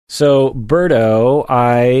So, Berto,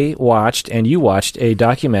 I watched and you watched a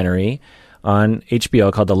documentary on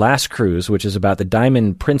HBO called The Last Cruise, which is about the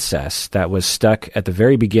Diamond Princess that was stuck at the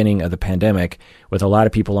very beginning of the pandemic with a lot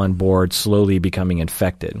of people on board slowly becoming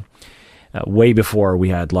infected, way before we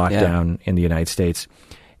had lockdown in the United States.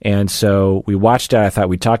 And so we watched it. I thought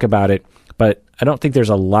we'd talk about it, but I don't think there's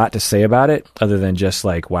a lot to say about it other than just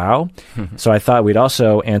like, wow. So I thought we'd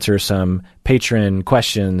also answer some patron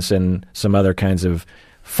questions and some other kinds of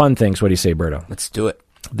fun things. What do you say, Berto? Let's do it.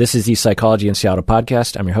 This is the Psychology in Seattle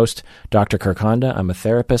podcast. I'm your host, Dr. Kirk Honda. I'm a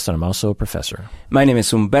therapist, and I'm also a professor. My name is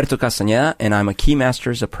Humberto Castañeda, and I'm a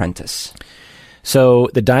Keymaster's apprentice. So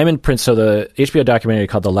the Diamond Prince, so the HBO documentary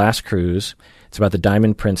called The Last Cruise, it's about the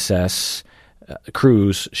Diamond Princess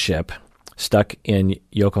cruise ship stuck in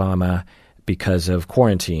Yokohama because of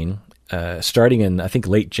quarantine, starting in, I think,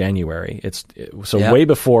 late January. Way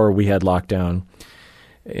before we had lockdown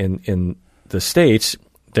in the States.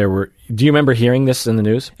 Do you remember hearing this in the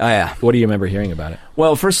news? Oh, yeah. What do you remember hearing about it?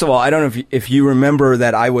 Well, first of all, I don't know if you remember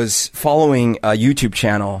that I was following a YouTube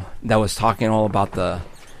channel that was talking all about the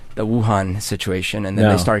Wuhan situation, and then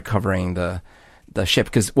they started covering the ship,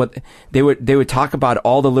 because what they would talk about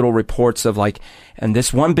all the little reports of like, and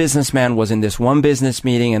this one businessman was in this one business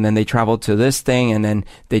meeting, and then they traveled to this thing, and then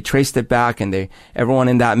they traced it back, and everyone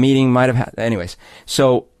in that meeting might have had, anyways.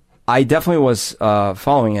 So I definitely was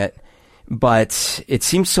following it. But it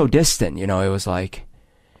seemed so distant, it was like,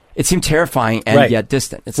 it seemed terrifying and yet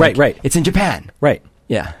distant. It's right. It's in Japan. Right.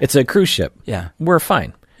 Yeah. It's a cruise ship. Yeah. We're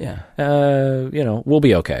fine. Yeah. We'll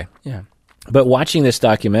be okay. Yeah. But watching this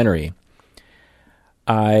documentary,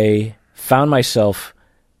 I found myself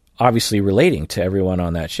obviously relating to everyone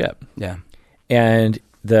on that ship. Yeah. And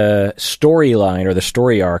the storyline or the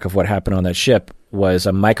story arc of what happened on that ship was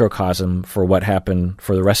a microcosm for what happened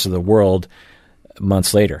for the rest of the world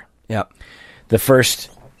months later. Yeah. The first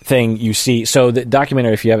thing you see, so the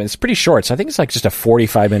documentary, if you haven't, it's pretty short. So I think it's like just a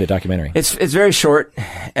 45-minute documentary. It's very short,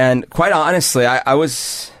 and quite honestly, I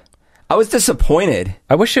was disappointed.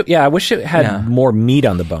 I wish it had more meat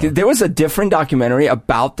on the bone. There was a different documentary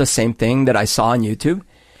about the same thing that I saw on YouTube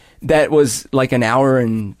that was like an hour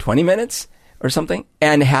and 20 minutes or something,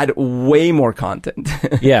 and had way more content.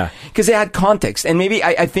 Yeah. Because they had context. And maybe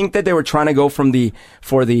I think that they were trying to go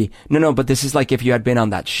but this is like if you had been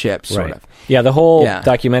on that ship, sort of. Yeah, the whole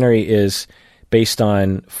documentary is based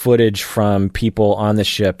on footage from people on the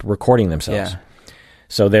ship recording themselves. Yeah.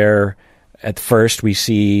 So at first we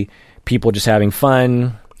see people just having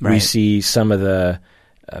fun. Right. We see some of the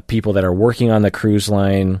people that are working on the cruise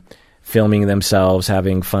line filming themselves,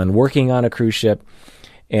 having fun working on a cruise ship.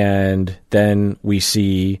 And then we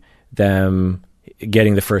see them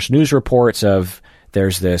getting the first news reports of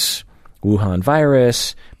there's this Wuhan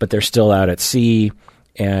virus, but they're still out at sea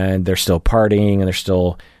and they're still partying and they're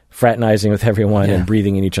still fraternizing with everyone and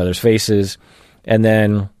breathing in each other's faces. And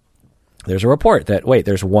then there's a report that,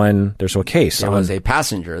 there's a case. There was a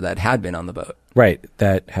passenger that had been on the boat. Right,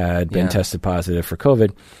 that had been tested positive for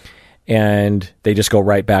COVID. And they just go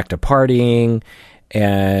right back to partying,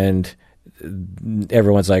 and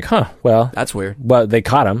everyone's like, well, that's weird. Well, they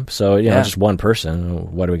caught him, so just one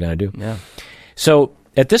person. What are we going to do? Yeah. So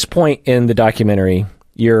at this point in the documentary,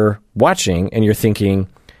 you're watching and you're thinking,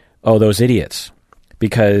 "Oh, those idiots,"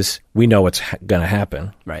 because we know what's going to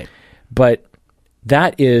happen. Right. But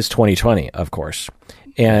that is 2020, of course.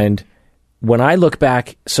 And when I look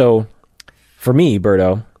back, so for me,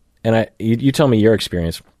 Berto, and you tell me your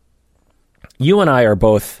experience. You and I are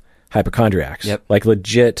both hypochondriacs, like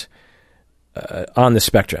legit. On the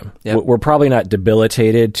spectrum. Yep. We're probably not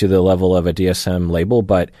debilitated to the level of a DSM label,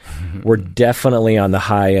 but we're definitely on the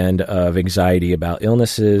high end of anxiety about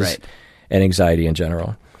illnesses and anxiety in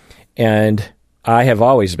general. And I have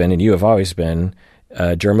always been, and you have always been,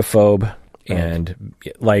 a germaphobe. And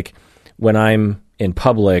like when I'm in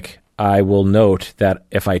public, I will note that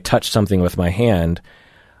if I touch something with my hand,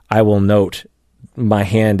 I will note my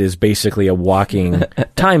hand is basically a walking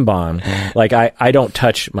time bomb. Like I don't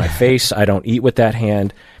touch my face. I don't eat with that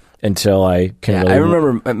hand until I can. I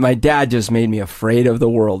remember my dad just made me afraid of the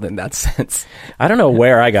world in that sense. I don't know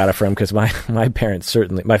where I got it from, because my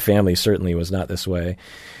family certainly was not this way.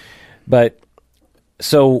 But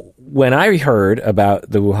so when I heard about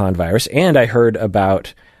the Wuhan virus and I heard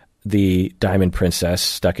about the Diamond Princess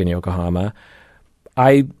stuck in Yokohama,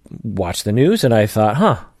 I watched the news and I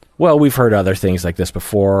thought, well, we've heard other things like this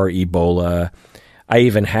before, Ebola. I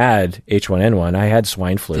even had H1N1. I had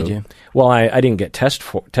swine flu. Did you? Well, I didn't get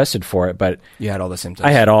tested for it, but you had all the symptoms.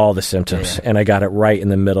 I had all the symptoms, and I got it right in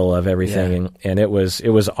the middle of everything, Yeah. and it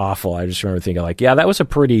was awful. I just remember thinking, like, yeah, that was a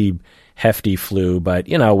pretty hefty flu, but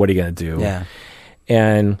what are you going to do? Yeah.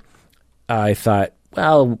 And I thought,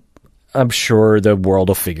 well, I'm sure the world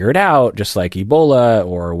will figure it out, just like Ebola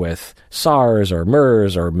or with SARS or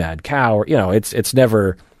MERS or mad cow. Or, it's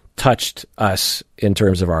never touched us in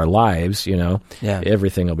terms of our lives.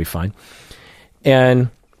 Everything will be fine. And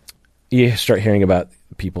you start hearing about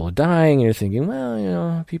people dying, and you're thinking,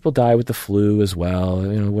 well, people die with the flu as well.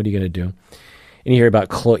 What are you going to do? And you hear about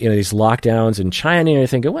these lockdowns in China, and you're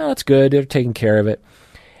thinking, well, that's good. They're taking care of it.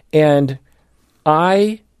 And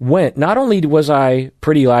I went, not only was I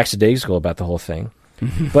pretty lackadaisical about the whole thing,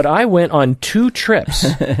 but I went on 2 trips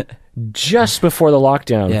just before the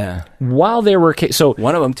lockdown while there were cases. So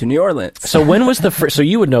one of them to New Orleans. So when was the first, so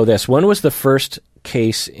you would know this, when was the first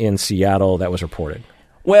case in Seattle that was reported?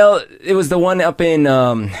 Well, it was the one up in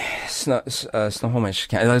Snohomish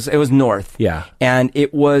County. It was north. Yeah. And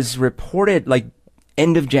it was reported like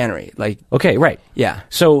end of January. Okay, right. Yeah.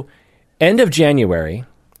 So end of January,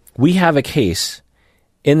 we have a case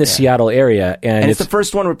in the Seattle area. And it's the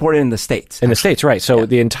first one reported in the States. In the States, right. So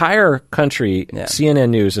the entire country,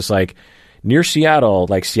 CNN News is near Seattle,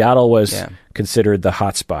 Seattle was considered the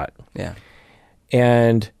hot spot. Yeah.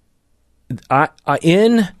 And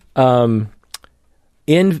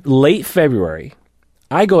in late February,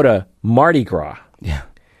 I go to Mardi Gras,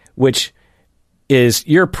 which is,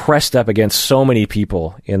 you're pressed up against so many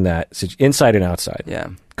people in that, inside and outside. Yeah.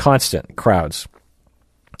 Constant crowds.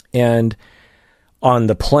 And on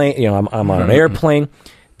the plane, I'm on an airplane.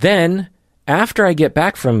 Then, after I get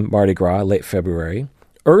back from Mardi Gras, late February,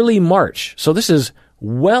 early March, so this is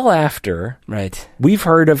well after we've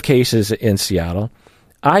heard of cases in Seattle,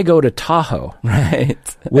 I go to Tahoe,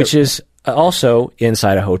 which is also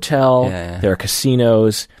inside a hotel. There are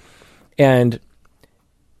casinos. And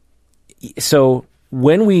so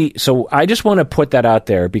I just want to put that out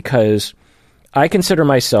there because I consider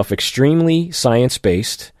myself extremely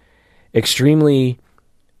science-based, extremely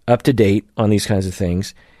up-to-date on these kinds of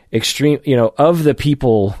things. Of the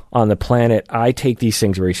people on the planet, I take these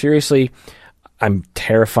things very seriously. I'm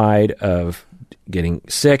terrified of getting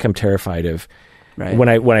sick. I'm terrified of when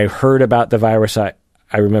I heard about the virus, I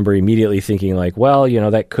remember immediately thinking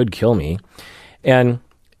that could kill me. And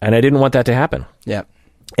I didn't want that to happen. Yeah.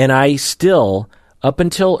 And I still, up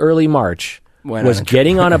until early March, was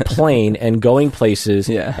getting on a plane and going places.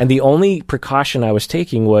 Yeah. And the only precaution I was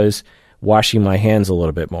taking was washing my hands a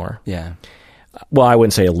little bit more. Yeah. Well, I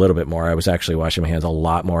wouldn't say a little bit more. I was actually washing my hands a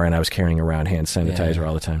lot more, and I was carrying around hand sanitizer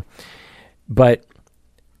all the time. But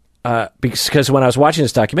because when I was watching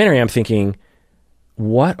this documentary, I'm thinking,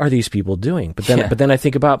 what are these people doing? But then I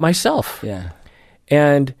think about myself. Yeah.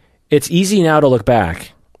 And it's easy now to look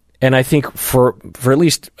back. And I think for at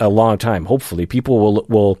least a long time, hopefully, people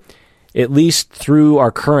will at least through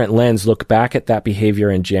our current lens, look back at that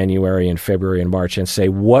behavior in January and February and March and say,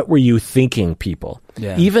 what were you thinking, people?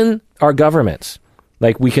 Yeah. Even our governments.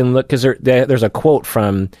 We can look, because there's a quote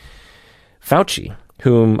from Fauci,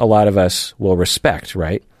 whom a lot of us will respect,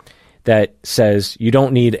 right? That says, you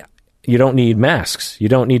don't need masks. You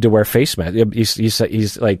don't need to wear face masks.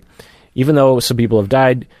 He's like, even though some people have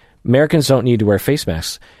died, Americans don't need to wear face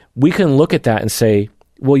masks. We can look at that and say,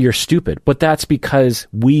 well, you're stupid. But that's because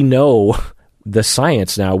we know the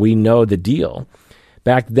science now. We know the deal.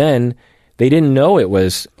 Back then, they didn't know it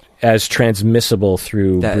was as transmissible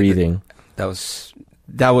through breathing. That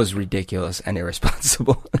was ridiculous and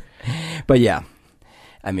irresponsible. But yeah,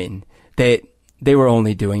 I mean, they were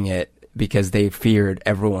only doing it because they feared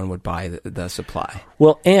everyone would buy the supply.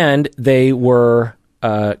 Well, and they were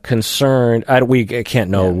concerned. I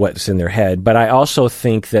can't know what's in their head, but I also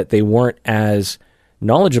think that they weren't as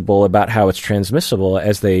knowledgeable about how it's transmissible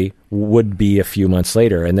as they would be a few months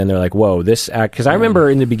later. And then they're like, whoa, this act, because I remember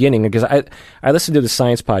in the beginning, because I listened to the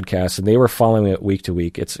science podcast and they were following it week to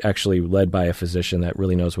week. It's actually led by a physician that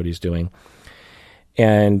really knows what he's doing.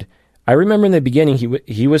 And I remember in the beginning,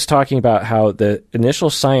 he was talking about how the initial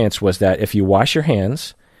science was that if you wash your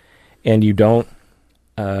hands and you don't,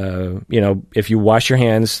 if you wash your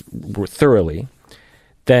hands thoroughly,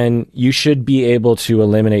 then you should be able to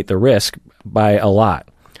eliminate the risk by a lot.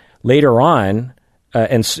 Later on,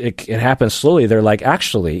 and it happens slowly, they're like,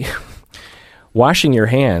 actually, washing your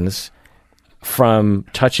hands from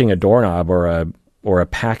touching a doorknob or a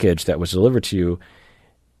package that was delivered to you,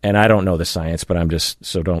 and I don't know the science, but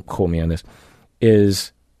so don't quote me on this,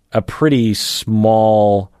 is a pretty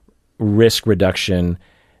small risk reduction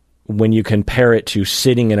when you compare it to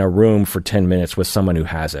sitting in a room for 10 minutes with someone who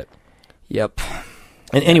has it. Yep.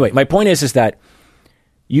 And anyway, my point is that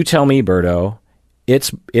you tell me, Berto,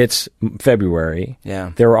 it's February.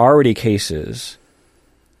 Yeah. There are already cases.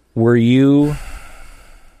 Were you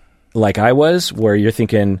like I was, where you're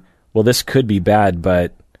thinking, well, this could be bad,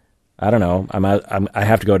 but I don't know. I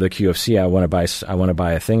have to go to the QFC. I want to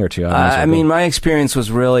buy a thing or two. I mean, my experience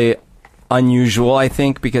was really unusual, I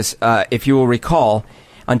think, because if you will recall,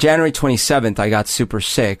 on January 27th, I got super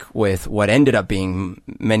sick with what ended up being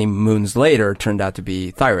many moons later turned out to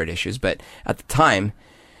be thyroid issues. But at the time,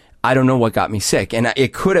 I don't know what got me sick. And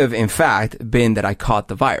it could have, in fact, been that I caught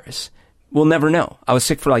the virus. We'll never know. I was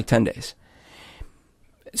sick for like 10 days.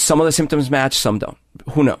 Some of the symptoms match, some don't.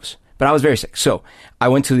 Who knows? But I was very sick. So I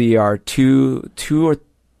went to the ER two or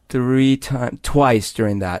three times, twice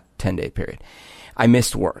during that 10-day period. I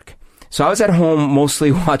missed work. So I was at home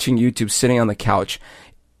mostly watching YouTube, sitting on the couch,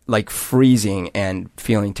 like freezing and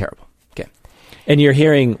feeling terrible. Okay. And you're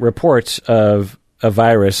hearing reports of a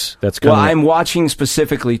virus that's coming. Well, I'm watching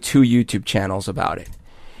specifically 2 YouTube channels about it.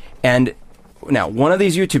 And now, one of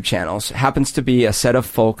these YouTube channels happens to be a set of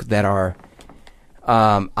folk that are,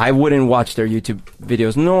 I wouldn't watch their YouTube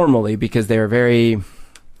videos normally because they're very,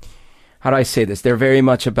 how do I say this? They're very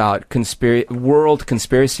much about world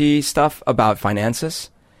conspiracy stuff about finances.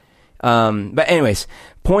 But anyways,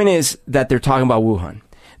 point is that they're talking about Wuhan.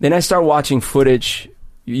 Then I start watching footage,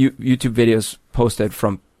 YouTube videos posted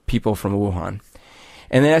from people from Wuhan.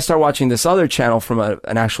 And then I start watching this other channel from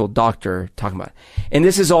an actual doctor talking about it. And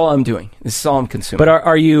this is all I'm doing. This is all I'm consuming. But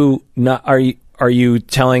are you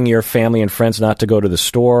telling your family and friends not to go to the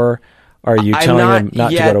store? Are you telling them not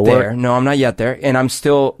to go to work? No, I'm not yet there. And I'm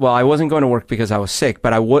still, well, I wasn't going to work because I was sick,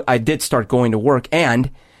 but I did start going to work. And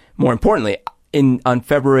more importantly, on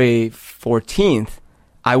February 14th,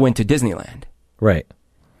 I went to Disneyland. Right.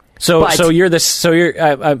 So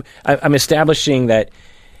I'm establishing that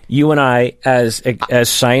you and I, as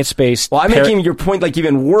science-based... Well, I'm making your point like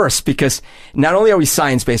even worse because not only are we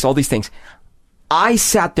science-based, all these things, I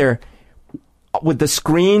sat there with the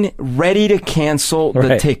screen ready to cancel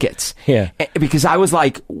the tickets. Yeah. Because I was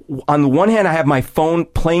like, on the one hand, I have my phone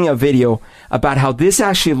playing a video about how this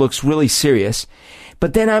actually looks really serious.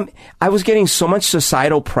 But then I was getting so much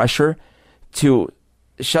societal pressure to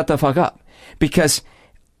shut the fuck up. Because,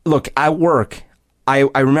 look, at work, I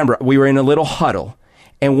remember we were in a little huddle.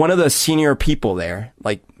 And one of the senior people there,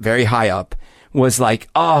 like very high up, was like,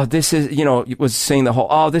 oh, this is, was saying the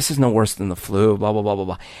whole, this is no worse than the flu, blah, blah, blah, blah,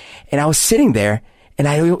 blah. And I was sitting there and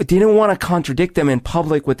I didn't want to contradict them in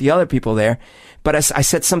public with the other people there. But I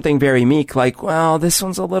said something very meek, like, well, this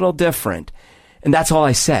one's a little different. And that's all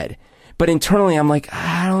I said. But internally, I'm like,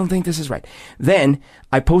 I don't think this is right. Then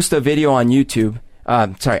I post a video on YouTube,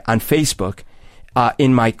 on Facebook,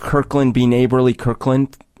 in my Kirkland, Be Neighborly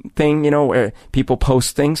Kirkland thing, where people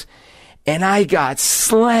post things. And I got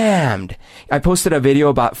slammed. I posted a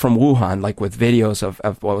video from Wuhan, like with videos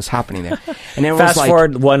of what was happening there. And it Fast was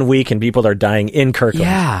forward 1 week and people are dying in Kirkland.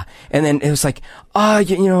 Yeah. And then it was like, like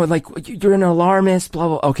you're an alarmist, blah,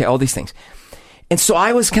 blah. Okay, all these things. And so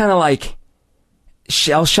I was kind of like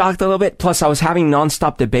shell-shocked a little bit. Plus I was having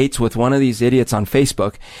nonstop debates with one of these idiots on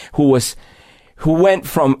Facebook who went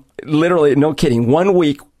from literally, no kidding, 1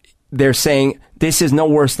 week they're saying this is no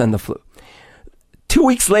worse than the flu. 2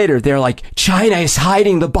 weeks later, they're like, China is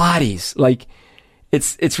hiding the bodies. Like,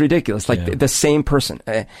 it's ridiculous. Like the same person.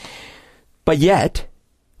 But yet,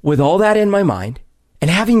 with all that in my mind, and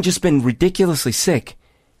having just been ridiculously sick,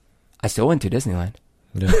 I still went to Disneyland.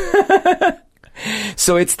 Yeah.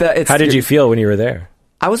 So How did you feel when you were there?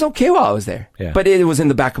 I was okay while I was there. Yeah. But it was in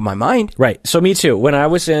the back of my mind. Right. So me too. When I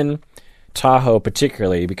was in Tahoe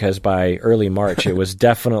particularly, because by early March, it was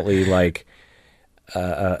definitely like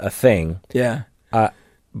a thing. Yeah.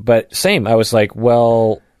 But same, I was like,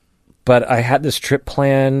 well, but I had this trip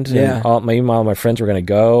planned, and all my friends were going to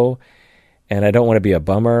go, and I don't want to be a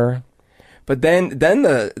bummer. But then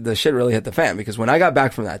the shit really hit the fan, because when I got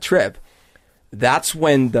back from that trip, that's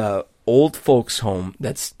when the old folks home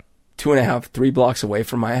that's 2.5, 3 blocks away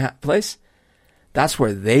from my place, that's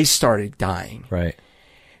where they started dying. Right.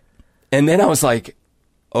 And then I was like,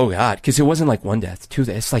 oh God, because it wasn't like 1 death, 2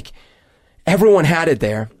 deaths. It's like everyone had it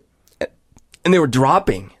there. And they were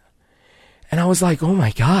dropping. And I was like, oh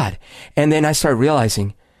my God. And then I started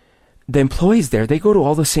realizing the employees there, they go to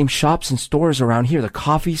all the same shops and stores around here, the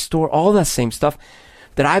coffee store, all that same stuff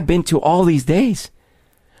that I've been to all these days.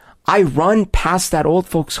 I run past that old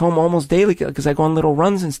folks home almost daily because I go on little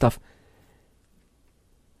runs and stuff.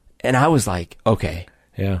 And I was like, okay.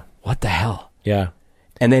 Yeah. What the hell? Yeah.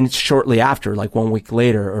 And then shortly after, like 1 week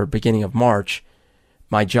later or beginning of March,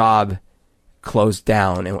 my job closed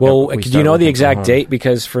down. And well, do you know the exact date?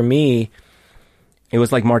 Because for me, it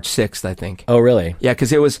was like March 6th, I think. Oh, really? Yeah,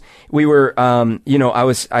 because I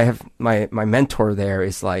have my mentor there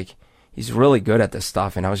is like, he's really good at this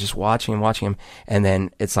stuff. And I was just watching him. And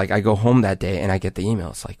then it's like, I go home that day and I get the email.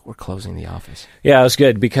 It's like, we're closing the office. Yeah, it was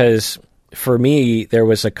good because for me, there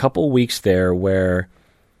was a couple weeks there where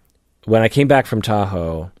when I came back from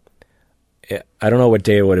Tahoe, I don't know what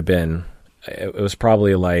day it would have been. It was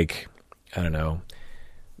probably like, I don't know,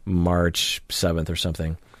 March 7th or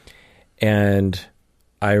something. And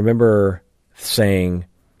I remember saying,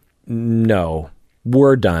 no,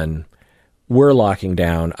 we're done. We're locking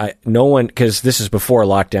down. No one, because this is before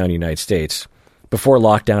lockdown in the United States, before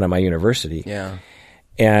lockdown at my university. Yeah.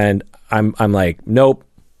 And I'm like, nope,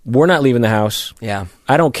 we're not leaving the house. Yeah.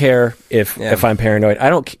 I don't care if I'm paranoid.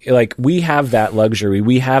 We have that luxury.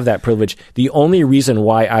 We have that privilege. The only reason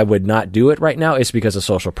why I would not do it right now is because of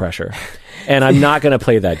social pressure. And I'm not going to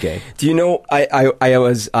play that game. Do you know, I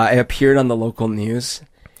appeared on the local news.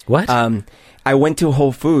 What? I went to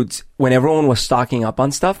Whole Foods when everyone was stocking up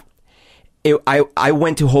on stuff. I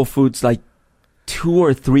went to Whole Foods like 2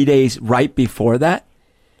 or 3 days right before that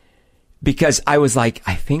because I was like,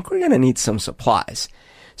 I think we're going to need some supplies.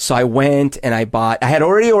 So I went and I had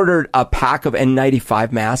already ordered a pack of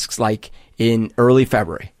N95 masks like in early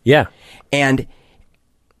February. Yeah. And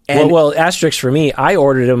well, asterisk for me, I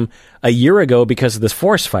ordered them a year ago because of the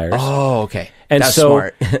forest fires. Oh, okay. And that's so,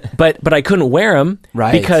 smart. but I couldn't wear them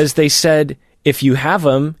because they said, if you have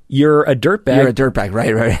them, you're a dirtbag. You're a dirtbag,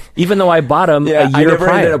 right. Even though I bought them a year prior. I never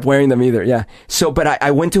ended up wearing them either, yeah. So, but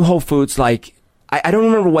I went to Whole Foods like, I don't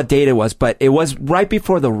remember what date it was, but it was right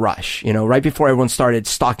before the rush, right before everyone started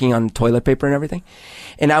stocking on toilet paper and everything.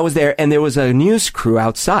 And I was there and there was a news crew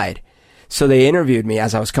outside. So they interviewed me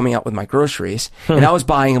as I was coming out with my groceries. And I was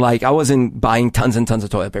buying I wasn't buying tons and tons of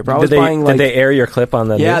toilet paper. Did they air your clip on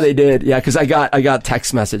the news? Yeah, they did. Yeah, because I got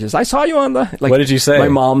text messages. I saw you on the, what did you say? My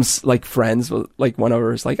mom's friends, one of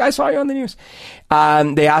hers, I saw you on the news.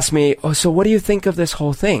 They asked me, oh, so what do you think of this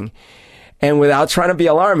whole thing? And without trying to be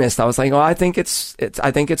alarmist, I was like, I think it's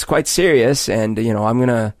quite serious. And, I'm going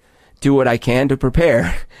to do what I can to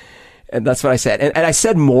prepare. And that's what I said. And I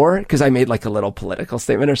said more because I made a little political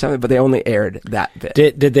statement or something, but they only aired that bit.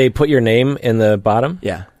 Did they put your name in the bottom?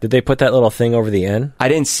 Yeah. Did they put that little thing over the N? I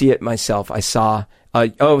didn't see it myself. I saw, I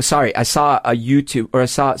saw a YouTube, or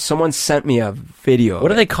someone sent me a video. What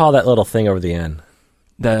do they call that little thing over the N?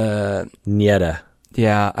 The Nieta.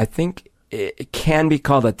 Yeah, I think it can be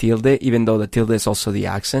called a tilde, even though the tilde is also the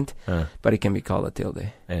accent, but it can be called a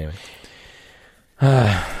tilde. Anyway.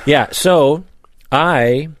 Yeah, so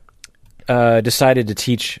I decided to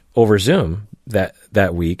teach over Zoom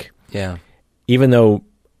that week. Yeah. Even though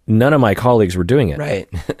none of my colleagues were doing it. Right.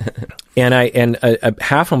 And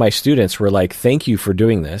half of my students were like, thank you for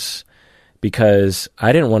doing this, because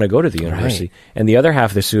I didn't want to go to the university. Right. And the other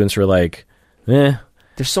half of the students were like, eh.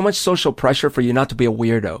 There's so much social pressure for you not to be a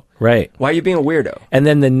weirdo. Right. Why are you being a weirdo? And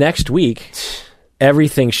then the next week,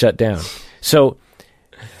 everything shut down. So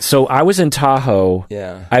I was in Tahoe,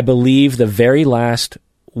 I believe the very last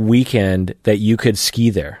weekend that you could ski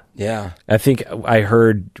there. Yeah. I think I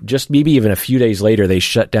heard just maybe even a few days later, they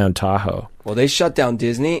shut down Tahoe. Well, they shut down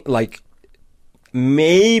Disney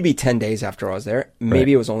maybe 10 days after I was there.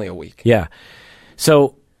 Maybe It was only a week. Yeah.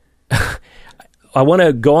 So I want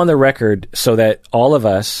to go on the record so that all of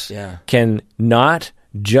us can not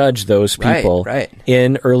judge those people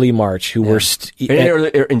in early March who were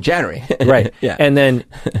in January. Right. Yeah. And then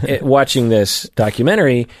watching this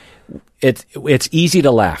documentary, it's easy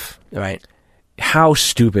to laugh. Right. How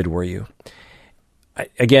stupid were you?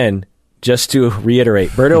 Again, just to reiterate,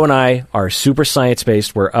 Berto and I are super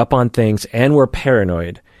science-based. We're up on things and we're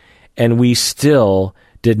paranoid. And we still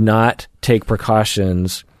did not take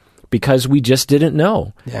precautions because we just didn't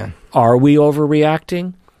know. Yeah. Are we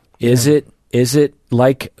overreacting? Is it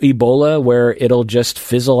like Ebola where it'll just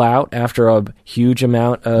fizzle out after a huge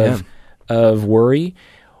amount of worry?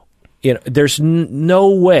 There's no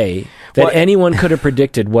way that anyone could have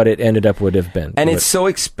predicted what it ended up would have been. And it's so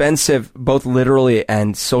expensive, both literally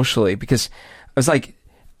and socially, because I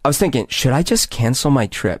was thinking, should I just cancel my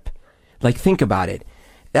trip? Think about it.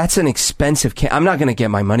 That's an expensive, I'm not going to get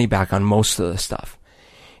my money back on most of the stuff.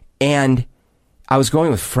 And I was going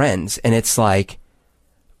with friends, and it's like,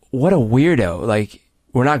 what a weirdo.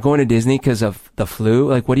 We're not going to Disney because of the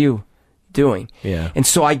flu. What are you doing? Yeah. And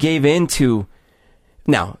so I gave in to,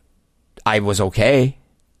 now, I was okay.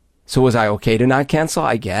 So was I okay to not cancel?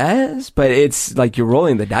 I guess. But it's you're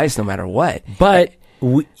rolling the dice no matter what. But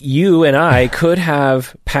you and I could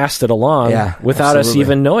have passed it along without us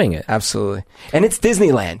even knowing it. Absolutely. And it's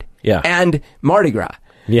Disneyland. Yeah. And Mardi Gras.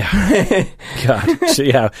 Yeah. God. So,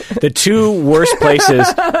 yeah. The two worst places.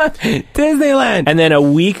 Disneyland. And then a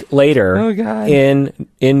week later, oh, God. in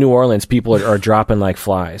New Orleans, people are dropping like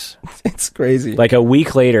flies. It's crazy. Like a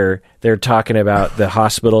week later, they're talking about the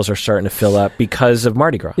hospitals are starting to fill up because of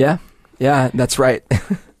Mardi Gras. Yeah. Yeah, that's right.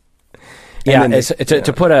 Yeah,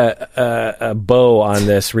 to put a bow on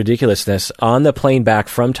this ridiculousness, on the plane back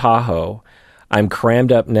from Tahoe, I'm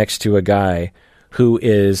crammed up next to a guy who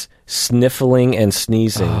is sniffling and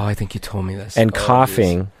sneezing. Oh, I think you told me this. And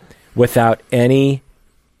coughing without any,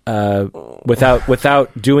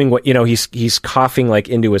 without doing what, he's coughing like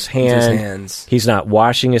into his hand. His hands. He's not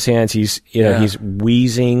washing his hands. He's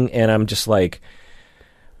wheezing, and I'm just like,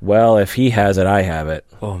 well, if he has it, I have it.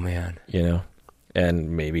 Oh, man.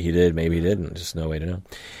 And maybe he did, maybe he didn't. Just no way to know.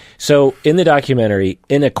 So in the documentary,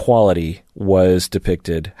 inequality was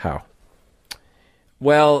depicted how?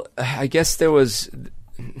 Well, I guess there was...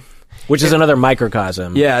 Which is another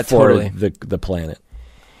microcosm for totally. the planet.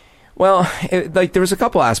 Well, there was a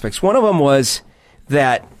couple aspects. One of them was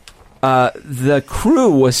that the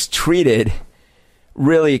crew was treated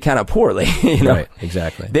really kind of poorly. Right,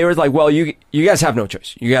 exactly. They were like, well, you guys have no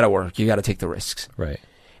choice. You got to work. You got to take the risks. Right.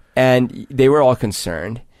 And they were all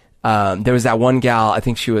concerned. There was that one gal, I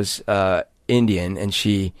think she was Indian, and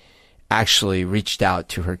she actually reached out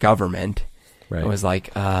to her government. Right. It was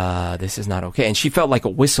like, this is not okay. And she felt like a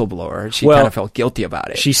whistleblower. She kind of felt guilty about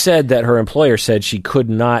it. She said that her employer said she could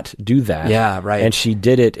not do that. Yeah, right. And she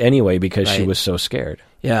did it anyway because she was so scared.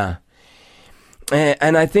 Yeah.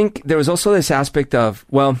 And I think there was also this aspect of,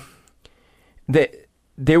 well,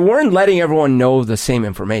 they weren't letting everyone know the same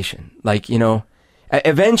information. Like,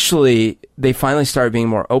 eventually they finally started being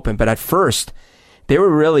more open. But at first, they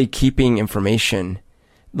were really keeping information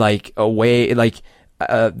like away. Like,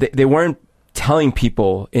 they weren't telling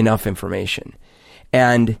people enough information.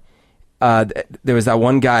 And there was that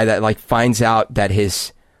one guy that like finds out that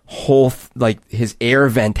his whole his air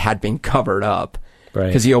vent had been covered up, right?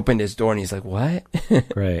 Because he opened his door and he's like, what?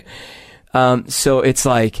 Right. So it's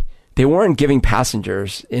like they weren't giving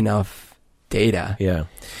passengers enough data.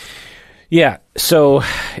 Yeah. So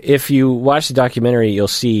if you watch the documentary, you'll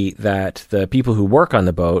see that the people who work on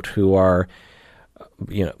the boat, who are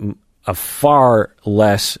a far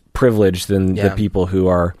less privileged than the people who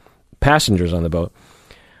are passengers on the boat,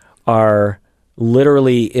 are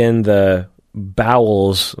literally in the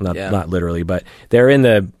bowels, not literally, but they're in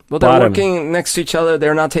the they're bottom. working next to each other.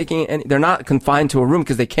 They're not they're not confined to a room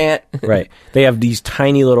because they can't. Right. They have these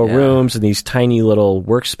tiny little rooms and these tiny little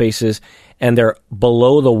workspaces, and they're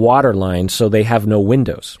below the water line, so they have no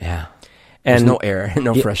windows. Yeah. And there's no air,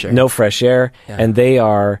 no fresh air. No fresh air, and they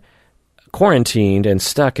are quarantined and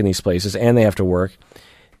stuck in these places, and they have to work.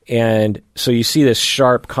 And so you see this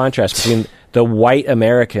sharp contrast between the white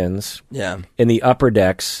Americans in the upper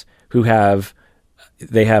decks who have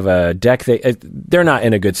a deck. They're not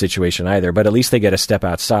in a good situation either, but at least they get to step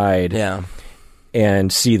outside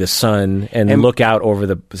and see the sun and look out over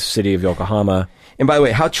the city of Yokohama. And by the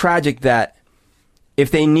way, how tragic that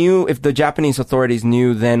if the Japanese authorities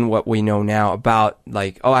knew then what we know now about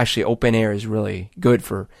actually open air is really good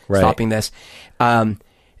for stopping this,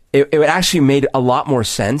 it would actually made a lot more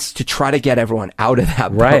sense to try to get everyone out of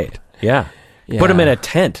that boat. Right. Yeah. Put them in a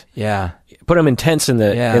tent. Yeah. Put them in tents in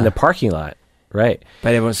the parking lot. Right.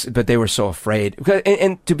 But they were so afraid.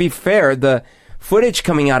 And to be fair, the footage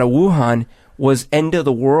coming out of Wuhan was end of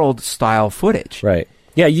the world style footage. Right.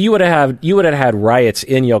 Yeah, you would have had riots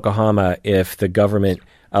in Yokohama if the government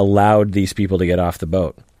allowed these people to get off the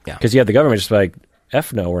boat. Yeah. Because you have the government just like,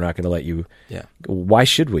 F no, we're not going to let you. Yeah. Why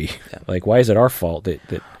should we? Yeah. Like, why is it our fault that...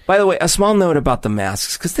 By the way, a small note about the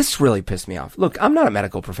masks, because this really pissed me off. Look, I'm not a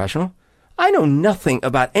medical professional. I know nothing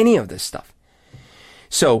about any of this stuff.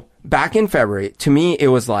 So, back in February, to me, it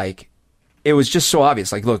was just so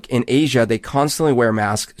obvious. Like, look, in Asia, they constantly wear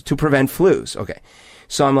masks to prevent flus. Okay.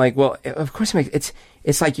 So I'm like, well, of course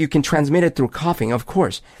it's like you can transmit it through coughing, of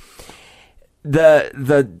course. The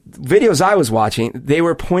videos I was watching, they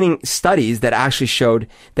were pointing studies that actually showed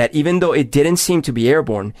that even though it didn't seem to be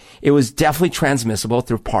airborne, it was definitely transmissible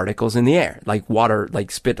through particles in the air, like water,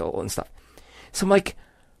 like spittle and stuff. So I'm like,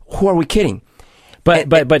 who are we kidding? But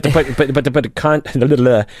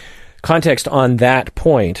context on that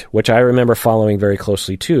point, which I remember following very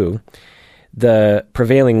closely too, the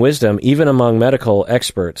prevailing wisdom, even among medical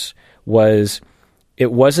experts, was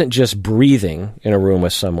it wasn't just breathing in a room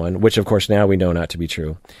with someone, which of course now we know not to be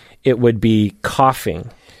true. It would be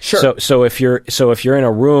coughing. Sure. So if you're in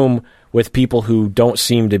a room with people who don't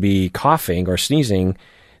seem to be coughing or sneezing,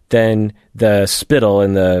 then the spittle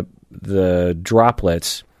and the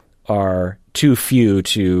droplets are too few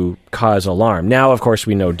to cause alarm. Now, of course,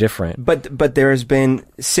 we know different. But there has been,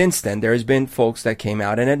 since then, there has been folks that came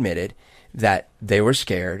out and admitted that they were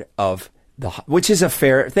scared of which is a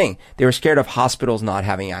fair thing. They were scared of hospitals not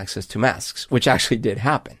having access to masks, which actually did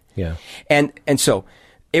happen. Yeah. And so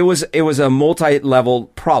it was a multi-level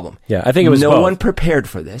problem. Yeah, I think it was no both. one prepared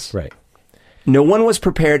for this. Right. No one was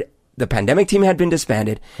prepared. The pandemic team had been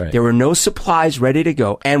disbanded. Right. There were no supplies ready to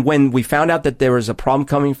go. And when we found out that there was a problem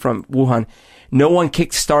coming from Wuhan, no one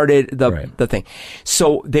kick-started the thing.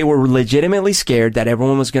 So they were legitimately scared that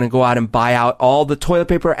everyone was going to go out and buy out all the toilet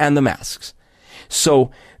paper and the masks. So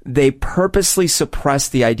they purposely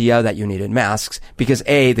suppressed the idea that you needed masks because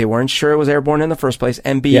A, they weren't sure it was airborne in the first place,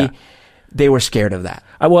 and B, they were scared of that.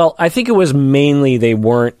 Well, I think it was mainly they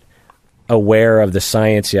weren't aware of the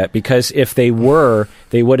science yet, because if they were,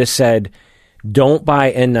 they would have said, don't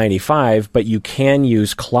buy N95, but you can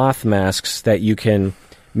use cloth masks that you can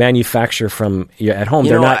manufacture from at home.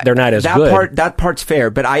 They're not as good. That part's fair,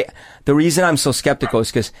 but the reason I'm so skeptical is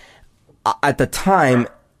because at the time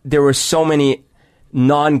there were so many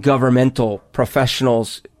non-governmental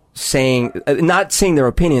professionals not saying their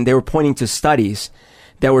opinion, they were pointing to studies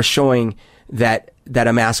that were showing that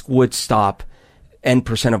a mask would stop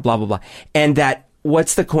N% of blah, blah, blah. And that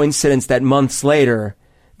what's the coincidence that months later,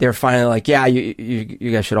 they're finally like, yeah,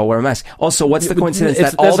 you guys should all wear a mask. Also, what's the coincidence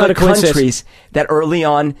that all the countries that early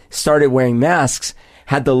on started wearing masks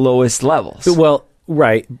had the lowest levels? Well,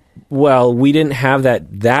 right. Well, we didn't have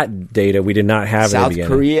that data. We did not have South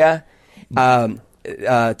Korea, Taiwan,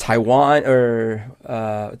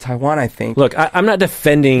 I think. Look, I'm not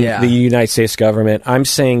defending the United States government. I'm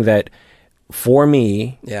saying that for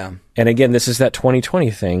me, and again, this is that 2020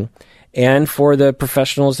 thing, and for the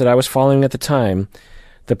professionals that I was following at the time,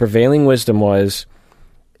 the prevailing wisdom was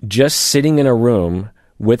just sitting in a room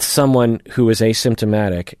with someone who is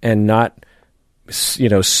asymptomatic and not,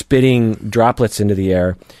 spitting droplets into the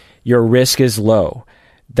air. Your risk is low.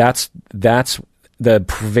 That's the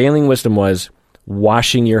prevailing wisdom was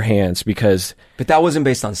washing your hands because... But that wasn't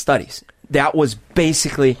based on studies. That was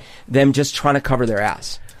basically them just trying to cover their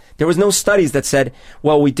ass. There was no studies that said,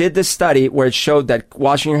 well, we did this study where it showed that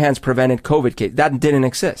washing your hands prevented COVID cases. That didn't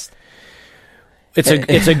exist.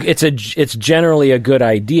 It's generally a good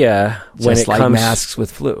idea when just it like comes masks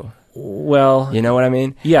with flu. Well, you know what I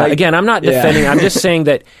mean? Yeah. Again, I'm not defending. I'm just saying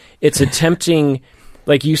that it's attempting.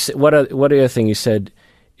 Like you said, what other thing you said?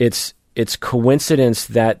 It's coincidence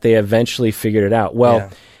that they eventually figured it out.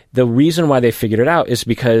 Well, the reason why they figured it out is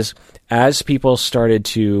because as people started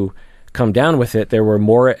to come down with it, there were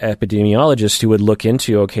more epidemiologists who would look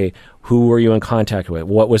into, okay, who were you in contact with?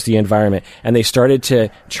 What was the environment? And they started to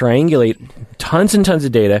triangulate tons and tons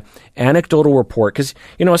of data, anecdotal report, because,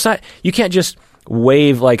 it's not, you can't just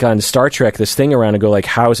wave like on Star Trek this thing around and go like,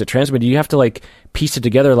 how is it transmitted? You have to like piece it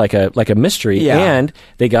together like a mystery. Yeah. And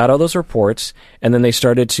they got all those reports and then they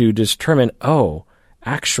started to determine,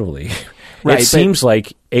 actually, it seems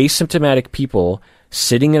like asymptomatic people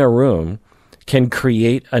sitting in a room can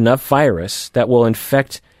create enough virus that will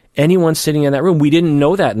infect anyone sitting in that room. We didn't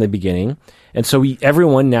know that in the beginning. And so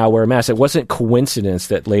everyone now wear a mask. It wasn't coincidence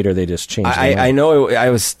that later they just changed their mind. I know I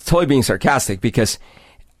was totally being sarcastic because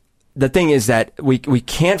the thing is that we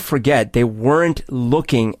can't forget they weren't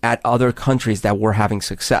looking at other countries that were having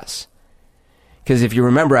success. Because if you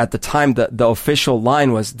remember at the time, the official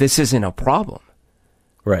line was, this isn't a problem.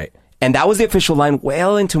 Right. And that was the official line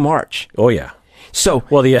well into March. Oh, yeah. So,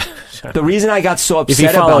 the reason I got so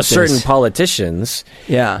upset about this... If you follow certain politicians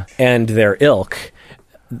and their ilk,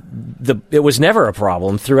 it was never a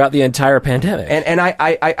problem throughout the entire pandemic. And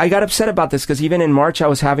I got upset about this because even in March, I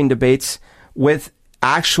was having debates with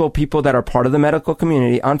actual people that are part of the medical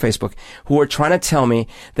community on Facebook who are trying to tell me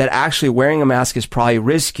that actually wearing a mask is probably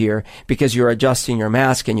riskier because you're adjusting your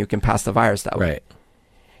mask and you can pass the virus that way. Right.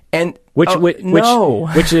 And which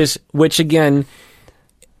again,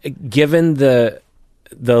 given the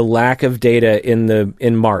lack of data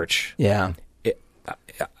in March,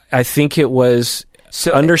 I think it was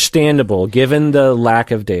understandable given the lack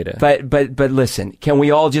of data. But listen, can we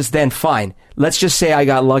all just then fine? Let's just say I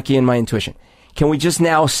got lucky in my intuition. Can we just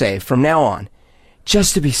now say from now on,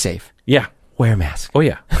 just to be safe? Yeah. Wear a mask. Oh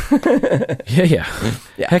yeah. yeah.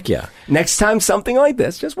 Heck yeah. Next time something like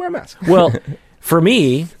this, just wear a mask. Well, for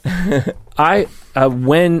me, I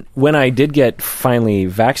when I did get finally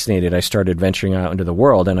vaccinated, I started venturing out into the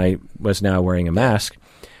world, and I was now wearing a mask.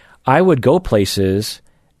 I would go places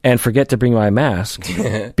and forget to bring my mask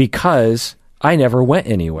because I never went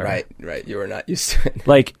anywhere. Right. You were not used to it.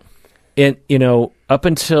 Like, up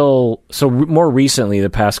until more recently, the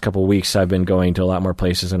past couple of weeks, I've been going to a lot more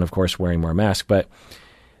places and, of course, wearing more masks. But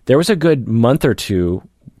there was a good month or two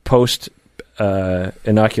post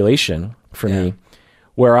inoculation for me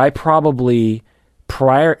where I probably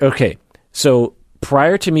prior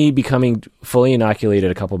to me becoming fully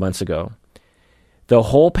inoculated a couple months ago, the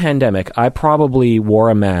whole pandemic, I probably wore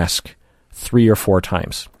a mask 3 or 4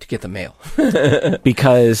 times. To get the mail.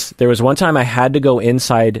 Because there was one time I had to go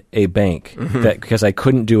inside a bank because I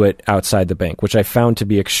couldn't do it outside the bank, which I found to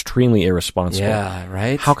be extremely irresponsible. Yeah,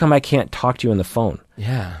 right? How come I can't talk to you on the phone?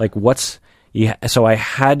 Yeah. Like so I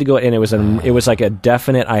had to go, and it was like a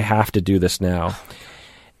definite, I have to do this now.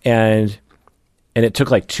 And it took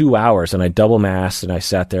like 2 hours, and I double masked, and I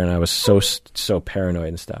sat there, and I was so paranoid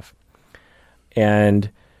and stuff. And,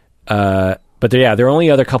 but there are only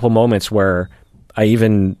other couple moments where I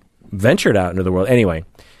even ventured out into the world. Anyway,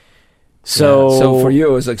 so for you,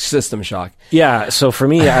 it was like system shock. Yeah. So for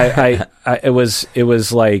me, it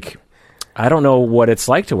was like, I don't know what it's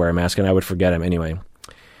like to wear a mask, and I would forget him anyway.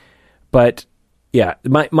 But yeah,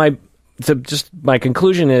 my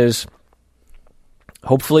conclusion is,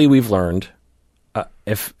 hopefully we've learned.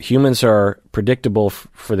 If humans are predictable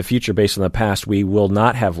for the future based on the past, we will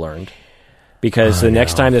not have learned, because the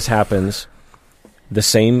next time this happens, the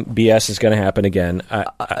same BS is going to happen again.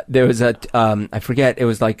 There was I forget, it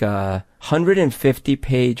was like a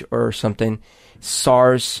 150-page or something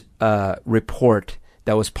SARS report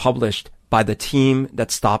that was published by the team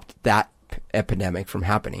that stopped that epidemic from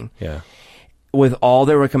happening. Yeah. With all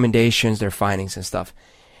their recommendations, their findings and stuff.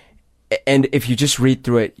 And if you just read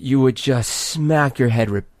through it, you would just smack your head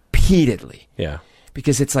repeatedly. Yeah.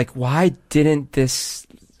 Because it's like, why wasn't this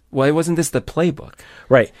the playbook?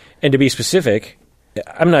 Right. And to be specific,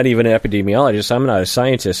 I'm not even an epidemiologist. I'm not a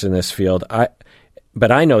scientist in this field.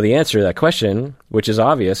 But I know the answer to that question, which is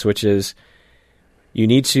obvious, which is you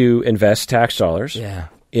need to invest tax dollars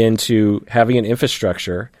into having an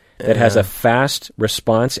infrastructure that has a fast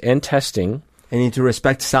response and testing. You need to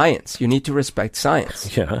respect science.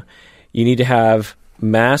 Yeah. You need to have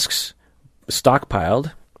masks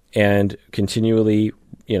stockpiled and continually,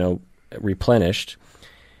 replenished.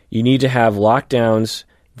 You need to have lockdowns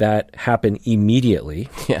that happen immediately.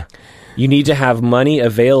 Yeah. You need to have money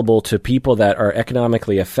available to people that are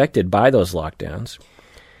economically affected by those lockdowns.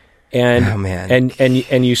 And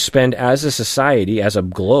and you spend, as a society, as a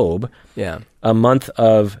globe, a month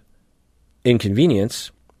of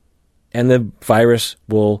inconvenience, and the virus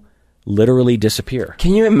will literally disappear.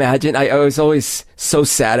 Can you imagine? I was always so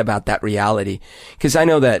sad about that reality, because I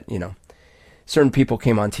know that, certain people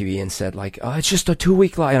came on TV and said like, oh, it's just a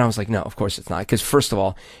 2-week lie. And I was like, no, of course it's not. Because first of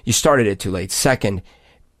all, you started it too late. Second,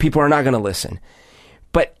 people are not going to listen.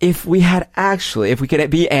 But if we could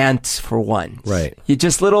be ants for once. Right. You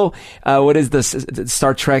just little, what is this,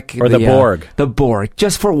 Star Trek? Or the Borg. The Borg,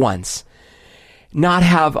 just for once. Not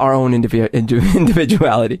have our own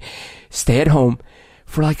individuality. Stay at home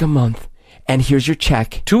for like a month, and here's your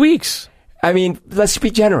check. 2 weeks. I mean, let's be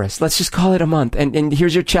generous. Let's just call it a month, and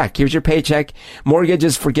here's your check. Here's your paycheck. Mortgage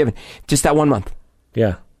is forgiven. Just that 1 month.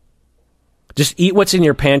 Yeah. Just eat what's in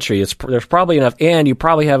your pantry. There's probably enough, and you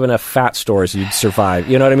probably have enough fat stores you'd survive.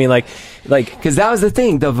 You know what I mean? Like, because that was the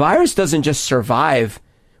thing. The virus doesn't just survive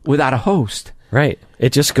without a host. Right.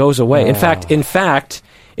 It just goes away. In fact,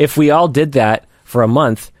 if we all did that for a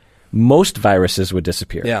month, most viruses would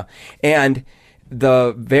disappear. Yeah. And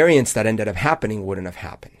the variants that ended up happening wouldn't have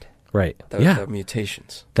happened. Right. The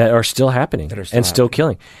mutations. That are still happening still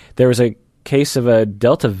killing. There was a case of a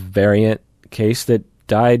Delta variant case that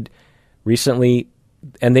died recently,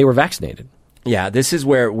 and they were vaccinated. Yeah, this is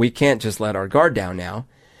where we can't just let our guard down now.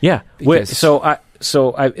 Yeah. So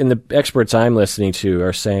the experts I'm listening to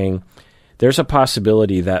are saying there's a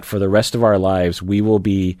possibility that for the rest of our lives, we will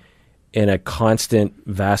be in a constant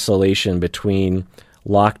vacillation between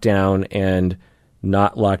lockdown and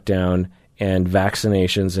not lockdown, and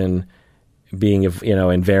vaccinations and being,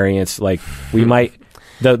 in variants. Like, we might,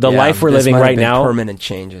 the life we're living right now, permanent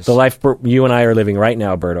changes. The life you and I are living right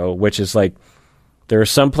now, Berto, which is like, there are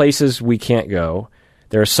some places we can't go.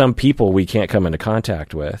 There are some people we can't come into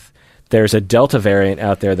contact with. There's a Delta variant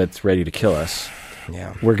out there that's ready to kill us.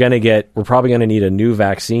 Yeah. We're probably going to need a new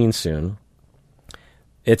vaccine soon.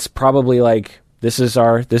 It's probably like, this is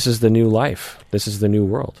the new life. This is the new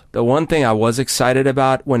world. The one thing I was excited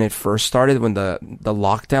about when it first started, when the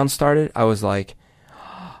lockdown started, I was like,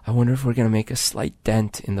 I wonder if we're going to make a slight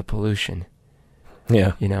dent in the pollution.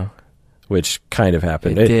 Yeah. Which kind of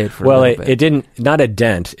happened. It did for a little bit. It didn't, not a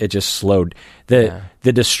dent, it just slowed. The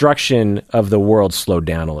destruction of the world slowed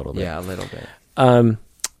down a little bit. Yeah, a little bit.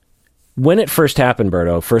 When it first happened,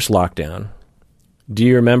 Berto, first lockdown, Do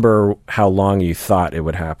you remember how long you thought it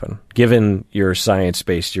would happen? Given your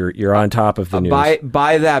science-based, you're on top of the news.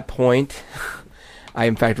 By that point, I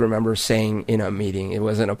in fact remember saying in a meeting, it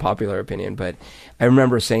wasn't a popular opinion, but I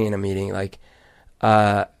remember saying in a meeting, like,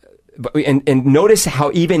 and notice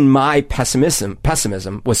how even my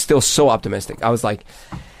pessimism was still so optimistic. I was like,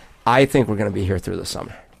 I think we're going to be here through the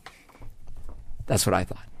summer. That's what I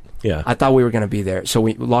thought. Yeah. I thought we were going to be there. So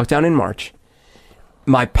we locked down in March.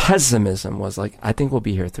 My pessimism was like, I think we'll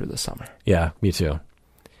be here through the summer. Yeah, me too.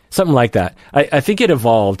 Something like that. I think it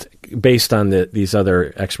evolved based on these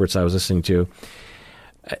other experts I was listening to.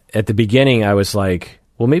 At the beginning, I was like,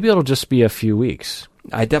 well, maybe it'll just be a few weeks.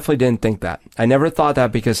 I definitely didn't think that. I never thought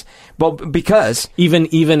that because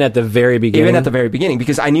even at the very beginning,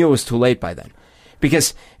 because I knew it was too late by then.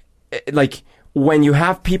 Because, like, when you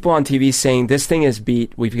have people on TV saying this thing is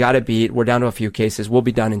beat, we've got it beat, we're down to a few cases, we'll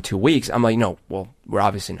be done in 2 weeks. I'm like, no, well, we're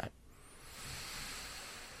obviously not.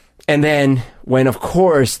 And then when, of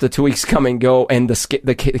course, the 2 weeks come and go and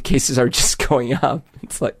the cases are just going up,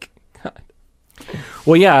 it's like, God.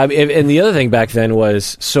 Well, yeah, and the other thing back then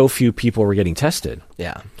was so few people were getting tested.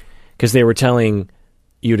 Yeah. Because they were telling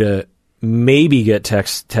you to maybe get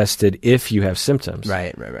tested if you have symptoms.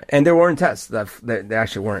 Right. And there weren't tests. There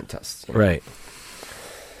actually weren't tests. You know? Right.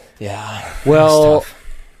 Yeah. Well,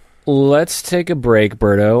 let's take a break,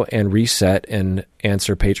 Berto, and reset and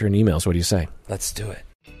answer patron emails. What do you say? Let's do it.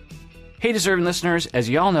 Hey, deserving listeners, as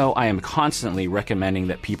you all know, I am constantly recommending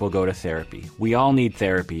that people go to therapy. We all need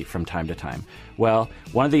therapy from time to time. Well,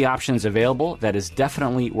 one of the options available that is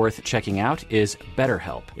definitely worth checking out is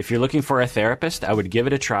BetterHelp. If you're looking for a therapist, I would give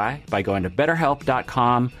it a try by going to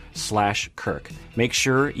betterhelp.com/Kirk. Make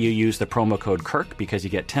sure you use the promo code Kirk because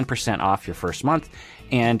you get 10% off your first month,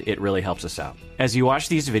 and it really helps us out. As you watch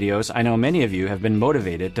these videos, I know many of you have been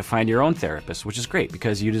motivated to find your own therapist, which is great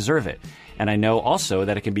because you deserve it. And I know also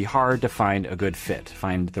that it can be hard to find a good fit,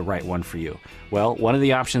 find the right one for you. Well, one of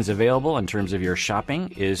the options available in terms of your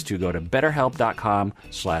shopping is to go to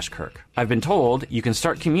betterhelp.com/Kirk. I've been told you can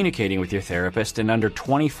start communicating with your therapist in under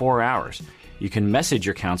 24 hours. You can message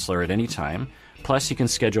your counselor at any time. Plus, you can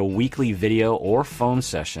schedule weekly video or phone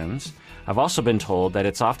sessions. I've also been told that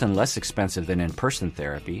it's often less expensive than in-person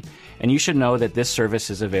therapy, and you should know that this service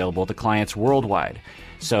is available to clients worldwide.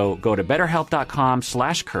 So go to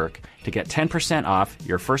betterhelp.com/Kirk to get 10% off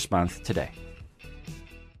your first month today.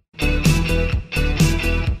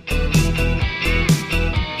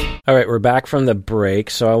 All right, we're back from the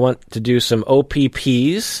break, so I want to do some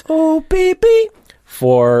OPPs. OPP!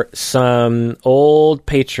 For some old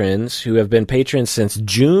patrons who have been patrons since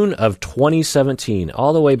June of 2017,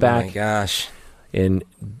 all the way back. Oh my gosh.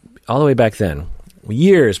 All the way back then,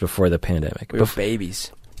 years before the pandemic. We were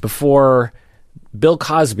babies. Before Bill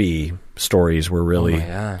Cosby stories were really... Oh my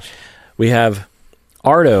gosh. We have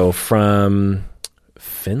Ardo from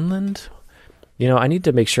Finland. You know, I need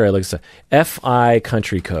to make sure I look at FI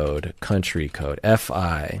country code,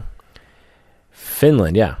 FI.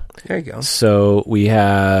 Finland, yeah. There you go. So we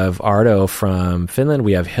have Ardo from Finland.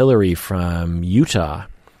 We have Hillary from Utah.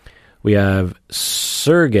 We have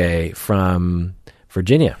Sergey from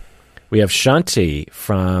Virginia. We have Shanti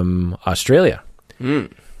from Australia.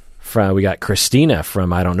 We got Christina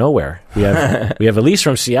from I don't know where. We have Elise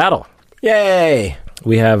from Seattle. Yay!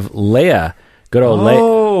 We have Leia. Good old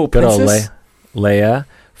Leia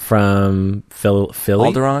from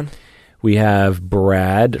Philly. Alderaan. We have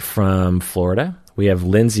Brad from Florida. We have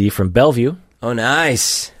Lindsay from Bellevue. Oh,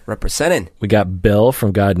 nice. Representing. We got Bill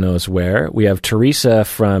from God knows where. We have Teresa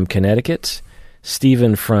from Connecticut.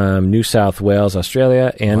 Stephen from New South Wales,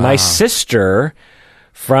 Australia. And my sister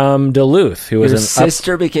from Duluth. Who was Your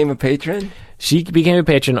sister became a patron? She became a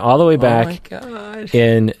patron all the way back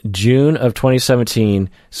in June of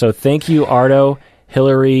 2017. So thank you, Ardo,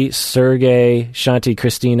 Hillary, Sergey, Shanti,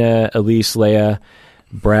 Christina, Elise, Leia,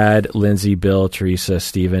 Brad, Lindsay, Bill, Teresa,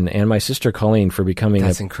 Stephen, and my sister Colleen for becoming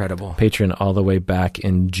incredible patron all the way back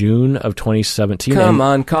in June of 2017. Come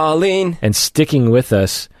on, Colleen. And sticking with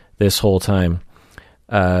us this whole time.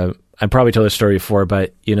 I probably told this story before,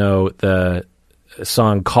 but you know the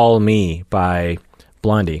song Call Me by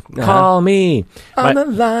Blondie. Call me. On the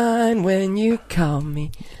line when you call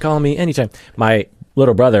me. Call me anytime. My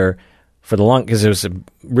little brother, for the long, because it was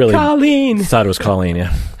really... Colleen. Thought it was Colleen,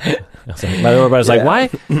 yeah. My little brother's like, why?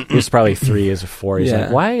 He was probably 3 or 4. He's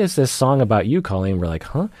like, why is this song about you, Colleen? We're like,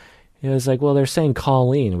 huh? He was like, well, they're saying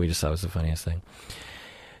Colleen. We just thought it was the funniest thing.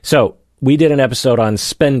 So we did an episode on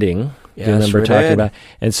spending. Yeah, do you remember talking about?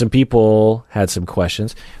 And some people had some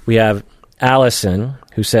questions. We have Allison,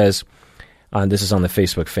 who says, this is on the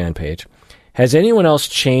Facebook fan page, has anyone else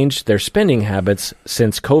changed their spending habits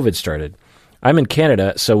since COVID started? I'm in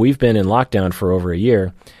Canada, so we've been in lockdown for over a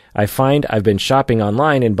year. I find I've been shopping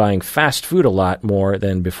online and buying fast food a lot more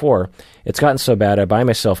than before. It's gotten so bad I buy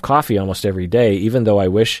myself coffee almost every day, even though I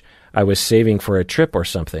wish I was saving for a trip or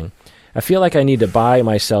something. I feel like I need to buy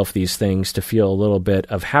myself these things to feel a little bit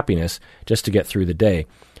of happiness just to get through the day.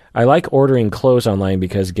 I like ordering clothes online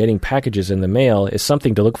because getting packages in the mail is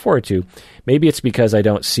something to look forward to. Maybe it's because I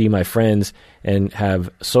don't see my friends and have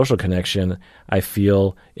social connection I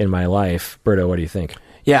feel in my life. Berto, what do you think?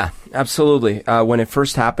 Yeah, absolutely. When it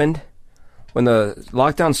first happened, when the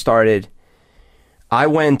lockdown started, I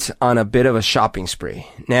went on a bit of a shopping spree.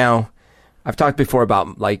 Now, I've talked before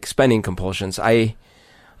about like spending compulsions. I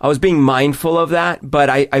was being mindful of that, but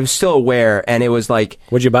I was still aware, and it was like...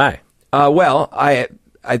 What'd you buy? Well,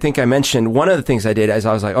 I think I mentioned one of the things I did is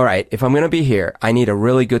I was like, all right, if I'm going to be here, I need a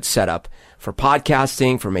really good setup for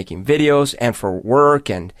podcasting, for making videos, and for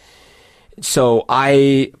work. And so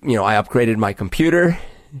I upgraded my computer.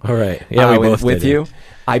 All right. Yeah, we both with did you.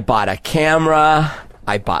 I bought a camera.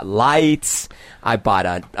 I bought lights. I bought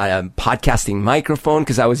a podcasting microphone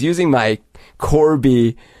because I was using my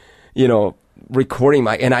Corby, recording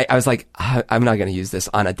mic, and I was like, I'm not going to use this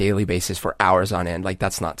on a daily basis for hours on end. Like,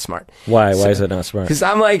 that's not smart. Why? Why is it not smart? Because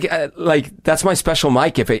I'm like that's my special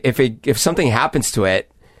mic. If something happens to it,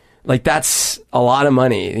 like that's a lot of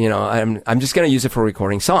money. I'm just going to use it for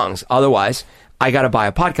recording songs. Otherwise, I got to buy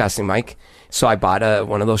a podcasting mic. So I bought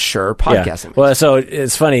one of those Shure podcasting mics. Well, so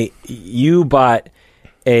it's funny. You bought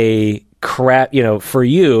a crap. For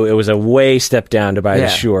you, it was a way step down to buy the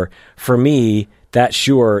Shure. For me, that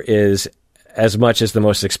Shure is as much as the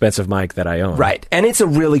most expensive mic that I own. Right. And it's a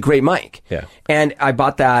really great mic. Yeah. And I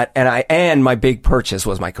bought that, and my big purchase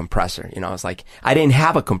was my compressor. I was like, I didn't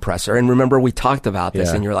have a compressor. And remember, we talked about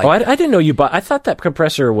this, and you're like... Oh, I didn't know you bought... I thought that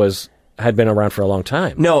compressor had been around for a long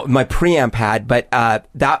time. No, my preamp had, but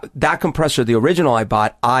that compressor, the original I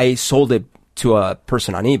bought, I sold it to a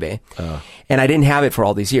person on eBay. And I didn't have it for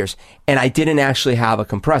all these years. And I didn't actually have a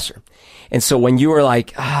compressor. And so when you were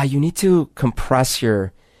like, you need to compress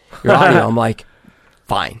your audio, I'm like,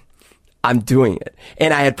 fine, I'm doing it.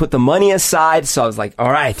 And I had put the money aside, so I was like,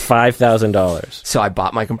 all right. $5,000. So I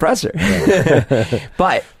bought my compressor.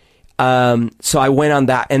 But, so I went on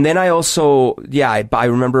that. And then I also, I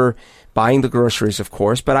remember buying the groceries, of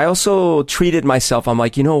course, but I also treated myself. I'm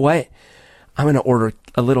like, you know what? I'm going to order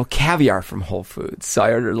a little caviar from Whole Foods. So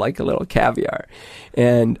I ordered like a little caviar.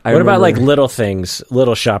 And what about like little things,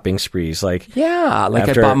 little shopping sprees? I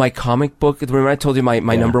bought my comic book. Remember I told you my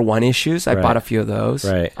number one issues? I bought a few of those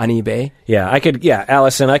on eBay. Yeah,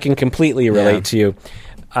 Allison, I can completely relate to you.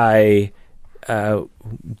 I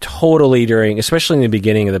totally especially in the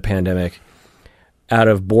beginning of the pandemic, out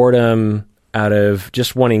of boredom, out of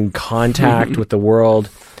just wanting contact with the world,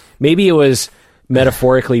 maybe it was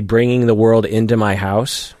metaphorically bringing the world into my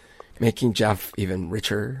house. Making Jeff even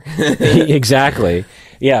richer. Exactly.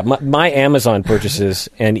 Yeah, my Amazon purchases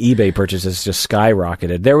and eBay purchases just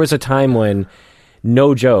skyrocketed. There was a time when,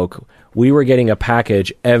 no joke, we were getting a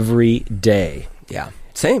package every day. Yeah,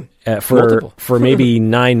 same. For maybe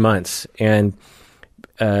 9 months. And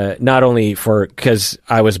not only because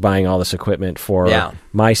I was buying all this equipment for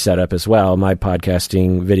my setup as well, my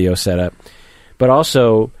podcasting video setup, but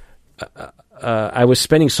also... I was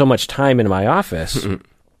spending so much time in my office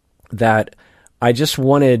that I just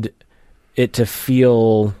wanted it to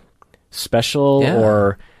feel special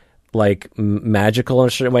or like magical in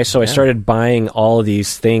a certain way. So I started buying all of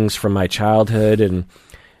these things from my childhood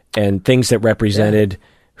and things that represented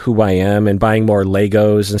who I am, and buying more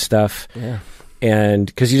Legos and stuff. Yeah. And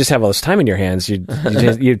because you just have all this time in your hands, you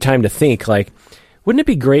have time to think, like, wouldn't it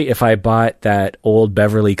be great if I bought that old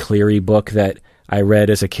Beverly Cleary book that I read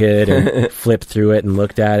as a kid and flipped through it and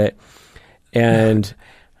looked at it? And,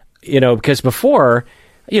 because before,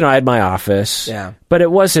 I had my office, but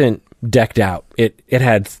it wasn't decked out. It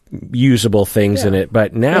had usable things in it,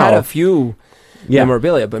 but now... It had a few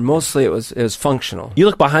memorabilia, but mostly it was functional. You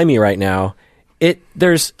look behind me right now,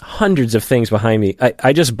 there's hundreds of things behind me.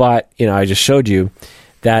 I just bought, I just showed you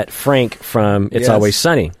that Frank from It's Always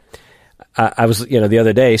Sunny. I was, the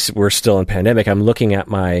other day, we're still in pandemic, I'm looking at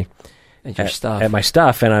my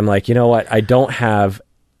stuff, and I'm like, you know what? I don't have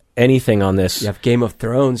anything on this. You have Game of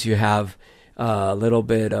Thrones. You have a little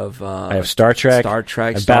bit of... I have Star Trek. I have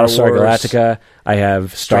Star Battlestar Wars, Galactica. I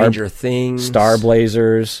have Stranger Things. Star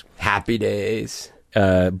Blazers. Happy Days.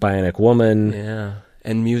 Bionic Woman. Yeah.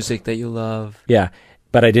 And music that you love. Yeah.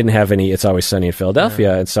 But I didn't have any It's Always Sunny in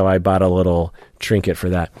Philadelphia, and so I bought a little trinket for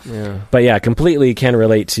that. Yeah. But yeah, completely can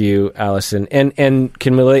relate to you, Allison, and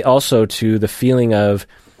can relate also to the feeling of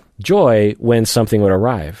joy when something would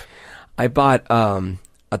arrive. I bought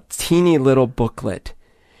a teeny little booklet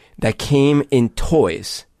that came in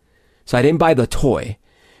toys. So I didn't buy the toy,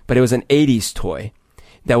 but it was an 80s toy.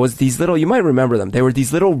 That was these little, you might remember them. They were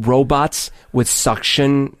these little robots with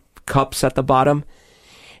suction cups at the bottom.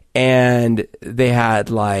 And they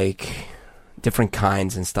had like different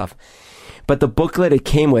kinds and stuff. But the booklet it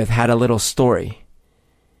came with had a little story.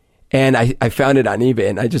 And I found it on eBay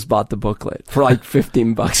and I just bought the booklet for like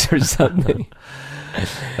 $15 or something.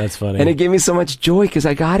 That's funny. And it gave me so much joy because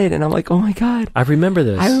I got it and I'm like, oh my God. I remember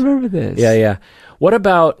this. Yeah. What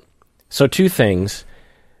about, so two things.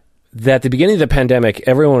 That at the beginning of the pandemic,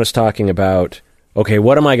 everyone was talking about, okay,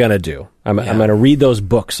 what am I going to do? I'm going to read those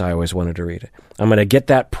books I always wanted to read. I'm going to get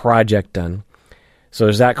that project done. So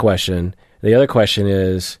there's that question. The other question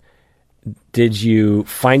is, did you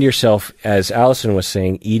find yourself, as Allison was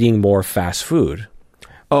saying, eating more fast food?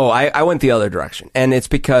 Oh, I went the other direction. And it's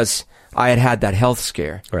because I had that health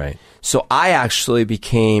scare. Right. So I actually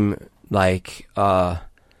became like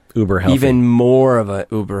uber healthy. Even more of a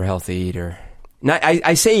uber healthy eater. Now,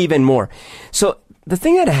 I say even more. So the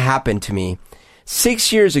thing that happened to me,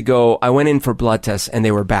 6 years ago, I went in for blood tests and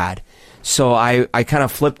they were bad. So I kind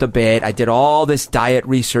of flipped a bit. I did all this diet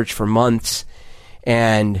research for months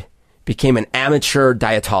and became an amateur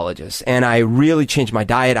dietologist. And I really changed my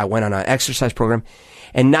diet. I went on an exercise program.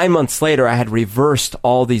 And 9 months later, I had reversed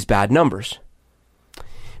all these bad numbers.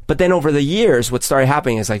 But then over the years, what started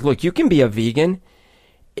happening is like, look, you can be a vegan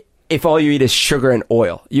if all you eat is sugar and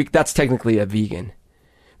oil. That's technically a vegan.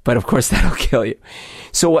 But of course, that'll kill you.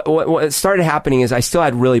 So what started happening is I still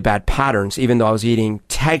had really bad patterns, even though I was eating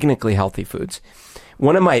technically healthy foods.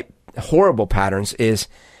 One of my horrible patterns is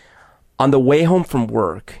on the way home from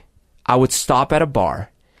work, I would stop at a bar,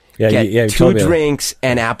 get 2 drinks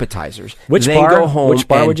and appetizers. Which then bar? Go home Which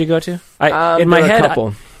bar would you go to? In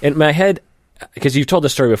my head, because you've told the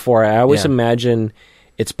story before, I always imagine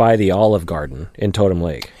it's by the Olive Garden in Totem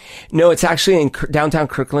Lake. No, it's actually in downtown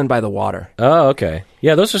Kirkland by the water. Oh, okay.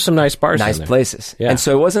 Yeah, those are some nice bars. Nice places. Yeah. And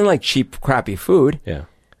so it wasn't like cheap, crappy food. Yeah.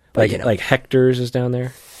 But, like Hector's is down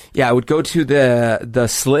there? Yeah, I would go to the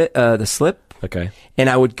Slip. Okay. And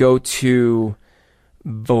I would go to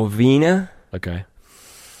Bovina. Okay.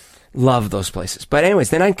 Love those places. But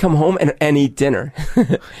anyways, then I'd come home and eat dinner.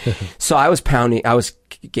 So I was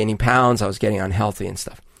gaining pounds. I was getting unhealthy and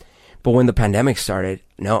stuff. But when the pandemic started,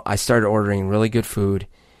 I started ordering really good food,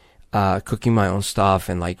 cooking my own stuff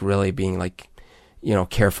and like really being like,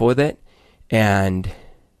 careful with it. And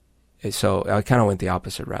so I kind of went the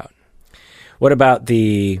opposite route. What about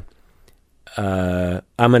the, I'm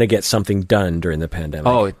going to get something done during the pandemic?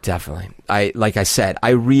 Oh, definitely. Like I said, I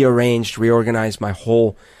reorganized my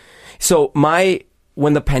whole, so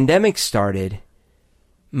when the pandemic started,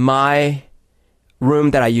 my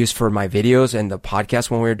room that I used for my videos and the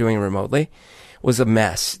podcast when we were doing remotely was a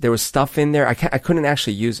mess. There was stuff in there. I couldn't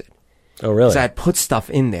actually use it. Oh, really? Because I had put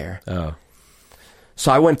stuff in there. Oh.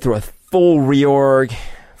 So I went through a full reorg,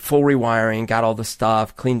 full rewiring, got all the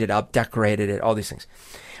stuff, cleaned it up, decorated it, all these things.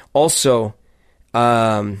 Also,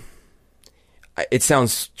 it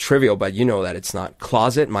sounds trivial, but you know that it's not.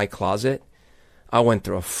 My closet, I went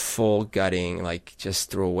through a full gutting, like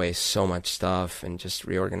just threw away so much stuff and just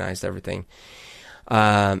reorganized everything.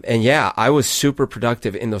 And yeah, I was super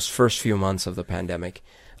productive in those first few months of the pandemic.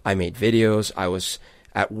 I made videos. I was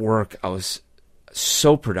at work. I was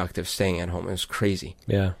so productive staying at home. It was crazy.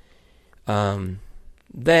 Yeah.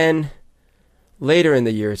 Then later in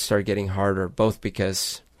the year, it started getting harder, both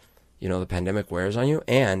because, the pandemic wears on you,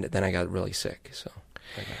 and then I got really sick. So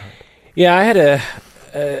I got hurt. Yeah, I had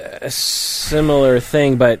a similar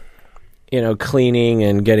thing, but, cleaning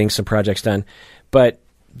and getting some projects done. But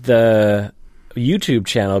the YouTube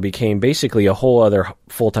channel became basically a whole other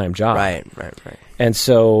full-time job. Right. And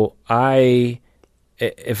so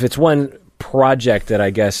if it's one project that I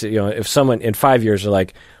guess, if someone in 5 years are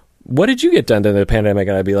like, what did you get done during the pandemic?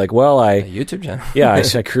 And I'd be like, well, a YouTube channel. Yeah,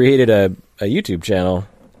 I created a YouTube channel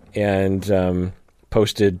and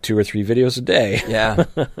posted 2 or 3 videos a day. Yeah.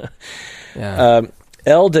 Yeah.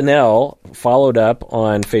 El Danell followed up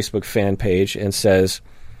on Facebook fan page and says,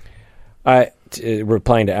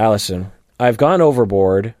 replying to Allison, I've gone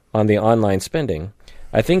overboard on the online spending.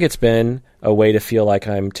 I think it's been a way to feel like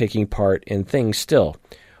I'm taking part in things still,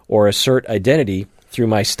 or assert identity through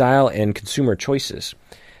my style and consumer choices.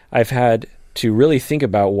 I've had to really think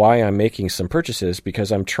about why I'm making some purchases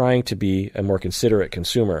because I'm trying to be a more considerate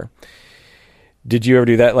consumer. Did you ever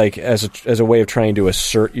do that, like as a way of trying to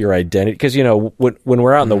assert your identity? Because when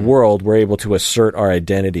we're out in the world, we're able to assert our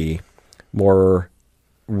identity more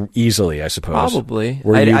easily, I suppose. Probably.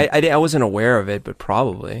 I wasn't aware of it, but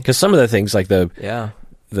probably. Because some of the things like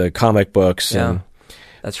the comic books and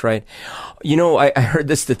That's right. You know, I heard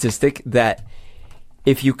the statistic that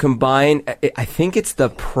if you combine, I think it's the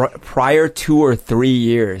prior 2 or 3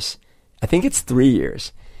 years, I think it's 3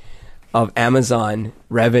 years of Amazon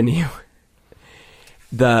revenue,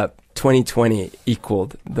 the 2020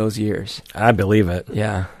 equaled those years. I believe it.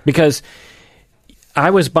 Yeah. Because I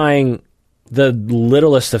was buying the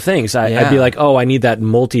littlest of things. I'd be like, oh, I need that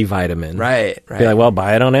multivitamin. Right. Be like, well,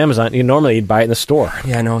 buy it on Amazon. Normally you'd buy it in the store.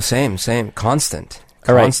 Yeah, no, same. Constant.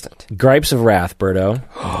 All right. Gripes of Wrath, Berto.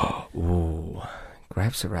 Ooh.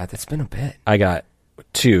 Gripes of Wrath. It's been a bit. I got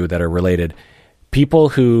 2 that are related. People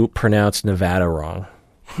who pronounce Nevada wrong.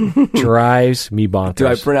 Drives me bonkers. Do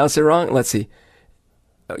I pronounce it wrong? Let's see.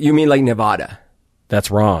 You mean like Nevada?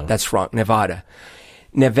 That's wrong. That's wrong. Nevada.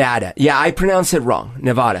 Yeah, I pronounce it wrong.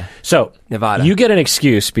 Nevada. So, Nevada. You get an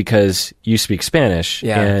excuse because you speak Spanish.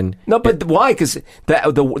 Yeah. And no, but why? Because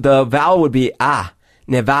the vowel would be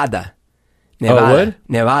Nevada. Oh, it would?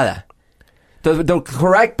 Nevada. The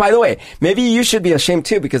correct, by the way, maybe you should be ashamed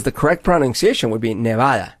too, because the correct pronunciation would be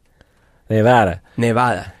Nevada.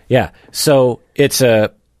 Nevada. Yeah. So it's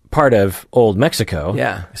a part of old Mexico.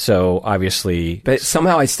 Yeah. So obviously. But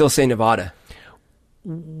somehow I still say Nevada.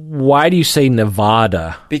 Why do you say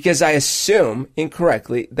Nevada? Because I assume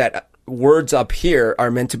incorrectly that words up here are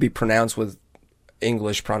meant to be pronounced with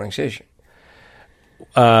English pronunciation.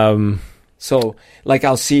 So, like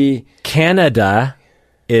I'll see... Canada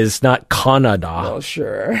is not Canada. Oh,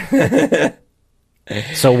 sure.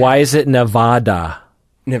 So why is it Nevada?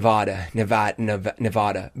 Nevada.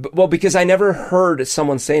 Well, because I never heard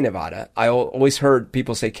someone say Nevada. I always heard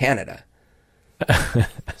people say Canada.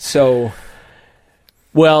 So...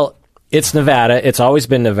 Well, it's Nevada. It's always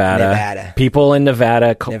been Nevada. People in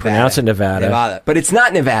Nevada pronounce it Nevada. But it's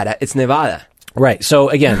not Nevada. It's Nevada. Right. So,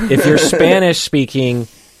 again, if you're Spanish speaking,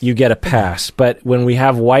 you get a pass. But when we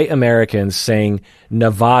have white Americans saying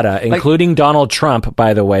Nevada, including Donald Trump,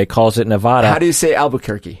 by the way, calls it Nevada. How do you say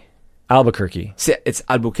Albuquerque? Albuquerque. It's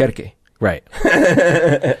Albuquerque. Right.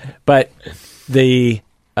 But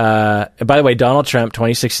by the way, Donald Trump,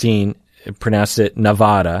 2016, pronounced it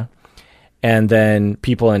Nevada. And then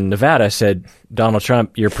people in Nevada said, Donald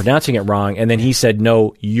Trump, you're pronouncing it wrong. And then he said,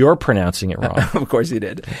 no, you're pronouncing it wrong. Of course he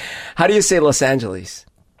did. How do you say Los Angeles?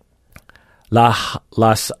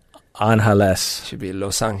 Los Angeles. Should be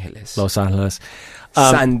Los Angeles. Los Angeles.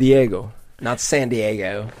 San Diego, not San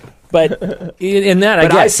Diego. But in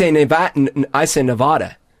that, I say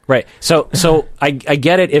Nevada. Right. So I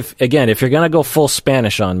get it. If you're going to go full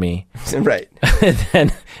Spanish on me. Right.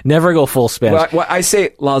 Then never go full Spanish. Well, I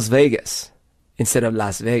say Las Vegas instead of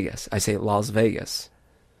Las Vegas. I say Las Vegas.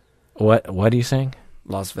 What are you saying?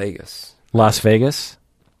 Las Vegas. Las Vegas?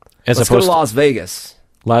 Let's go to Las Vegas.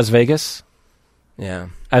 Las Vegas? Yeah.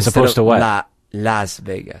 As opposed to what? Las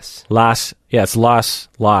Vegas. It's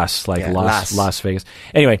Las Vegas.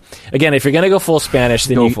 Anyway, again, if you're going to go full Spanish,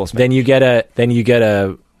 then you get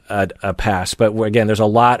a pass. But again, there's a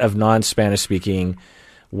lot of non-Spanish speaking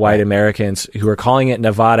white Americans who are calling it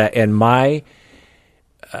Nevada, and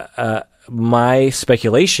my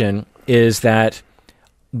speculation is that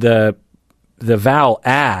the vowel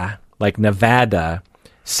 "a," like Nevada,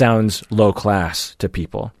 sounds low class to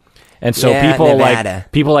people. And so people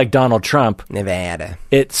like Donald Trump, Nevada,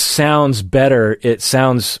 it sounds better. It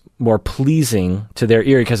sounds more pleasing to their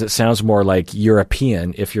ear because it sounds more like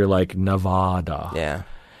European if you're like Nevada. Yeah.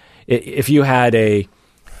 If you had a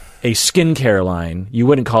skincare line, you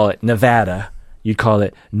wouldn't call it Nevada. You'd call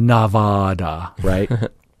it Nevada, right?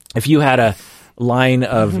 If you had a line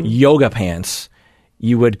of yoga pants,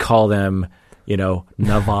 you would call them,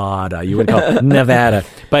 Nevada. You would call it Nevada.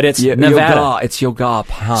 But it's Nevada. It's yoga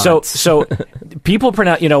pants. So people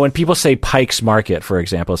pronounce, when people say Pike's Market, for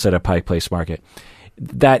example, instead of Pike Place Market,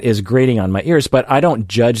 that is grating on my ears, but I don't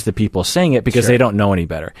judge the people saying it because they don't know any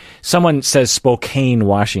better. Someone says Spokane,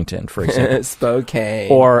 Washington, for example.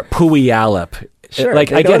 Spokane. Or Puyallup. Sure. I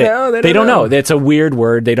get it. They don't know. It's a weird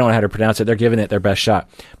word. They don't know how to pronounce it. They're giving it their best shot.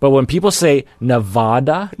 But when people say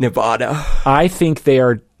Nevada, I think they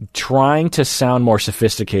are trying to sound more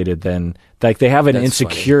sophisticated than, like, they have an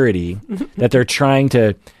insecurity that they're trying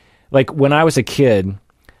to, like, when I was a kid,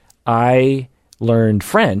 I learned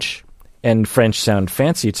French. And French sound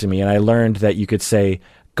fancy to me, and I learned that you could say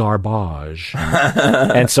garbage.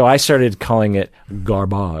 And so I started calling it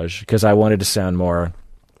garbage because I wanted to sound more,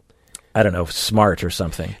 I don't know, smart or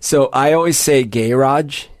something. So I always say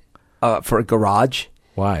garage for garage.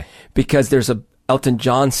 Why? Because there's a Elton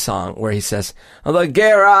John song where he says, the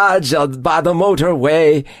garage by the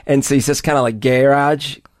motorway. And so he says kind of like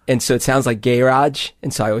garage. And so it sounds like garage.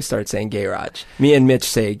 And so I always start saying garage. Me and Mitch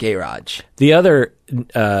say garage. The other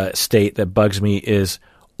state that bugs me is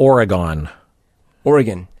Oregon.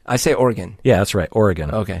 Oregon. I say Oregon. Yeah, that's right.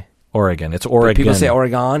 Oregon. Okay. Oregon. It's Oregon. People say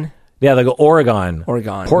Oregon? Yeah, they go Oregon.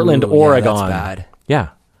 Oregon. Portland, Ooh, Oregon. Yeah, that's bad. Yeah.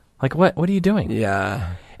 Like, what are you doing?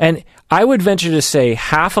 Yeah. And I would venture to say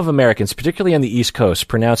half of Americans, particularly on the East Coast,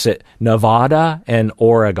 pronounce it Nevada and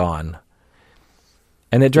Oregon.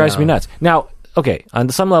 And it drives me nuts. Now, okay, on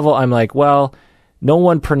some level, I'm like, well, no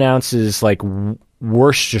one pronounces like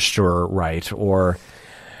Worcestershire right, or,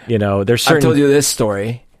 there's certain... I've told you this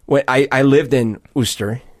story. When I lived in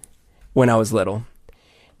Worcester when I was little.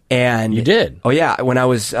 And you did? Oh, yeah. When I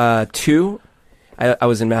was 2, I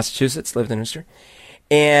was in Massachusetts, lived in Worcester.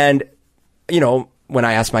 And, when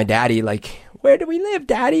I asked my daddy, like, where do we live,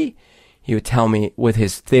 Daddy? He would tell me with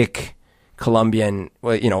his thick Colombian,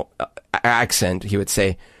 accent, he would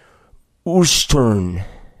say, Oostern,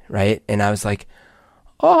 right? And I was like,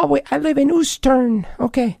 oh, wait, I live in Oostern.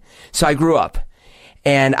 Okay. So I grew up.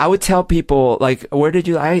 And I would tell people, like, where did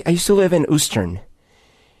you, I used to live in Oostern.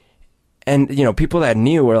 And, people that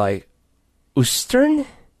knew were like, Oostern?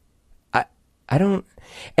 I don't,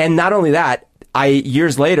 and not only that, I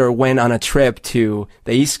years later went on a trip to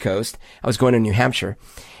the East Coast. I was going to New Hampshire.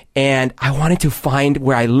 And I wanted to find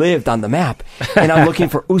where I lived on the map. And I'm looking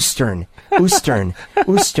for Oostern, no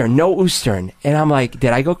Oostern. And I'm like,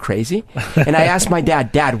 did I go crazy? And I asked my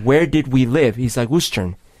Dad, where did we live? He's like,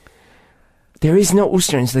 Oostern. There is no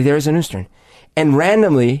Oostern. He's like, there is an Oostern. And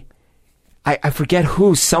randomly, I forget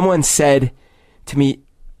who, someone said to me,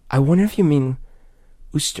 I wonder if you mean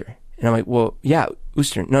Worcester. And I'm like, well, yeah,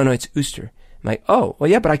 Worcester. No, it's Worcester. I'm like, oh, well,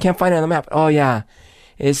 yeah, but I can't find it on the map. Oh, yeah.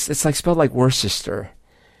 It's like spelled like Worcester.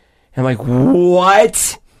 And I'm like,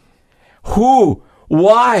 what? Who?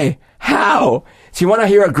 Why? How? So you want to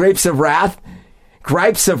hear a grapes of wrath?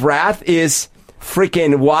 Gripes of wrath is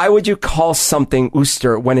freaking, why would you call something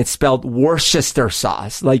Worcester when it's spelled Worcester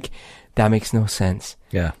sauce? Like, that makes no sense.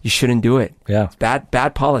 Yeah. You shouldn't do it. Yeah. It's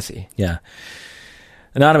bad policy. Yeah.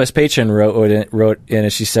 Anonymous patron wrote in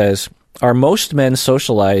and she says, are most men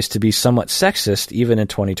socialized to be somewhat sexist even in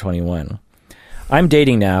 2021? I'm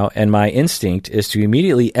dating now, and my instinct is to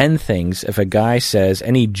immediately end things if a guy says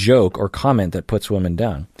any joke or comment that puts women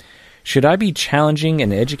down. Should I be challenging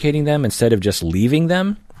and educating them instead of just leaving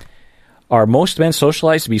them? Are most men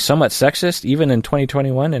socialized to be somewhat sexist even in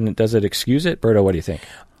 2021, and does it excuse it? Berto, what do you think?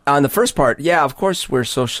 On the first part, yeah, of course we're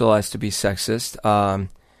socialized to be sexist.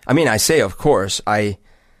 I say of course.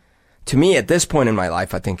 To me, at this point in my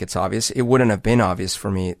life, I think it's obvious. It wouldn't have been obvious for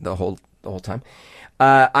me the whole time.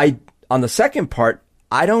 On the second part,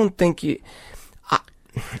 I don't think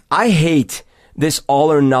I hate this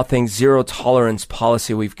all or nothing zero tolerance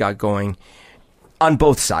policy we've got going on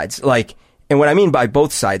both sides. Like, and what I mean by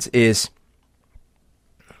both sides is,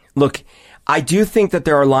 look, I do think that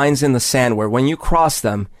there are lines in the sand where when you cross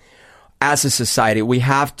them, as a society, we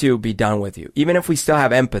have to be done with you. Even if we still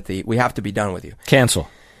have empathy, we have to be done with you.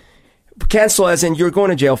 Cancel as in you're going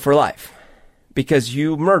to jail for life because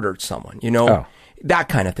you murdered someone, that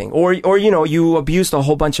kind of thing. Or, you abused a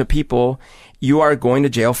whole bunch of people. You are going to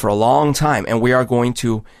jail for a long time, and we are going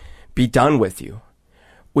to be done with you.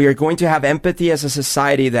 We are going to have empathy as a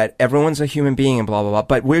society that everyone's a human being and blah, blah, blah,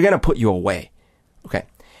 but we're going to put you away. Okay.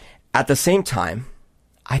 At the same time,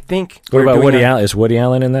 I think... What about Woody Allen? Is Woody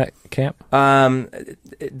Allen in that camp?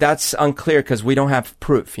 That's unclear because we don't have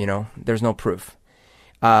proof, There's no proof.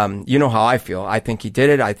 You know how I feel. I think he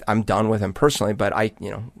did it. I'm done with him personally, but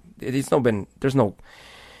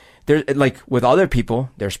like with other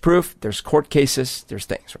people, there's proof, there's court cases, there's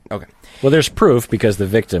things. Okay. Well, there's proof because the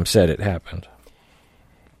victim said it happened.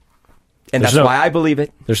 And that's why I believe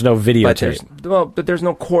it. There's no videotape. But there's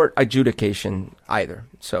no court adjudication either.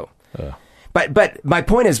 So, but my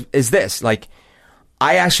point is this, like,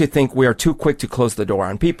 I actually think we are too quick to close the door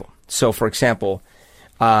on people. So, for example,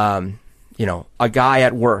 a guy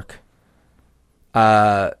at work,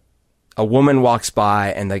 a woman walks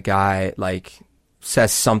by and the guy like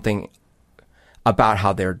says something about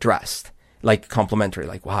how they're dressed, like complimentary,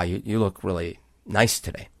 like, wow, you look really nice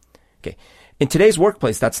today. Okay. In today's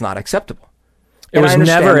workplace, that's not acceptable. It was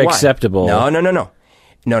never acceptable. No.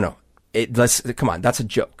 Come on, that's a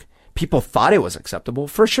joke. People thought it was acceptable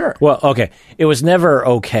for sure. Well, okay. It was never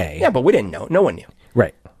okay. Yeah, but we didn't know. No one knew.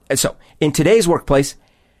 Right. And so in today's workplace,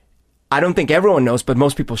 I don't think everyone knows, but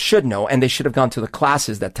most people should know, and they should have gone to the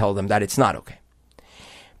classes that tell them that it's not okay.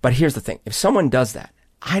 But here's the thing. If someone does that,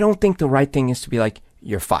 I don't think the right thing is to be like,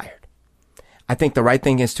 you're fired. I think the right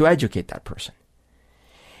thing is to educate that person.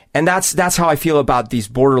 And that's how I feel about these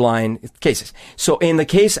borderline cases. So in the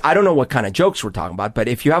case, I don't know what kind of jokes we're talking about, but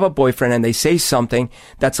if you have a boyfriend and they say something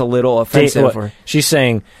that's a little offensive, she's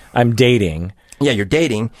saying, I'm dating. Yeah, you're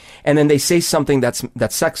dating, and then they say something that's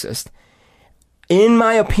sexist. In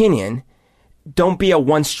my opinion, don't be a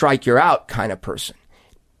one strike you're out kind of person.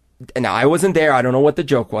 Now, I wasn't there. I don't know what the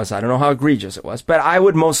joke was. I don't know how egregious it was, but I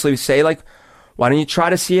would mostly say, like, why don't you try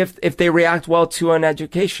to see if they react well to an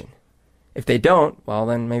education? If they don't, well,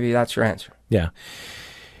 then maybe that's your answer. Yeah.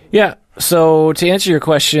 Yeah. So to answer your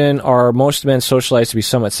question, are most men socialized to be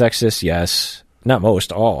somewhat sexist? Yes. Not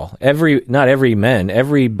most, all. Not every man,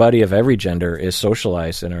 everybody of every gender is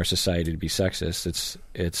socialized in our society to be sexist.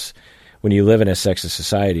 It's when you live in a sexist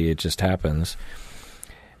society, it just happens.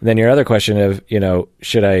 And then your other question of,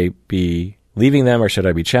 should I be leaving them or should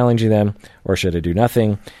I be challenging them or should I do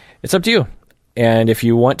nothing? It's up to you. And if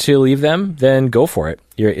you want to leave them, then go for it.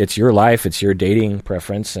 It's your life. It's your dating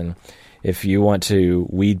preference. And if you want to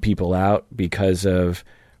weed people out because of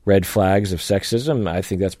red flags of sexism, I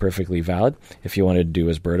think that's perfectly valid. If you want to do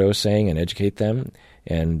as Berto is saying and educate them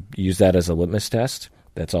and use that as a litmus test,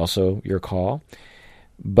 that's also your call.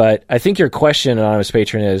 But I think your question, Anonymous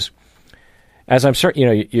Patron, is, as I'm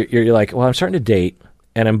starting, you're like, well, I'm starting to date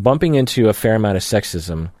and I'm bumping into a fair amount of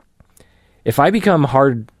sexism. If I become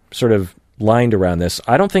hard sort of lined around this,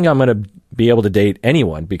 I don't think I'm going to be able to date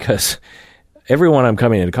anyone because everyone I'm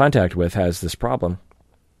coming into contact with has this problem.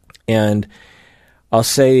 And I'll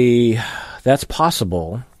say that's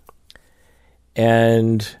possible.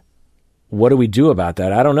 And what do we do about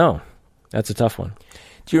that? I don't know. That's a tough one.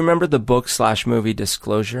 Do you remember the book/movie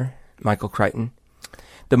Disclosure, Michael Crichton?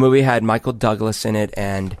 The movie had Michael Douglas in it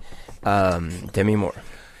and Demi Moore.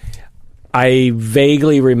 I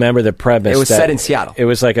vaguely remember the premise. It was set in Seattle. It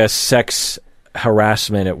was like a sex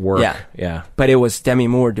harassment at work. Yeah. But it was Demi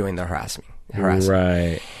Moore doing the harassment.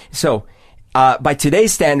 Right. So, by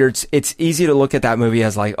today's standards, it's easy to look at that movie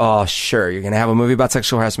as like, oh, sure, you're going to have a movie about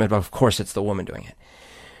sexual harassment, but of course it's the woman doing it.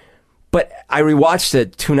 But I rewatched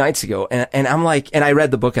it 2 nights ago, and I'm like, and I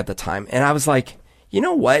read the book at the time, and I was like, you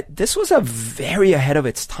know what? This was a very ahead of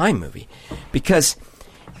its time movie because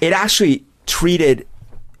it actually treated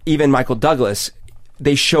even Michael Douglas,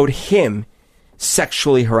 they showed him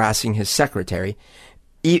sexually harassing his secretary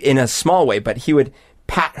in a small way, but he would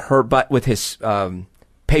pat her butt with his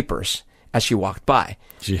papers as she walked by.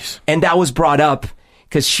 Jeez. And that was brought up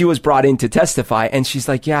because she was brought in to testify, and she's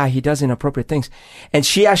like, yeah, he does inappropriate things. And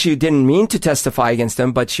she actually didn't mean to testify against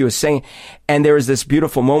him, but she was saying, and there was this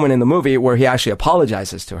beautiful moment in the movie where he actually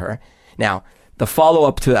apologizes to her. Now, the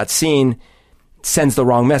follow-up to that scene sends the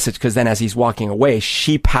wrong message because then as he's walking away,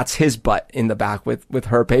 she pats his butt in the back with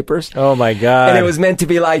her papers. Oh my God. And it was meant to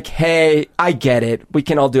be like, hey, I get it. We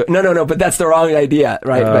can all do it. No, but that's the wrong idea,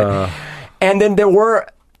 right? And then there were,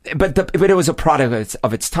 but it was a product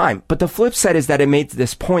of its time. But the flip side is that it made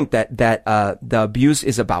this point that the abuse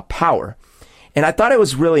is about power. And I thought it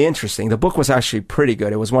was really interesting. The book was actually pretty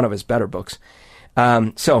good. It was one of his better books.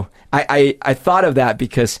 So I thought of that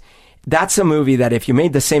because that's a movie that if you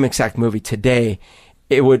made the same exact movie today,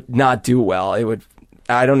 it would not do well.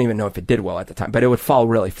 I don't even know if it did well at the time, but it would fall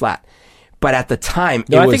really flat. But at the time,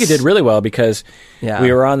 I think it did really well because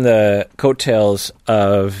we were on the coattails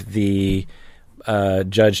of the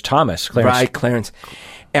Judge Thomas. Clarence. Right, Clarence.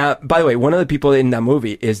 By the way, one of the people in that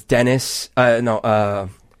movie is Dennis. He's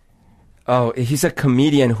a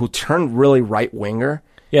comedian who turned really right-winger.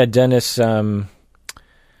 Yeah, Dennis...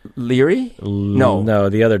 Leary? No,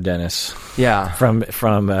 the other Dennis. Yeah, from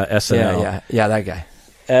SNL. Yeah, that guy.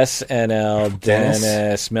 SNL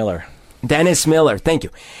Dennis Miller. Dennis Miller, thank you.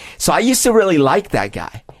 So I used to really like that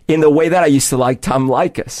guy in the way that I used to like Tom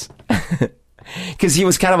Likas, because he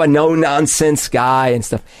was kind of a no-nonsense guy and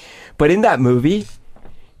stuff. But in that movie,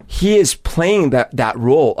 he is playing that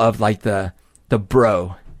role of like the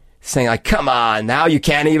bro, saying like, "Come on, now you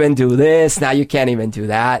can't even do this, now you can't even do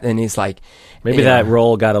that," and he's like. Maybe that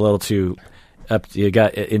role got a little too up. You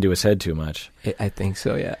got into his head too much. I think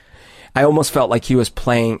so. Yeah, I almost felt like he was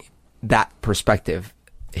playing that perspective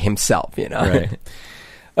himself. Right.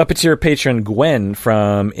 Up it's your patron Gwen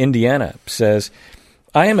from Indiana says,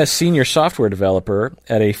 "I am a senior software developer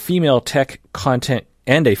at a female tech content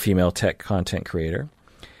creator,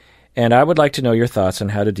 and I would like to know your thoughts on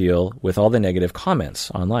how to deal with all the negative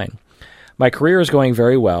comments online. My career is going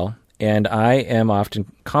very well. And I am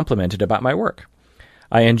often complimented about my work.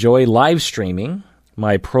 I enjoy live streaming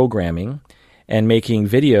my programming and making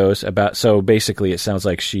videos about... So basically, it sounds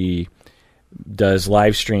like she does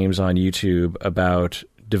live streams on YouTube about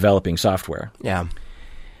developing software. Yeah.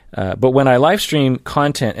 But when I live stream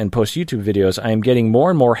content and post YouTube videos, I am getting more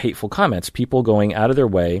and more hateful comments, people going out of their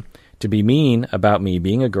way to be mean about me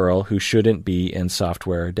being a girl who shouldn't be in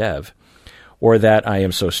software dev, or that I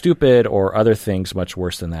am so stupid, or other things much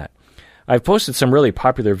worse than that. I've posted some really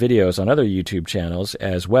popular videos on other YouTube channels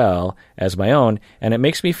as well as my own, and it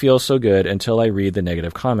makes me feel so good until I read the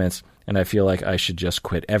negative comments, and I feel like I should just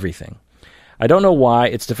quit everything. I don't know why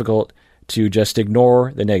it's difficult to just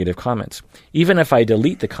ignore the negative comments. Even if I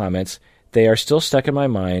delete the comments, they are still stuck in my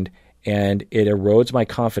mind, and it erodes my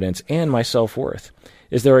confidence and my self-worth.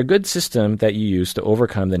 Is there a good system that you use to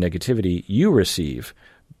overcome the negativity you receive?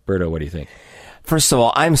 Berto, what do you think? First of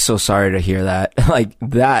all, I'm so sorry to hear that. Like,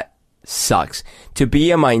 that sucks. To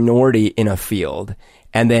be a minority in a field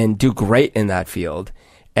and then do great in that field,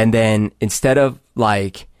 and then instead of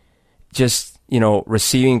like just,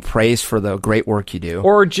 receiving praise for the great work you do.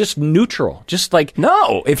 Or just neutral. Just like...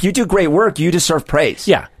 No, if you do great work, you deserve praise.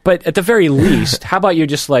 Yeah, but at the very least, how about you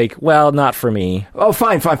just like, well, not for me. Oh,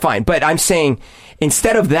 fine. But I'm saying,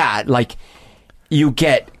 instead of that, like, you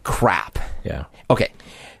get crap. Yeah. Okay.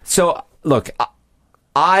 So, look,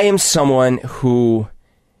 I am someone who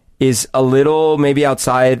is a little maybe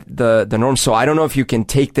outside the norm, so I don't know if you can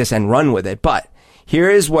take this and run with it, but here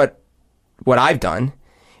is what I've done,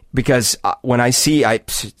 because when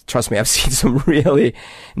trust me, I've seen some really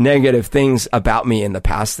negative things about me in the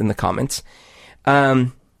past in the comments.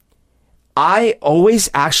 I always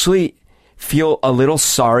actually feel a little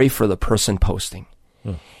sorry for the person posting.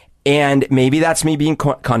 And maybe that's me being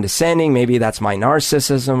condescending. Maybe that's my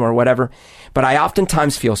narcissism or whatever. But I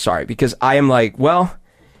oftentimes feel sorry because I am like, well,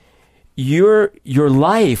 your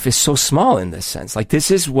life is so small in this sense. Like,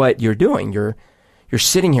 this is what you're doing. You're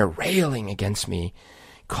sitting here railing against me,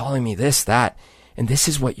 calling me this, that, and this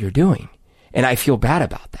is what you're doing. And I feel bad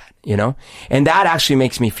about that, And that actually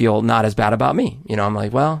makes me feel not as bad about me. I'm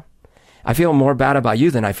like, well, I feel more bad about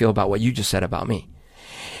you than I feel about what you just said about me.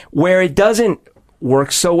 Where it doesn't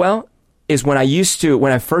work so well is when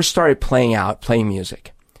I first started playing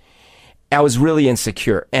music, I was really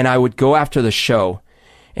insecure, and I would go after the show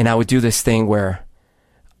and I would do this thing where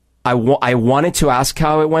I wanted to ask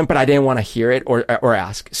how it went, but I didn't want to hear it or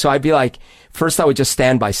ask. So I'd be like, first I would just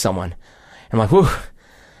stand by someone. I'm like, whew,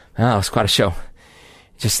 it was quite a show.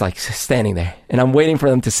 Just like standing there, and I'm waiting for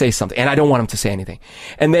them to say something, and I don't want them to say anything.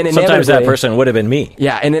 And then sometimes that person would have been me.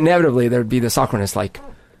 Yeah, and inevitably there'd be this awkwardness, like,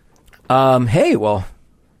 hey, well,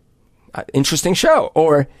 interesting show.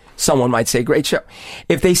 Or someone might say great show.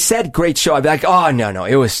 If they said great show, I'd be like, oh, no,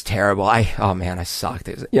 it was terrible. I sucked.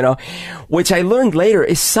 Which I learned later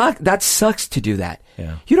that sucks to do that.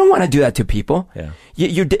 Yeah. You don't want to do that to people. Yeah.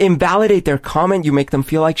 You invalidate their comment. You make them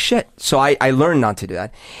feel like shit. So I learned not to do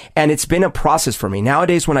that. And it's been a process for me.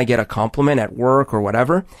 Nowadays, when I get a compliment at work or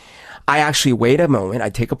whatever, I actually wait a moment. I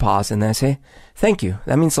take a pause and then I say, thank you.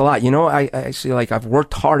 That means a lot. I actually, like, I've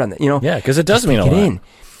worked hard on that, Yeah, because it does mean a lot.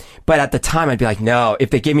 But at the time, I'd be like, no.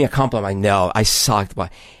 If they gave me a compliment, I'm like, no, I sucked.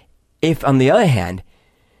 But if, on the other hand,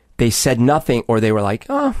 they said nothing, or they were like,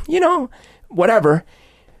 oh, whatever,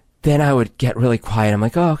 then I would get really quiet. I'm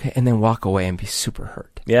like, oh, okay. And then walk away and be super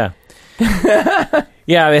hurt. Yeah.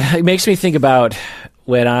 Yeah, it makes me think about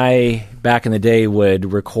when I, back in the day,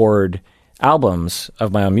 would record albums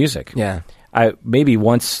of my own music. Yeah. Maybe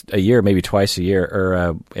once a year, maybe twice a year,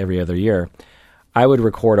 or every other year, I would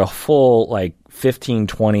record a full, like, 15,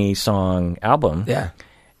 20 song album. Yeah.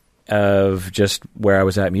 Of just where I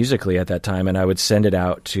was at musically at that time, and I would send it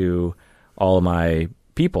out to all of my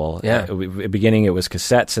people. Yeah. At the beginning, it was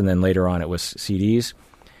cassettes, and then later on, it was CDs.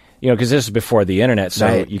 Because this is before the internet, so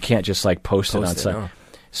right. You can't just like post it on site. No.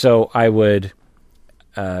 So I would,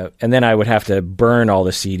 and then I would have to burn all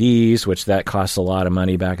the CDs, which that costs a lot of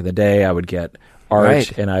money back in the day. I would get art,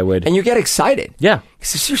 right. And you get excited. Yeah.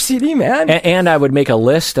 Because it's your CD, man. And I would make a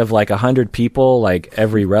list of like 100 people, like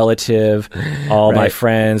every relative, all right. my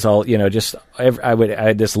friends, I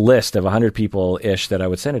had this list of 100 people-ish that I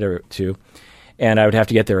would send it to, and I would have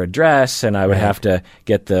to get their address, and I would have to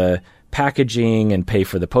get the packaging and pay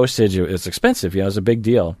for the postage. It was expensive, it was a big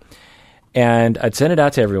deal. And I'd send it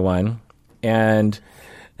out to everyone, and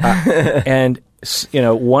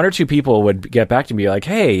one or two people would get back to me like,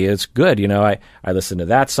 hey, it's good. I listened to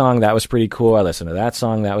that song. That was pretty cool. I listened to that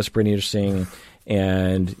song. That was pretty interesting.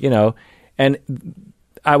 And, and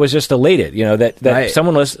I was just elated, that right.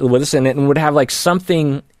 someone would listen and would have like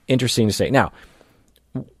something interesting to say. Now,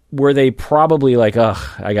 were they probably like, ugh,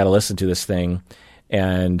 I got to listen to this thing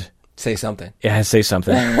and say something. Yeah, say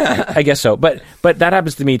something. I guess so. But that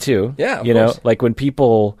happens to me too. Yeah, of course. Like when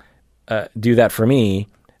people do that for me,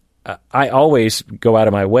 I always go out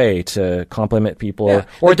of my way to compliment people, or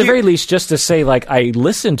like at the very least, just to say, like, I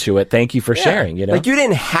listened to it. Thank you for sharing. You know, like you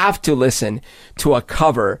didn't have to listen to a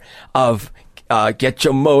cover of "Get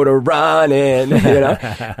Your Motor Running," you know,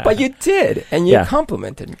 but you did, and you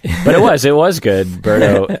complimented me. But it was good.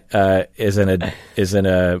 Berto is in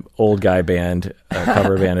a old guy band, a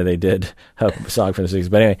cover band, and they did a song from the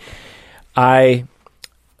 60s. But anyway, I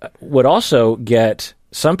would also get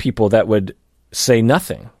some people that would say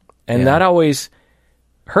nothing. And that always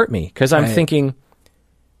hurt me because I'm thinking,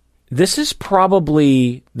 this is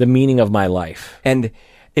probably the meaning of my life. And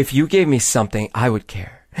if you gave me something, I would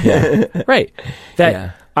care. Yeah. Right.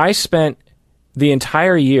 That I spent the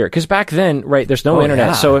entire year, because back then, right, there's no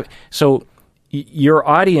internet. Yeah. So your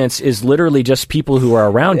audience is literally just people who are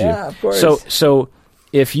around you. Yeah, of course. So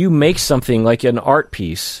if you make something like an art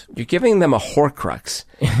piece, you're giving them a Horcrux.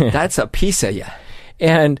 That's a piece of you.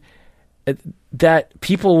 And that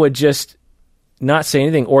people would just not say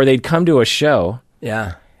anything, or they'd come to a show.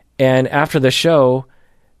 Yeah. And after the show,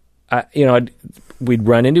 we'd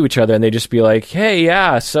run into each other and they'd just be like, hey,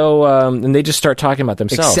 yeah, so, and they just start talking about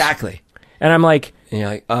themselves. Exactly. And I'm like,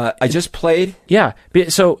 I just played. Yeah.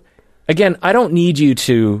 So again, I don't need you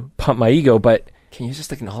to pump my ego, but can you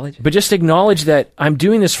just acknowledge it? But just acknowledge that I'm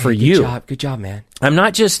doing this for you. Good job, man. I'm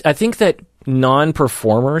not just, I think that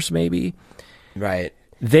non-performers maybe. Right.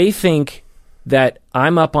 They think that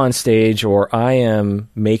I'm up on stage or I am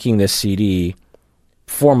making this CD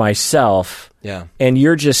for myself. Yeah. And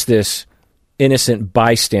you're just this innocent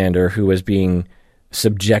bystander who is being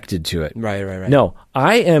subjected to it. Right. No,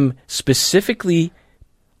 I am specifically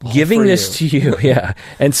giving this to you,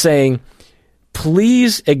 and saying,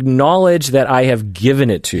 please acknowledge that I have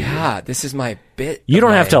given it to you. Yeah, this is my bit. You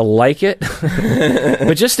don't have to like it,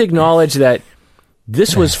 but just acknowledge that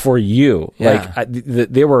this was for you. Yeah. Like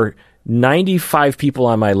there were 95 people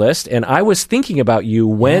on my list, and I was thinking about you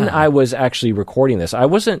when I was actually recording this. I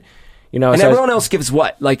wasn't, and everyone else gives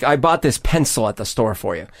what? Like, I bought this pencil at the store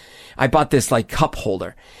for you. I bought this, like, cup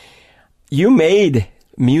holder. You made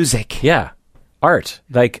music. Yeah. Art.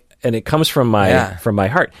 Like, and it comes from my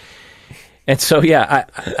heart. And so,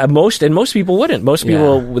 most people wouldn't. Most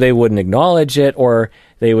people, they wouldn't acknowledge it, or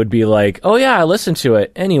they would be like, oh yeah, I listened to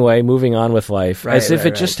it. Anyway, moving on with life. As if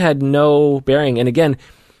it just had no bearing. And again,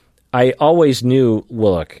 I always knew,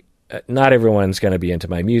 well, look, not everyone's going to be into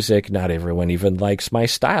my music. Not everyone even likes my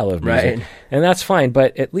style of music. Right. And that's fine.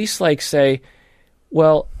 But at least say,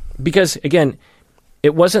 well, because again,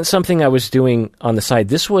 it wasn't something I was doing on the side.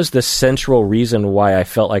 This was the central reason why I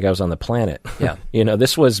felt like I was on the planet. Yeah.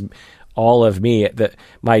 This was all of me.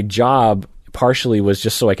 My job partially was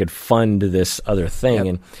just so I could fund this other thing. Yep.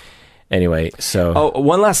 And anyway, so. Oh,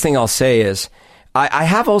 one last thing I'll say is I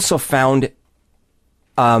have also found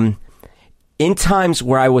in times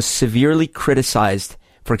where I was severely criticized,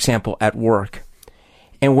 for example, at work,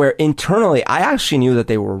 and where internally I actually knew that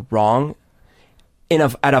they were wrong,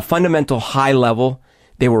 at a fundamental high level,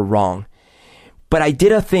 they were wrong. But I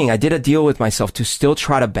did a deal with myself to still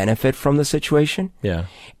try to benefit from the situation. Yeah.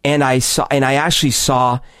 And I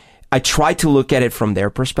tried to look at it from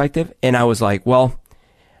their perspective, and I was like, well,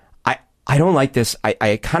 I don't like this.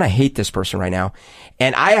 I kind of hate this person right now.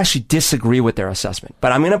 And I actually disagree with their assessment,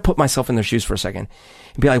 but I'm going to put myself in their shoes for a second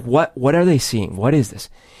and be like, what are they seeing? What is this?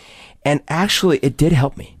 And actually it did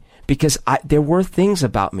help me, because there were things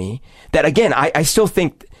about me that, again, I still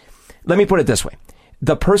think, let me put it this way.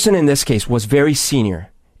 The person in this case was very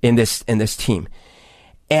senior in this team.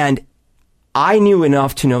 And I knew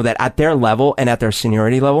enough to know that at their level and at their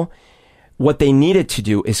seniority level, what they needed to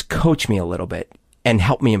do is coach me a little bit and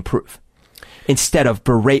help me improve, instead of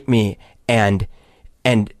berate me and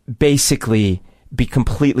basically be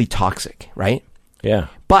completely toxic, right? Yeah.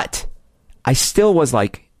 But I still was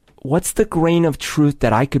like, what's the grain of truth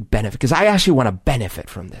that I could benefit? Because I actually want to benefit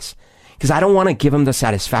from this. Because I don't want to give them the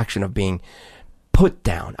satisfaction of being put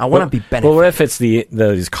down. I want to be benefited. Well, what if it's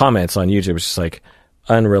these comments on YouTube? It's just like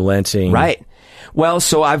unrelenting. Right. Well,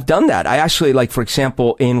 so I've done that. I actually, like, for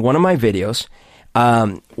example, in one of my videos,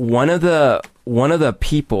 one of the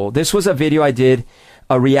people, this was a video I did,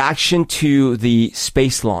 a reaction to the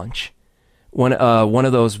space launch. One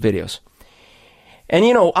of those videos. And,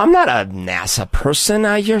 I'm not a NASA person.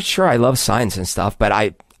 You're sure I love science and stuff, but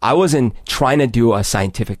I wasn't trying to do a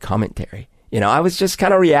scientific commentary. I was just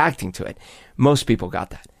kind of reacting to it. Most people got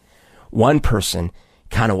that. One person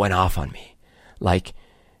kind of went off on me. Like,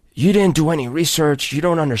 you didn't do any research. You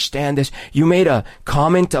don't understand this. You made a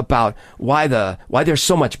comment about why there's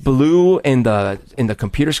so much blue in the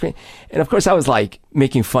computer screen. And of course I was like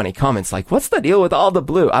making funny comments like, what's the deal with all the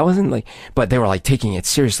blue? I wasn't like, but they were like taking it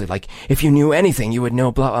seriously. Like, if you knew anything, you would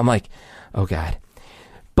know blah. I'm like, oh God.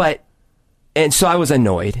 And so I was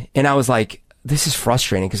annoyed and I was like, this is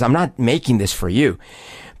frustrating because I'm not making this for you.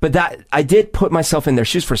 But that I did put myself in their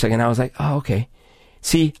shoes for a second. I was like, oh, okay.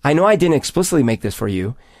 See, I know I didn't explicitly make this for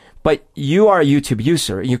you, but you are a YouTube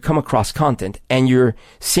user. You come across content and you're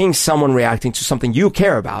seeing someone reacting to something you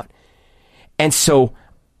care about. And so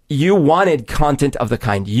you wanted content of the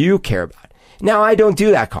kind you care about. Now I don't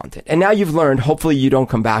do that content. And now you've learned, hopefully you don't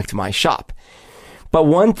come back to my shop. But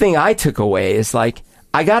one thing I took away is like,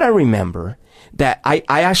 I gotta remember that I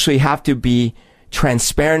actually have to be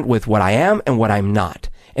transparent with what I am and what I'm not.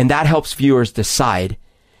 And that helps viewers decide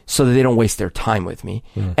so that they don't waste their time with me.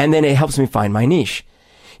 And then it helps me find my niche.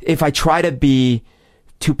 If I try to be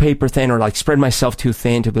too paper thin or like spread myself too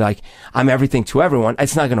thin to be like, I'm everything to everyone,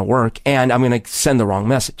 it's not going to work and I'm going to send the wrong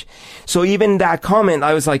message. So even that comment,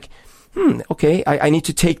 I was like, okay, I need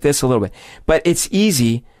to take this a little bit. But it's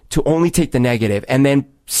easy to only take the negative and then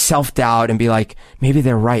self-doubt and be like, maybe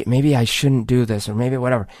they're right. Maybe I shouldn't do this or maybe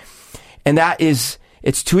whatever. And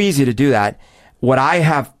it's too easy to do that. What I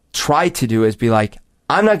have tried to do is be like,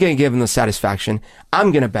 I'm not going to give them the satisfaction.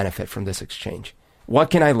 I'm going to benefit from this exchange. What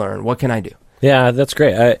can I learn? What can I do? Yeah, that's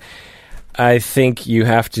great. I think you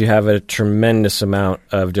have to have a tremendous amount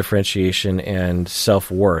of differentiation and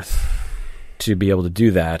self-worth to be able to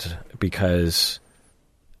do that, because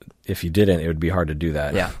if you didn't, it would be hard to do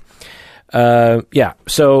that. Yeah.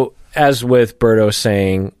 So as with Berto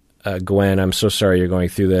saying, Gwen, I'm so sorry you're going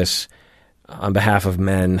through this. On behalf of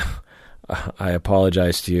men, I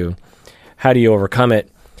apologize to you. How do you overcome it?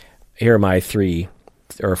 Here are my 3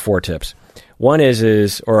 or 4 tips. One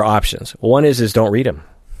is or options. One is don't read them.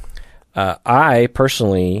 I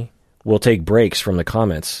personally will take breaks from the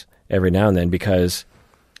comments every now and then because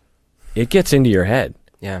it gets into your head.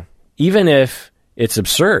 Yeah. Even if it's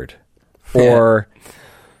absurd or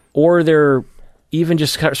they're even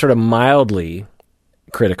just sort of mildly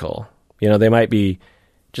critical. You know, they might be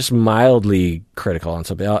just mildly critical on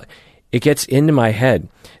something else. It gets into my head.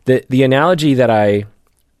 The analogy that I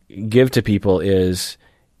give to people is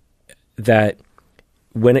that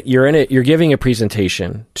when you're giving a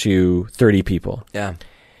presentation to 30 people. Yeah.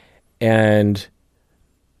 And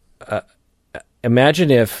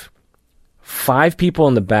imagine if 5 people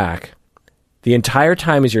in the back, the entire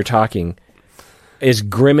time as you're talking, is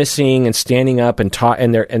grimacing and standing up and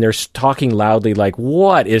they're talking loudly like,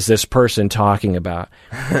 what is this person talking about?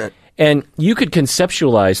 And you could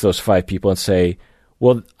conceptualize those 5 people and say,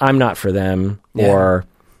 well, I'm not for them, or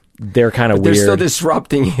they're kind of weird. They're still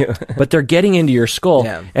disrupting you. But they're getting into your skull.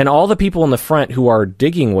 Yeah. And all the people in the front who are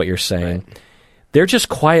digging what you're saying, they're just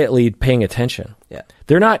quietly paying attention. Yeah.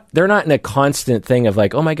 They're not in a constant thing of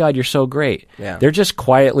like, oh my God, you're so great. Yeah. They're just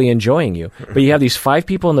quietly enjoying you. But you have these 5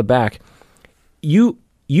 people in the back. You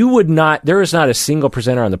would not, there is not a single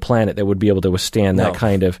presenter on the planet that would be able to withstand that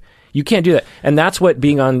kind of, you can't do that. And that's what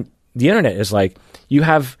being on the internet is like. You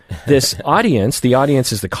have this audience, the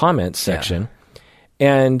audience is the comments section.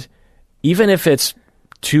 And even if it's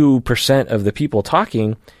 2% of the people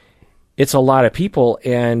talking, it's a lot of people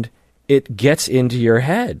and it gets into your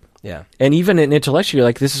head. Yeah. And even in intellectual, you're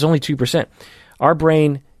like, this is only 2%. Our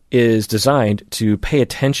brain is designed to pay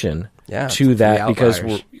attention to that because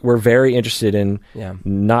we're very interested in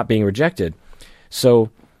not being rejected. So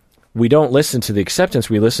we don't listen to the acceptance,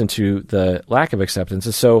 we listen to the lack of acceptance.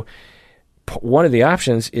 And so one of the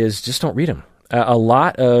options is just don't read them. A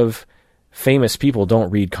lot of famous people don't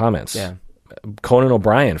read comments. Yeah. Conan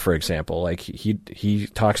O'Brien, for example, like he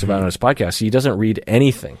talks about on his podcast, he doesn't read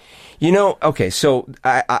anything. You know, okay, so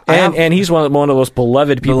and he's one of the most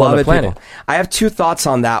beloved people on the planet. I have 2 thoughts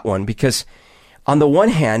on that one, because on the one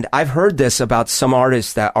hand, I've heard this about some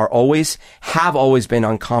artists that have always been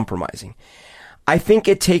uncompromising. I think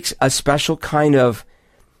it takes a special kind of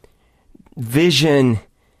vision,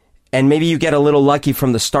 and maybe you get a little lucky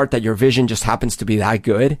from the start that your vision just happens to be that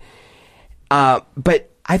good. But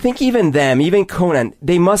I think even Conan,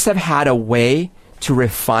 they must have had a way to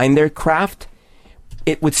refine their craft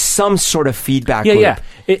with some sort of feedback loop,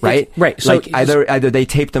 right? Right. So like either they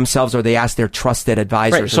tape themselves or they ask their trusted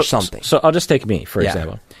advisors or something. So I'll just take me, for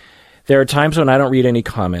example. There are times when I don't read any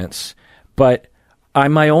comments, but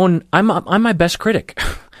I'm my best critic.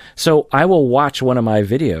 So I will watch one of my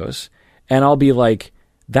videos and I'll be like,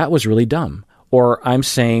 that was really dumb. Or I'm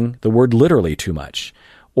saying the word literally too much.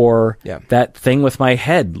 Or that thing with my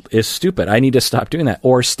head is stupid. I need to stop doing that.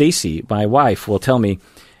 Or Stacy, my wife, will tell me,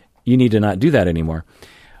 you need to not do that anymore.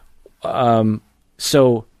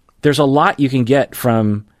 So there's a lot you can get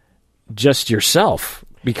from just yourself,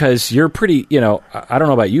 because you're pretty, I don't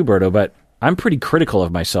know about you, Berto, but I'm pretty critical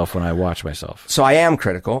of myself when I watch myself. So I am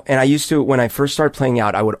critical. And I used to, when I first started playing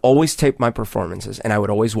out, I would always tape my performances and I would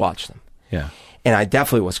always watch them. Yeah. And I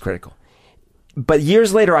definitely was critical. But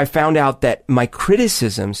years later, I found out that my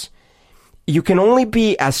criticisms, you can only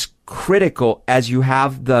be as critical as you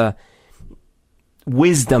have the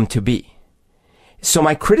wisdom to be. So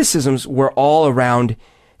my criticisms were all around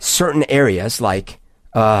certain areas, like,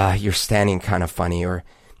 you're standing kind of funny, or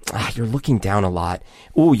you're looking down a lot.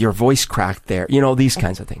 Ooh, your voice cracked there. These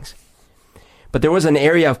kinds of things. But there was an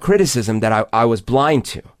area of criticism that I was blind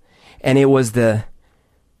to. And it was at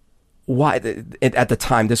the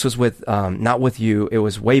time, this was with, not with you, it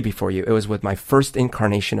was way before you. It was with my first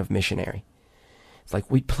incarnation of missionary. It's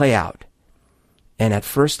like, we'd play out. And at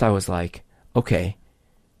first I was like, okay,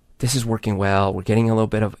 this is working well. We're getting a little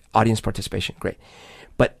bit of audience participation. Great.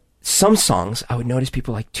 But some songs, I would notice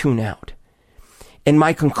people like tune out. And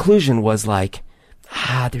my conclusion was like,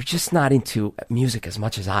 they're just not into music as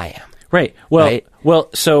much as I am. Right. Well,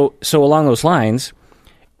 so along those lines,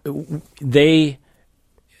 the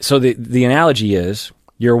analogy is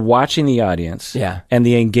you're watching the audience, and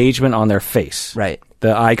the engagement on their face, right?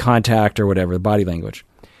 The eye contact or whatever, the body language.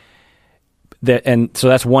 And so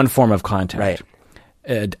that's one form of contact, right?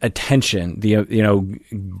 Attention,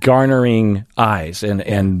 garnering eyes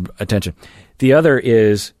and attention. The other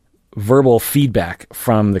is verbal feedback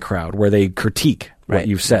from the crowd, where they critique what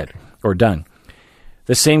you've said or done.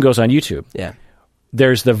 The same goes on YouTube. Yeah,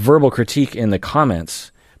 there's the verbal critique in the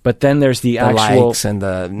comments. But then there's the actual likes and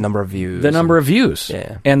the number of views. The number of views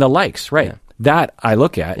and the likes, right? Yeah. That I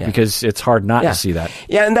look at because it's hard not to see that.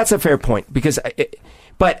 Yeah, and that's a fair point, because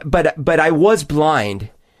but I was blind.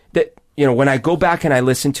 That when I go back and I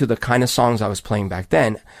listen to the kind of songs I was playing back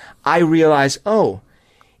then, I realize,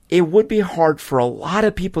 it would be hard for a lot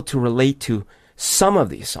of people to relate to some of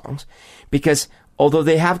these songs, because although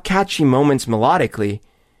they have catchy moments melodically,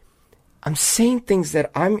 I'm saying things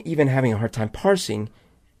that I'm even having a hard time parsing,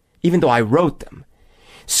 even though I wrote them.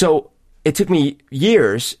 So it took me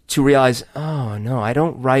years to realize, oh no, I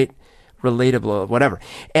don't write relatable or whatever.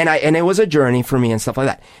 And it was a journey for me and stuff like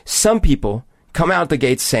that. Some people come out the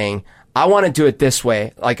gate saying, I want to do it this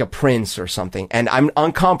way, like a Prince or something, and I'm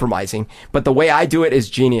uncompromising, but the way I do it is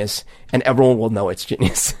genius, and everyone will know it's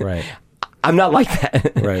genius. Right. I'm not like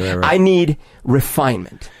that. Right. I need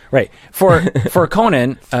refinement. Right. For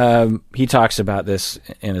Conan, he talks about this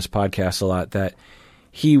in his podcast a lot, that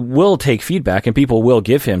he will take feedback and people will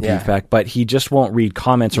give him feedback, but he just won't read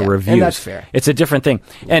comments or reviews. And that's fair. It's a different thing.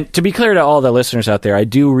 And to be clear to all the listeners out there, I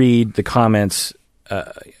do read the comments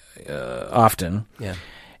often. Yeah.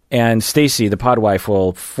 And Stacy, the podwife,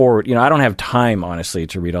 will forward. I don't have time, honestly,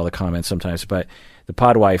 to read all the comments sometimes, but the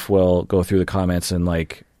podwife will go through the comments and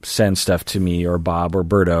send stuff to me or Bob or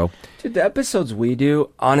Berto. Dude, the episodes we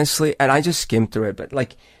do, honestly, and I just skimmed through it, but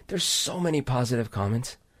there's so many positive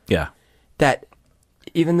comments. Yeah. That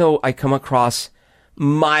even though I come across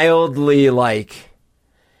mildly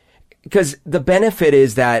because the benefit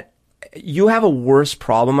is that you have a worse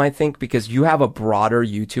problem, I think, because you have a broader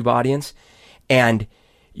YouTube audience, and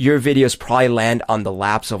your videos probably land on the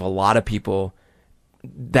laps of a lot of people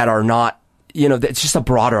that are not, it's just a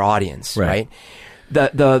broader audience, right?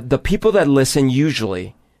 The people that listen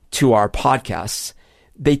usually to our podcasts,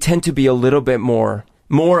 they tend to be a little bit more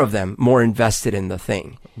of them, more invested in the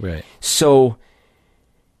thing. Right. So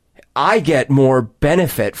I get more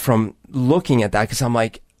benefit from looking at that, because I'm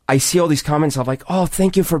like, I see all these comments. I'm like, oh,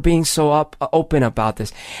 thank you for being so open about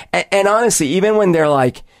this. And honestly, even when they're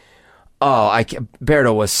like,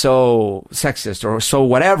 Berto was so sexist or so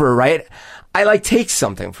whatever, right? I take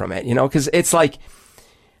something from it, because it's I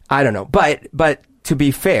don't know. But to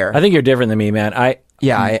be fair, I think you're different than me, man. I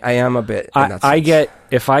am a bit.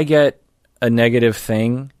 If I get a negative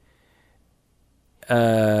thing,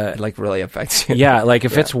 it really affects you. Yeah,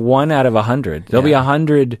 if it's 1 out of 100, there'll be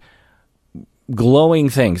 100 glowing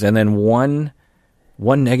things, and then one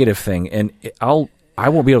negative thing, and I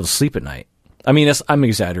won't be able to sleep at night. I mean, I'm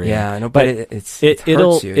exaggerating. Yeah, no, but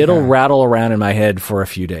it'll rattle around in my head for a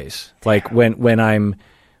few days. When I'm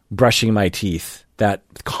brushing my teeth, that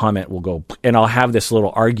comment will go, and I'll have this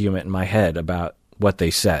little argument in my head about what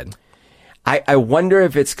they said. I wonder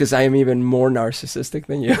if it's because I am even more narcissistic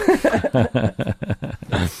than you.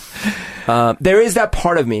 There is that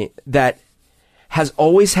part of me that has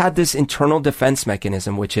always had this internal defense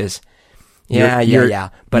mechanism, which is,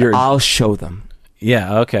 but I'll show them.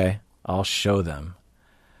 Yeah, okay. I'll show them.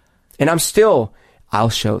 And I'll show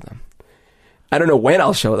them. I don't know when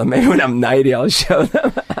I'll show them. Maybe when I'm 90, I'll show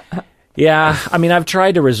them. Yeah, I mean, I've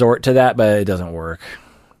tried to resort to that, but it doesn't work.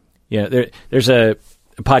 You know, there's a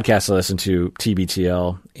podcast I listen to,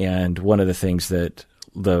 TBTL, and one of the things that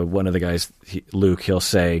one of the guys, Luke, he'll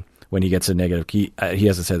say when he gets a negative, he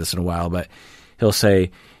hasn't said this in a while, but he'll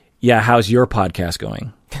say, yeah, how's your podcast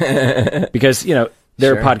going? Because, you know,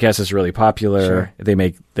 their podcast is really popular. Sure. They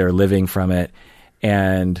make their living from it.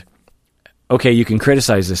 And, okay, you can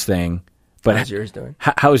criticize this thing, but how's yours doing?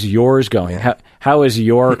 How's yours going? Yeah. How is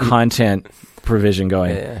your content provision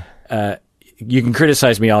going? Yeah. You can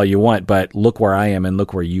criticize me all you want, but look where I am and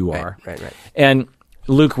look where you are. Right. And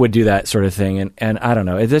Luke would do that sort of thing, and I don't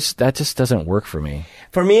know. That just doesn't work for me.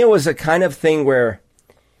 For me, it was a kind of thing where,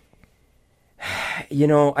 you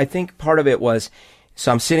know, I think part of it was,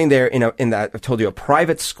 so I'm sitting there in that, I've told you, a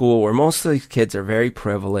private school where most of these kids are very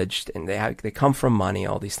privileged and they come from money,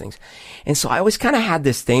 all these things. And so I always kind of had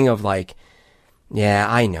this thing of like, yeah,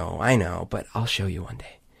 I know, but I'll show you one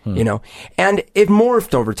day. You know, and it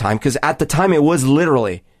morphed over time because at the time it was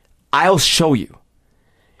literally, I'll show you.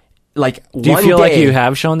 Like, do you feel like you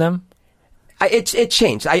have shown them? It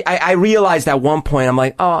changed. I realized at one point, I'm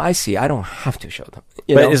like, oh, I see. I don't have to show them.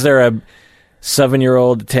 But is there a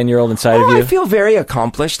 7-year-old, 10-year-old inside of you? I feel very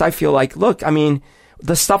accomplished. I feel like, look, I mean,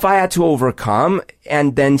 the stuff I had to overcome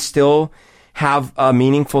and then still have a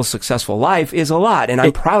meaningful, successful life is a lot, and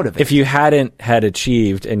I'm proud of it. If you hadn't had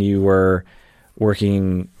achieved and you were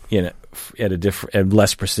working, you know, at a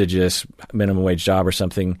less prestigious minimum wage job or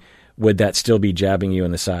something, would that still be jabbing you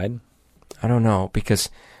in the side? I don't know, because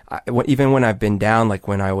even when I've been down, like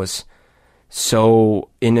when I was so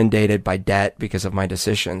inundated by debt because of my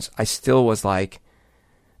decisions, I still was like,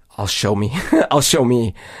 I'll show me. I'll show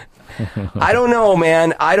me. I don't know,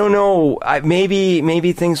 man. I don't know.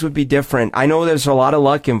 Maybe things would be different. I know there's a lot of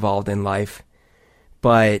luck involved in life,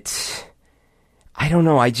 but I don't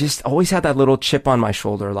know. I just always had that little chip on my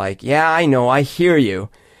shoulder. Like, yeah, I know. I hear you.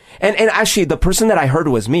 And actually the person that I heard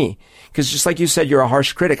was me. Cause just like you said, you're a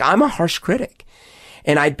harsh critic. I'm a harsh critic.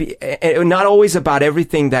 And I'd be not always about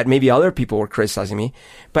everything that maybe other people were criticizing me,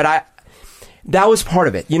 but that was part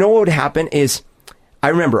of it. You know what would happen is, I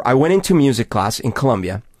remember I went into music class in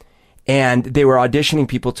Columbia and they were auditioning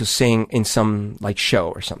people to sing in some like show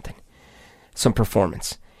or something, some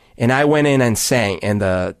performance. And I went in and sang, and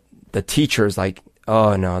the teacher's like,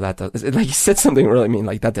 oh no, that doesn't, like, he said something really mean,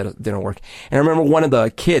 like that didn't work. And I remember one of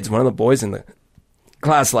the boys in the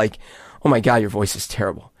class, like, oh my God, your voice is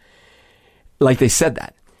terrible. Like they said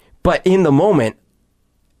that. But in the moment,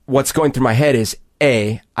 what's going through my head is,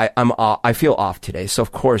 A, I feel off today. So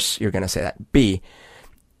of course you're going to say that. B,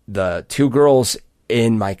 the two girls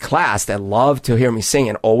in my class that love to hear me sing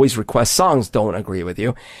and always request songs don't agree with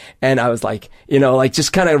you. And I was like, you know, like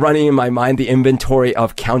just kind of running in my mind the inventory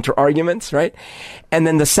of counter arguments, right? And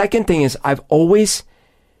then the second thing is, I've always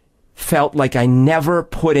felt like I never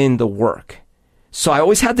put in the work. So I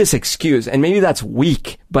always had this excuse, and maybe that's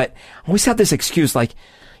weak, but I always had this excuse like,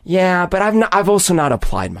 yeah, but I've also not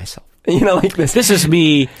applied myself. You know, like this. This is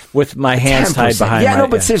me with my hands 10%. Tied behind my... Yeah, no,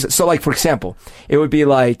 but seriously. So like, for example, it would be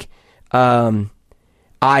like, I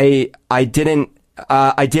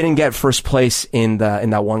didn't get first place in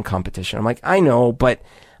that one competition. I'm like, I know, but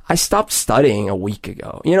I stopped studying a week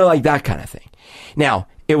ago. You know, like that kind of thing. Now,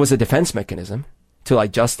 it was a defense mechanism to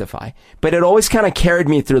like justify, but it always kind of carried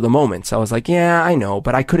me through the moments. I was like, yeah, I know,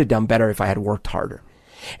 but I could have done better if I had worked harder.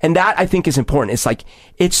 And that, I think, is important. It's like,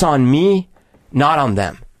 it's on me, not on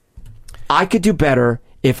them. I could do better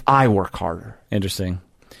if I work harder. Interesting.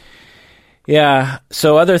 Yeah.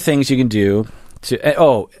 So other things you can do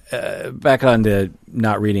to, back on the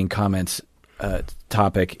not reading comments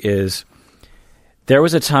topic is, there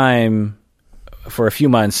was a time for a few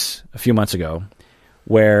months ago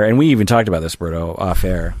where, and we even talked about this, Berto, off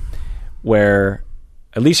air, where,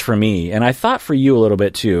 at least for me, and I thought for you a little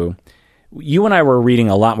bit too, you and I were reading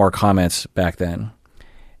a lot more comments back then,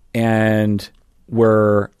 and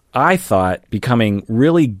were, I thought, becoming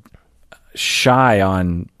really shy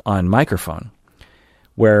on microphone,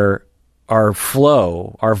 where our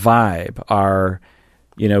flow, our vibe, our,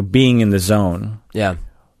 you know, being in the zone,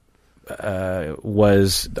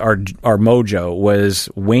 was our mojo was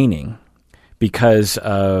waning because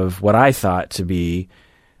of what I thought to be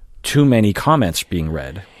too many comments being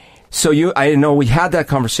read. So I know we had that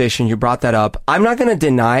conversation. You brought that up. I'm not going to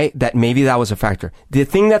deny that maybe that was a factor. The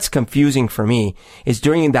thing that's confusing for me is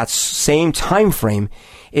during that same time frame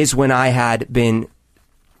is when I had been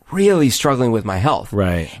really struggling with my health.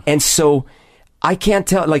 Right. And so I can't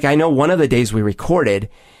tell, like, I know one of the days we recorded,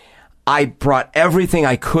 I brought everything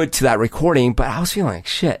I could to that recording, but I was feeling like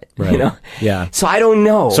shit, Right. you know? Yeah. So I don't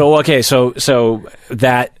know. So, okay. So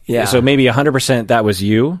that, Yeah. so maybe 100% that was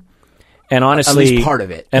you. And honestly, at least part of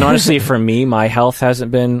it. And honestly, for me, my health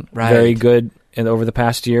hasn't been Right. very good over the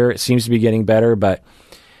past year. It seems to be getting better, but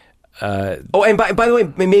Oh, and by the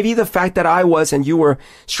way, maybe the fact that I was and you were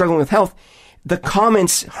struggling with health, the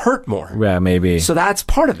comments hurt more. yeah, maybe. So that's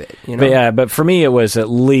part of it, you know? But for me, it was at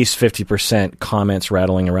least 50% comments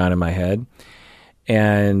rattling around in my head.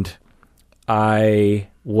 And I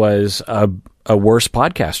was a worse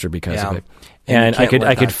podcaster because of it. And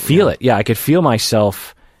I could feel it. Yeah, I could feel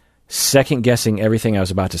myself second guessing everything I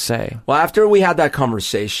was about to say. Well, after we had that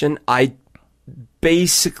conversation, I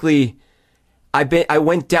basically, I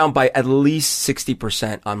went down by at least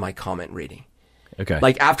 60% on my comment reading. Okay.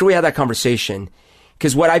 Like after we had that conversation,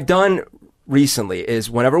 because what I've done recently is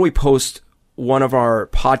whenever we post one of our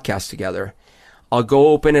podcasts together, I'll go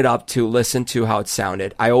open it up to listen to how it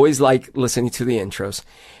sounded. I always like listening to the intros,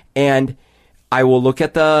 and I will look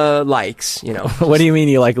at the likes, you know. What do you mean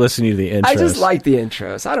you like listening to the intros? I just like the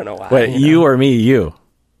intros. I don't know why. Wait, you or me? You.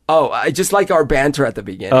 Oh, I just like our banter at the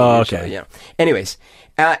beginning. Oh, usually, okay. You know. Anyways,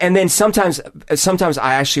 and then sometimes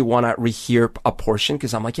I actually want to rehear a portion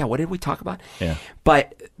because I'm like, yeah, what did we talk about? Yeah.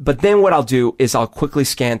 But then what I'll do is I'll quickly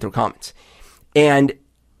scan through comments, and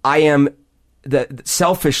I am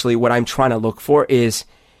selfishly what I'm trying to look for is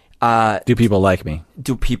Do people like me?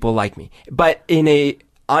 do people like me? But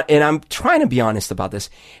and I'm trying to be honest about this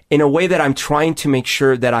in a way that I'm trying to make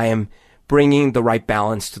sure that I am bringing the right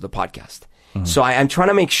balance to the podcast. Mm-hmm. So I'm trying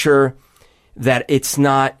to make sure that it's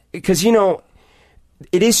not, because, you know,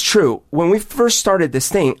 it is true. When we first started this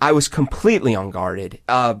thing, I was completely unguarded,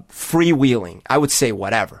 freewheeling. I would say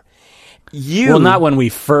whatever. Well, not when we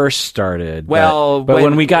first started. Well, but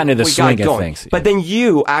when we got into the swing of things. But then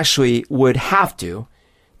you actually would have to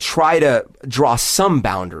try to draw some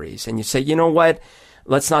boundaries, and you say, you know what?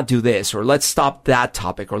 Let's not do this, or let's stop that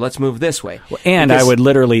topic, or let's move this way. And I would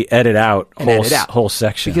literally edit out whole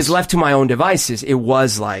sections. Because left to my own devices, it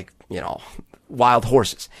was like, you know, wild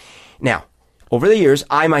horses. Now, over the years,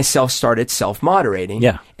 I myself started self-moderating.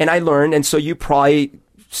 Yeah. And I learned, and so you probably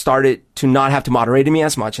started to not have to moderate me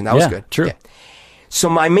as much, and that was good. True. Yeah. So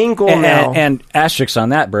my main goal now... And asterisks on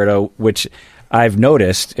that, Berto, which I've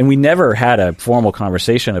noticed, and we never had a formal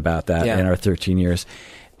conversation about that in our 13 years,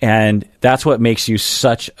 and that's what makes you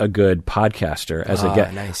such a good podcaster.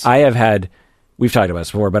 Nice. I have had, we've talked about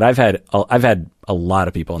this before, but I've had a lot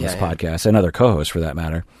of people on this podcast, and other co-hosts for that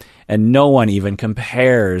matter, and no one even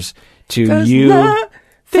compares to you.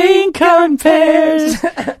 Nothing compares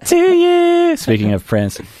to you. Speaking of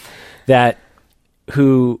Prince,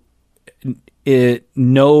 who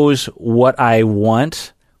knows what I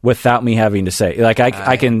want without me having to say. Like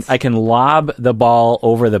I can lob the ball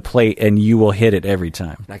over the plate and you will hit it every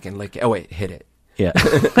time. I can lick it. Oh wait, hit it. Yeah.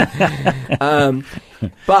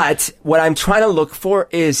 But what I'm trying to look for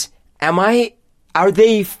is, are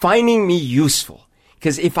they finding me useful?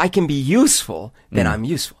 Because if I can be useful, then I'm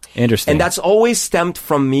useful. Interesting. And that's always stemmed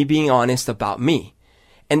from me being honest about me.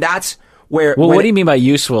 And that's where... Well, what do you mean by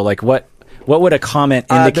useful? Like what would a comment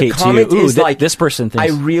indicate to you? Is like, this person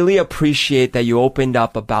thinks... I really appreciate that you opened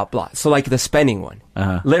up about blah. So like the spending one.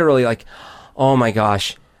 Literally like, oh my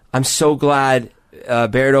gosh, I'm so glad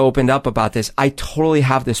Berto opened up about this. I totally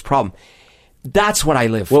have this problem. That's what I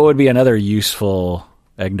live for. What would be another useful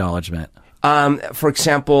acknowledgement? For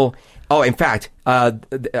example... Oh, in fact, I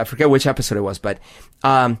forget which episode it was, but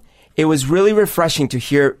it was really refreshing to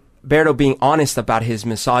hear Berto being honest about his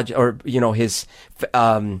misogyny, or, you know, his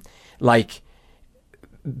like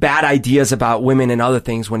bad ideas about women and other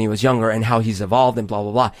things when he was younger, and how he's evolved and blah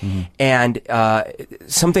blah blah. Mm-hmm. And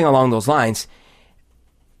something along those lines.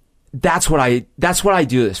 That's what I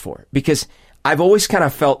do this for, because I've always kind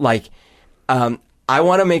of felt like I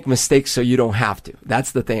want to make mistakes so you don't have to.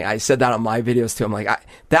 That's the thing. I said that on my videos too. I'm like,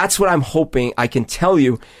 that's what I'm hoping I can tell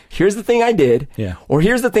you. Here's the thing I did, or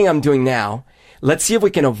here's the thing I'm doing now. Let's see if we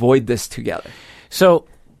can avoid this together. So,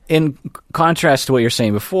 in contrast to what you're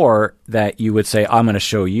saying before, that you would say, I'm going to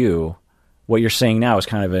show you, what you're saying now is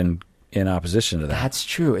kind of in opposition to that. That's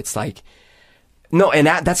true. It's like, no, and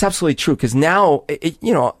that's absolutely true. Because now,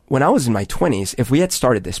 you know, when I was in my 20s, if we had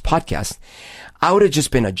started this podcast, I would have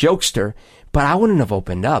just been a jokester. But I wouldn't have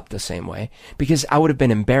opened up the same way, because I would have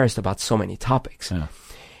been embarrassed about so many topics. Yeah.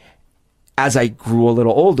 As I grew a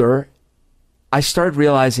little older, I started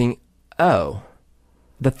realizing, oh,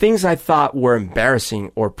 the things I thought were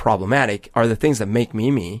embarrassing or problematic are the things that make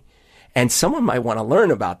me me. And someone might want to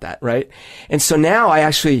learn about that, right? And so now I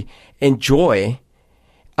actually enjoy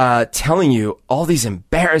telling you all these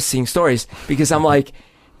embarrassing stories, because I'm like,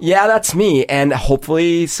 yeah, that's me, and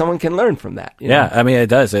hopefully someone can learn from that. You know? Yeah, I mean, it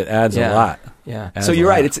does. It adds a lot. Yeah. So you're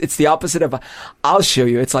right. It's the opposite of I'll show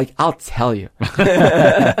you. It's like, I'll tell you.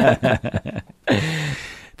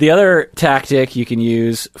 The other tactic you can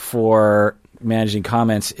use for managing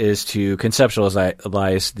comments is to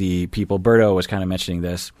conceptualize the people. Berto was kind of mentioning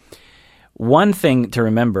this. One thing to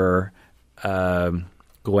remember,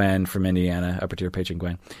 Gwen from Indiana, upper tier patron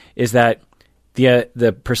Gwen, is that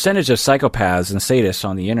the percentage of psychopaths and sadists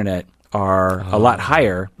on the internet are a lot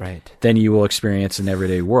higher than you will experience in the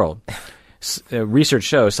everyday world. Research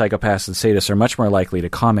shows psychopaths and sadists are much more likely to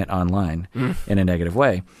comment online in a negative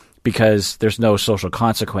way because there's no social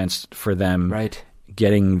consequence for them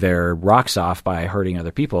getting their rocks off by hurting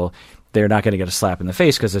other people. They're not going to get a slap in the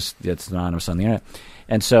face because it's anonymous on the internet.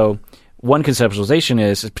 And so one conceptualization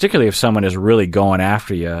is, particularly if someone is really going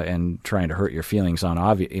after you and trying to hurt your feelings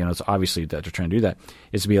it's obviously that they're trying to do that,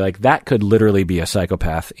 is to be like, that could literally be a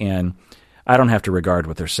psychopath, and I don't have to regard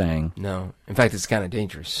what they're saying. No. In fact, it's kind of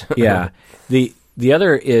dangerous. Yeah. The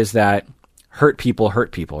other is that hurt people,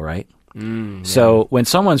 right? So when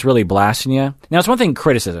someone's really blasting you, now it's one thing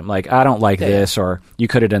criticism, like, I don't like this, or you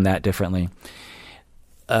could have done that differently.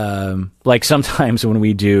 Like sometimes when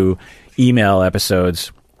we do email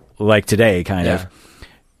episodes, like today, kind of,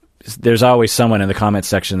 there's always someone in the comments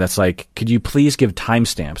section that's like, could you please give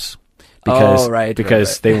timestamps?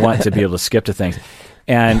 Because they want to be able to skip to things.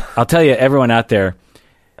 And I'll tell you, everyone out there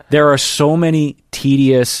are so many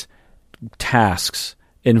tedious tasks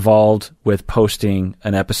involved with posting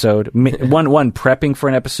an episode. One prepping for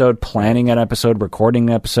an episode, planning an episode, recording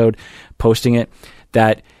an episode, posting it,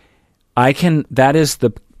 that is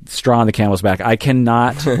the straw on the camel's back. I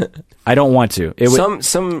cannot. I don't want to.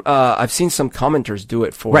 I've seen some commenters do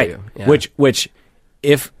it for you. Yeah. Which,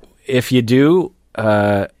 if you do,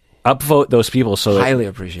 upvote those people so highly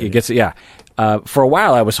appreciate it gets. Yeah. For a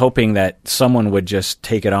while, I was hoping that someone would just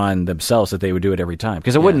take it on themselves, that they would do it every time,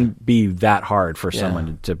 because it wouldn't be that hard for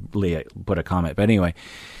someone to put a comment. But anyway,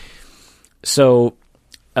 so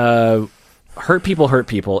hurt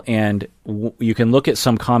people, and you can look at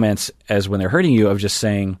some comments as when they're hurting you of just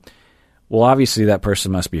saying, well, obviously that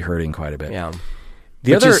person must be hurting quite a bit. Yeah.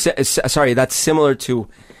 That's similar to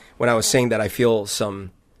when I was saying that I feel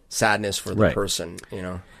some sadness for the person, you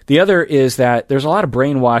know. The other is that there's a lot of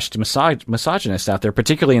brainwashed misogynists out there,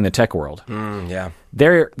 particularly in the tech world.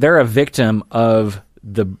 They're a victim of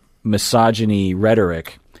the misogyny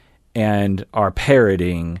rhetoric and are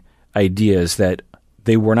parroting ideas that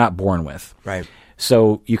they were not born with. Right.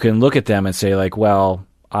 So you can look at them and say, like, well,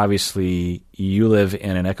 obviously you live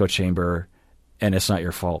in an echo chamber and it's not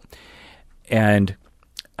your fault. And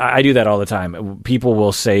I do that all the time. People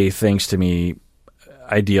will say things to me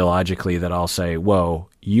ideologically that I'll say, whoa,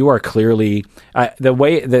 you are clearly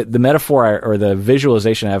the metaphor or the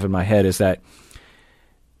visualization I have in my head is that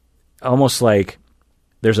almost like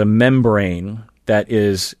there's a membrane that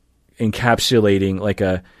is encapsulating like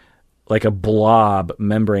a blob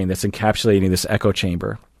membrane that's encapsulating this echo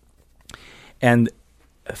chamber. And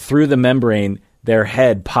through the membrane, their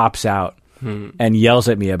head pops out and yells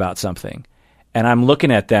at me about something. And I'm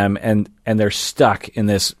looking at them and they're stuck in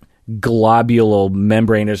this globule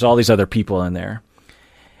membrane. There's all these other people in there.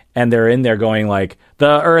 And they're in there going like,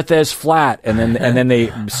 the earth is flat. And then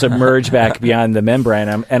they submerge back beyond the membrane.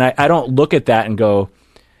 And I don't look at that and go,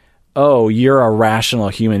 oh, you're a rational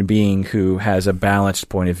human being who has a balanced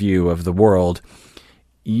point of view of the world.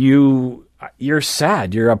 You're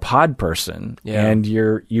sad. You're a pod person. Yeah. And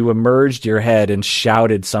you emerged your head and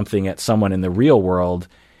shouted something at someone in the real world.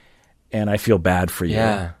 And I feel bad for you.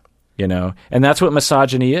 Yeah. You know, and that's what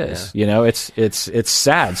misogyny is. Yeah. You know, it's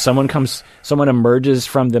sad. Someone emerges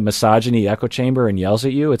from the misogyny echo chamber and yells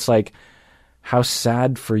at you. It's like, how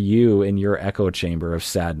sad for you in your echo chamber of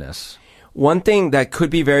sadness. One thing that could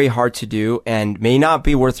be very hard to do and may not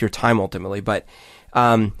be worth your time ultimately, but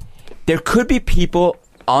there could be people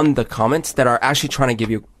on the comments that are actually trying to give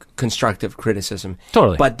you constructive criticism.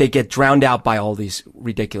 Totally. But they get drowned out by all these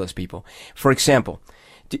ridiculous people. For example,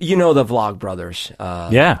 you know the Vlog Brothers.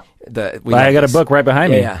 Yeah. I got a book right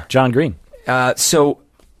behind me. Yeah. John Green. So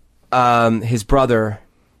his brother...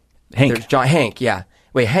 Hank. Hank, yeah.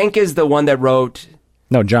 Wait, Hank is the one that wrote...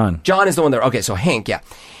 No, John. John is the one that... Okay, so Hank, yeah.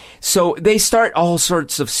 So they start all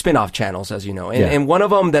sorts of spin-off channels, as you know. And one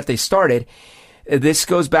of them that they started, this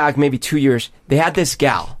goes back maybe 2 years, they had this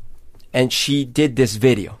gal, and she did this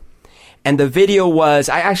video. And the video was...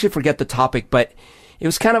 I actually forget the topic, but it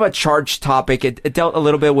was kind of a charged topic. It dealt a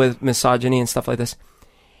little bit with misogyny and stuff like this.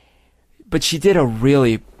 But she did a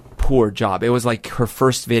really poor job. It was like her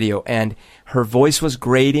first video, and her voice was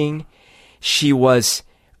grating. She was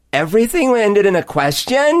everything ended in a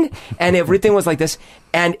question, and everything was like this,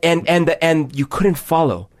 and you couldn't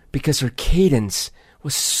follow because her cadence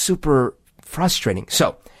was super frustrating.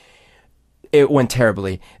 So it went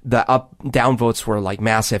terribly. The down votes were like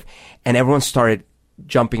massive, and everyone started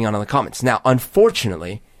jumping on the comments. Now,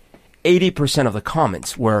 unfortunately, 80% of the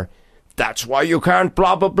comments were, "That's why you can't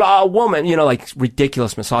blah, blah, blah, woman," like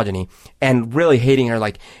ridiculous misogyny, and really hating her,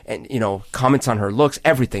 like, and, comments on her looks,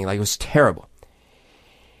 everything. Like, it was terrible.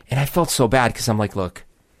 And I felt so bad because I'm like, look,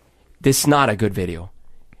 this is not a good video,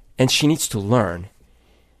 and she needs to learn.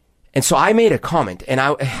 And so I made a comment, and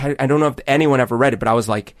I don't know if anyone ever read it, but I was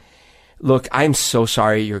like, look, I'm so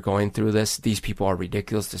sorry you're going through this. These people are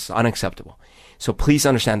ridiculous. This is unacceptable. So please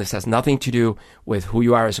understand this has nothing to do with who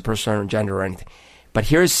you are as a person or gender or anything. But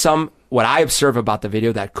here's what I observe about the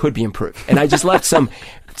video that could be improved. And I just left some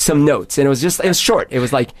notes, and it was short. It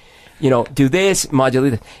was like, do this,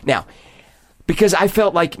 modulate this. Now, because I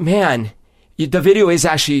felt like, man, the video is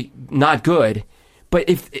actually not good, but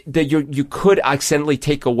if you could accidentally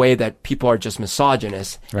take away that people are just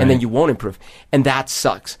misogynist, right, and then you won't improve. And that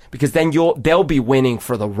sucks, because then they'll be winning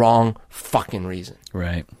for the wrong fucking reason.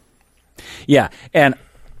 Right. Yeah. And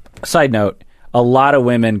side note, a lot of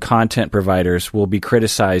women content providers will be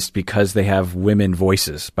criticized because they have women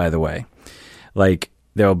voices, by the way. Like,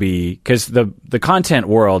 there'll be, because the content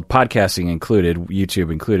world, podcasting included, YouTube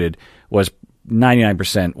included, was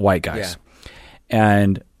 99% white guys. Yeah.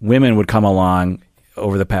 And women would come along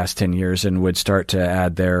over the past 10 years and would start to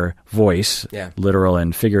add their voice, literal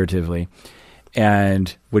and figuratively,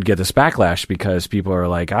 and would get this backlash because people are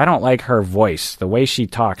like, I don't like her voice, the way she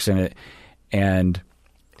talks, there's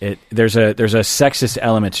a sexist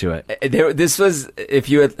element to it. This was, if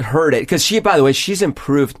you had heard it, because she, by the way, she's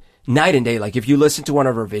improved night and day. Like, if you listen to one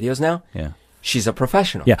of her videos now, she's a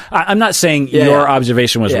professional. Yeah, I'm not saying your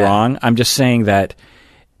observation was wrong. I'm just saying that.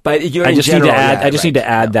 But I just need to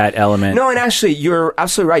add that element. No, and actually, you're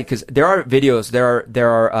absolutely right, because there are videos. There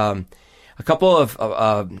are a couple of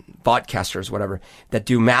podcasters, whatever, that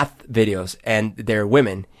do math videos, and they're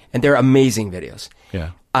women, and they're amazing videos.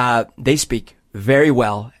 Yeah, they speak very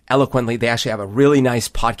well, eloquently. They actually have a really nice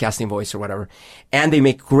podcasting voice or whatever, and they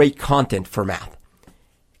make great content for math.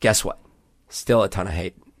 Guess what? Still a ton of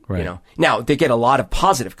hate. Right. Now they get a lot of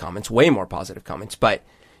positive comments, way more positive comments, but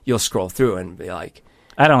you'll scroll through and be like,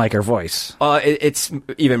 I don't like her voice. It's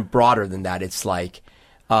even broader than that. It's like,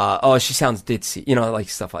 she sounds ditzy, like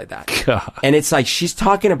stuff like that. God. And it's like she's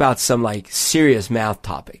talking about some like serious math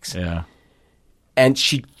topics. Yeah. And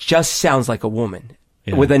she just sounds like a woman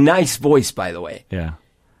with a nice voice, by the way. Yeah.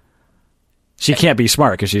 She can't be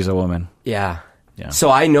smart because she's a woman. Yeah.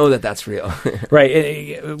 So I know that that's real.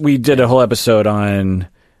 Right. We did a whole episode on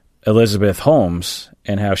Elizabeth Holmes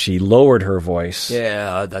and how she lowered her voice.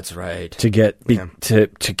 Yeah, that's right. To get to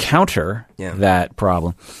counter that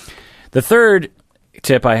problem. The third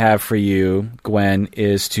tip I have for you, Gwen,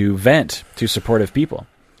 is to vent to supportive people.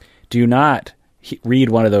 Do not read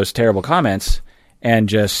one of those terrible comments and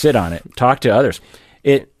just sit on it. Talk to others.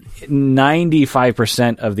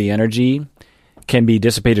 95% of the energy can be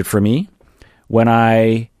dissipated for me when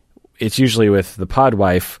it's usually with the pod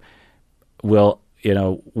wife, we'll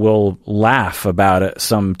laugh about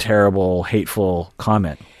some terrible, hateful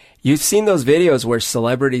comment. You've seen those videos where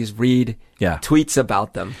celebrities read tweets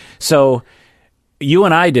about them. So you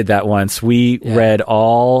and I did that once. We read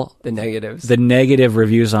all the negatives, the negative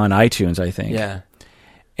reviews on iTunes, I think. Yeah.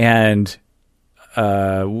 And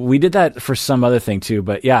we did that for some other thing too.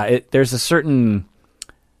 But there's a certain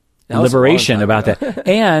liberation about that.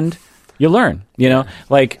 And you learn,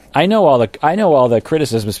 like I know all the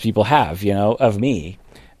criticisms people have, of me,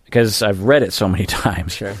 because I've read it so many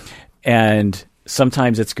times. Sure. And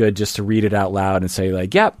sometimes it's good just to read it out loud and say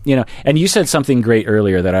like, and you said something great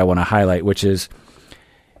earlier that I want to highlight, which is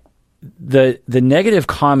the negative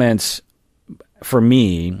comments for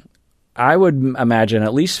me, I would imagine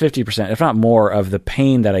at least 50%, if not more, of the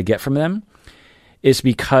pain that I get from them is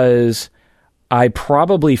because I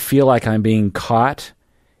probably feel like I'm being caught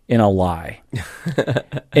in a lie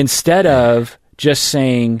instead of just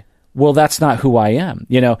saying, well, that's not who I am,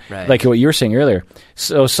 right. Like what you were saying earlier.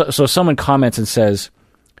 So someone comments and says,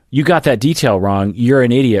 you got that detail wrong. You're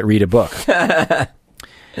an idiot. Read a book.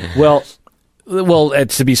 Well,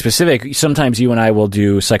 to be specific, sometimes you and I will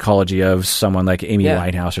do psychology of someone like Amy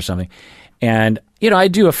Winehouse or something. And, I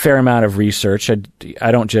do a fair amount of research.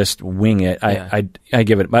 I don't just wing it. I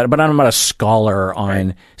give it, but I'm not a scholar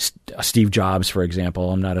on Steve Jobs, for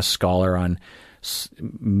example. I'm not a scholar on,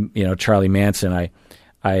 Charlie Manson.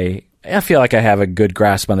 I feel like I have a good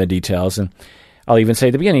grasp on the details, and I'll even say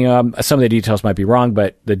at the beginning, some of the details might be wrong,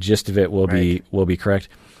 but the gist of it will be correct.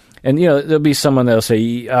 And, there'll be someone that'll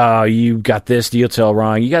say, oh, you got this detail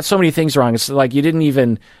wrong. You got so many things wrong. It's like you didn't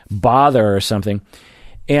even bother or something.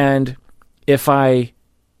 And if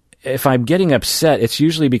I'm getting upset, it's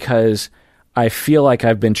usually because I feel like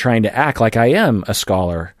I've been trying to act like I am a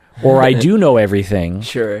scholar, or I do know everything.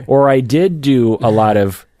 Sure. Or I did do a lot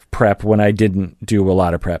of prep when I didn't do a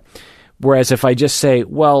lot of prep. Whereas if I just say,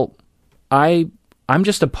 well, I'm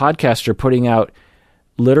just a podcaster putting out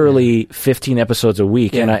literally 15 episodes a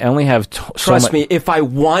week, and I only have Trust me, if I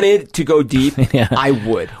wanted to go deep, I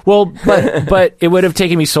would. Well, but it would have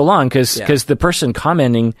taken me so long because the person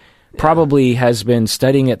commenting probably has been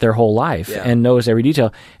studying it their whole life and knows every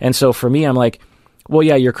detail. And so for me, I'm like, well,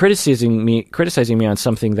 yeah, you're criticizing me on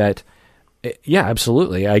something that, yeah,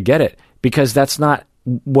 absolutely, I get it, because that's not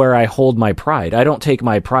where I hold my pride. I don't take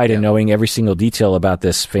my pride in knowing every single detail about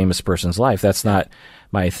this famous person's life. That's not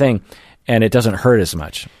my thing. And it doesn't hurt as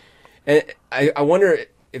much. And I wonder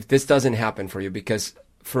if this doesn't happen for you, because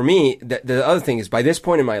for me, the other thing is, by this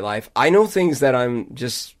point in my life, I know things that I'm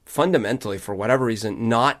just fundamentally, for whatever reason,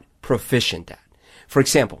 not proficient at. For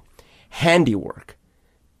example, handiwork,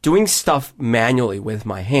 doing stuff manually with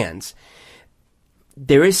my hands.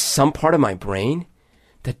 There is some part of my brain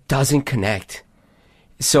that doesn't connect.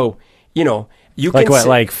 So, you like can what,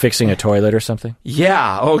 like fixing a toilet or something?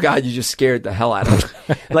 Yeah. Oh God, you just scared the hell out of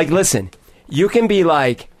me. Like, listen, you can be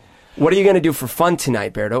like, what are you going to do for fun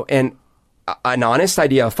tonight, Berto? And an honest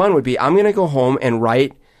idea of fun would be, I'm going to go home and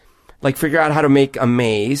write, like figure out how to make a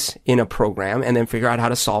maze in a program, and then figure out how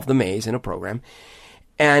to solve the maze in a program.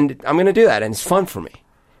 And I'm going to do that, and it's fun for me.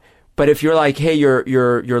 But if you're like, hey,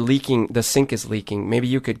 you're leaking, the sink is leaking, maybe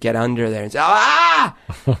you could get under there and say,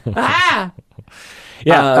 ah!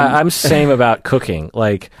 Yeah, I'm same about cooking.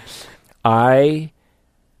 Like, I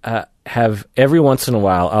have every once in a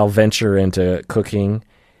while, I'll venture into cooking,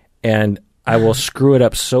 and I will screw it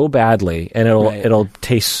up so badly, and it'll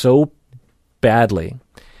taste so badly.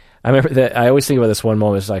 I remember that I always think about this one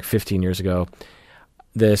moment. It was like 15 years ago.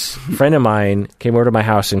 This friend of mine came over to my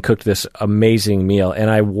house and cooked this amazing meal, and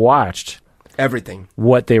I watched everything,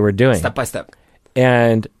 what they were doing, step by step.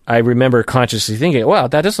 And I remember consciously thinking, wow,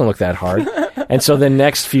 that doesn't look that hard. And so the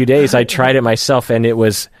next few days I tried it myself, and it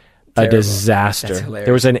was terrible. A disaster.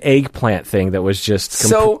 There was an eggplant thing that was just...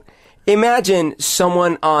 So imagine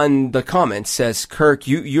someone on the comments says, Kirk,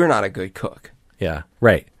 you're not a good cook. Yeah,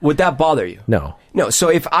 right. Would that bother you? No. No, so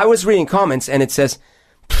if I was reading comments and it says,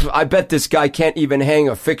 I bet this guy can't even hang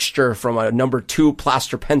a fixture from a number 2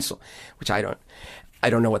 plaster pencil, which I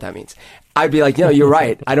don't know what that means. I'd be like, you're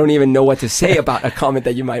right. I don't even know what to say about a comment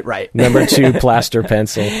that you might write. Number 2 plaster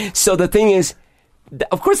pencil. So the thing is,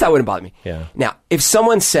 of course that wouldn't bother me. Yeah. Now, if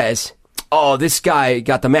someone says, oh, this guy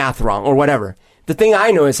got the math wrong or whatever, the thing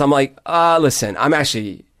I know is I'm like, listen, I'm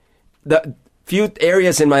actually, the few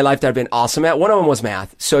areas in my life that I've been awesome at, one of them was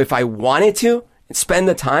math. So if I wanted to spend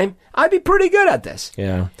the time, I'd be pretty good at this.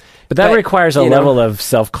 Yeah. But that requires a level of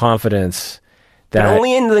self-confidence. But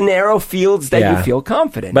only in the narrow fields that you feel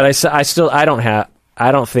confident. But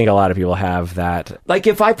I don't think a lot of people have that. Like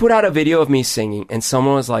if I put out a video of me singing and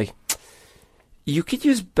someone was like, you could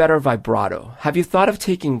use better vibrato. Have you thought of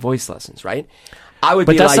taking voice lessons, right? I would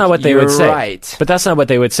be like, that's not what they would say. Right. But that's not what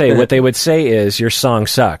they would say. What they would say is, your song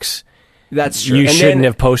sucks. That's true. You shouldn't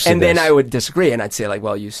have posted and this. And then I would disagree, and I'd say like,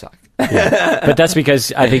 well, you suck. Yeah. But that's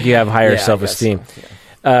because I think you have higher self-esteem.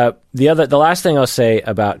 So, yeah. The last thing I'll say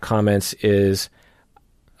about comments is,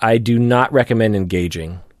 I do not recommend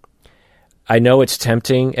engaging. I know it's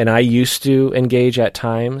tempting, and I used to engage at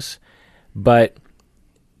times, but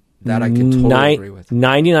that I can totally agree with.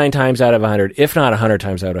 99 times out of 100, if not 100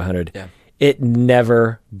 times out of 100, it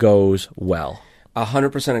never goes well.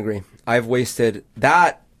 100% agree. I've wasted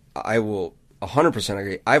that. I will 100%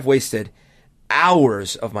 agree. I've wasted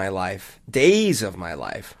hours of my life, days of my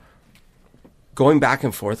life, going back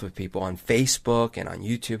and forth with people on Facebook and on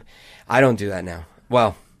YouTube. I don't do that now.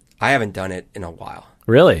 Well, I haven't done it in a while.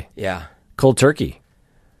 Really? Yeah. Cold turkey.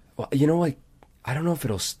 Well, you know what? I don't know if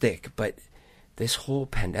it'll stick, but this whole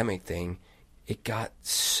pandemic thing, it got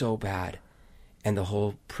so bad. And the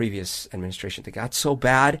whole previous administration, it got so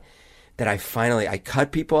bad that I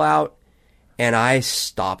cut people out and I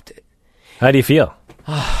stopped it. How do you feel?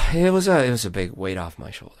 It was a big weight off my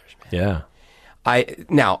shoulders, man. Yeah.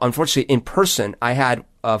 Now, unfortunately, in person, I had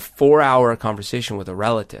a 4-hour conversation with a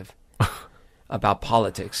relative about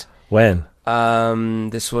politics. When?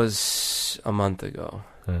 This was a month ago.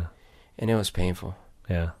 Yeah. And it was painful.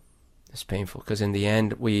 Yeah. It's painful because in the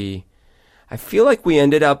end, I feel like we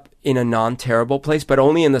ended up in a non-terrible place, but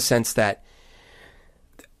only in the sense that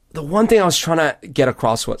the one thing I was trying to get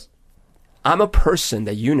across was, I'm a person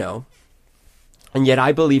that And yet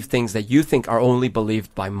I believe things that you think are only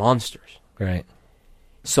believed by monsters. Right.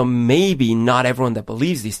 So maybe not everyone that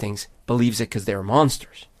believes these things believes it because they're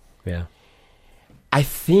monsters. Yeah. I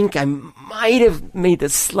think I might have made the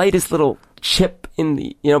slightest little chip in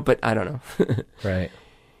the, but I don't know. Right.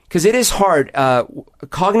 Because it is hard,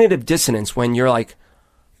 cognitive dissonance, when you're like,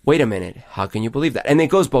 wait a minute, how can you believe that? And it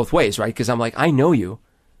goes both ways, right? Because I'm like, I know you.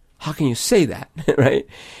 How can you say that? Right?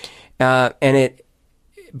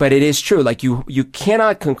 But it is true. Like you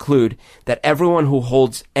cannot conclude that everyone who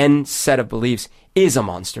holds N set of beliefs is a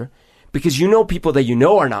monster, because you know people that you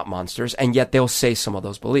know are not monsters, and yet they'll say some of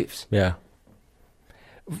those beliefs. Yeah.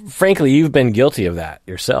 Frankly, you've been guilty of that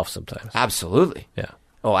yourself sometimes. Absolutely. Yeah.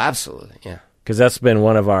 Oh, absolutely. Yeah. Because that's been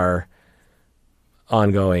one of our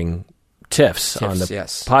ongoing tiffs on the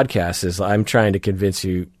podcast, is I'm trying to convince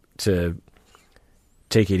you to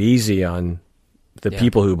take it easy on the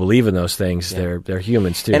people who believe in those things. They're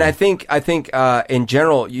humans too. And I think in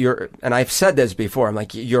general, and I've said this before, I'm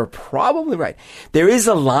like, you're probably right. There is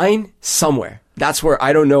a line somewhere. That's where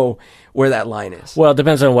I don't know where that line is. Well, it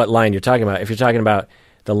depends on what line you're talking about. If you're talking about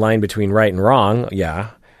the line between right and wrong,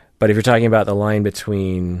 yeah. But if you're talking about the line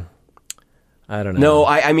between, I don't know. No,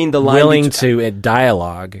 I mean the line willing to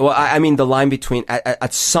dialogue. Well, I mean the line between,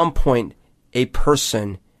 at some point, a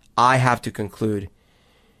person, I have to conclude,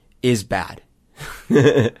 is bad.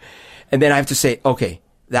 And then I have to say, okay,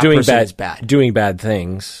 that person is bad. Doing bad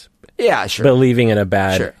things. Yeah, sure. Believing in a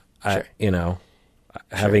bad, sure.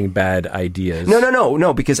 Having bad ideas.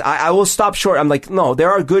 No, because I will stop short. I'm like, no,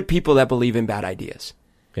 there are good people that believe in bad ideas.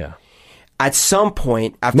 Yeah. At some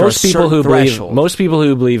point, after a certain threshold. Most people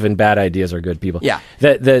who believe in bad ideas are good people. Yeah.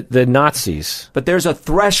 The Nazis. But there's a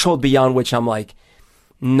threshold beyond which I'm like,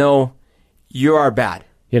 no, you are bad.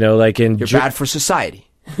 Like you're bad for society.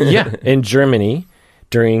 Yeah. In Germany,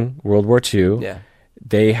 during World War II,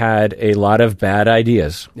 they had a lot of bad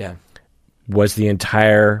ideas. Yeah. Was the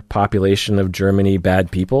entire population of Germany bad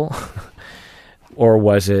people? Or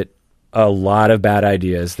was it a lot of bad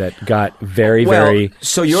ideas that got very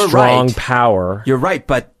strong power? You're right,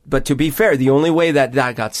 but to be fair, the only way that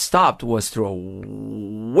got stopped was through a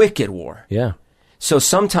wicked war. Yeah. So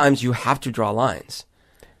sometimes you have to draw lines.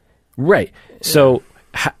 Right. So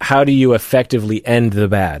how do you effectively end the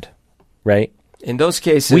bad? Right? In those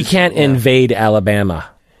cases, we can't invade Alabama.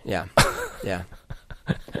 Yeah. Yeah.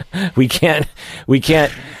 We can't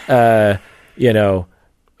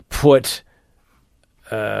put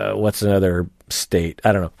what's another state?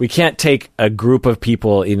 I don't know. We can't take a group of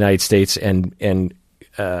people in the United States and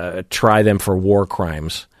try them for war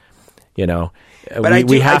crimes. But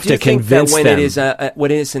we have to convince them.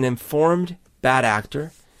 When it is an informed bad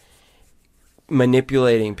actor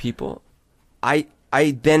manipulating people, I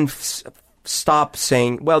then stop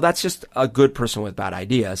saying, well, that's just a good person with bad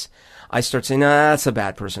ideas. I start saying, that's a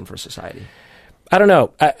bad person for society. I don't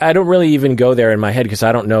know. I don't really even go there in my head because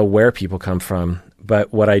I don't know where people come from.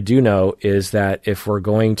 But what I do know is that if we're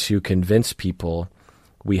going to convince people,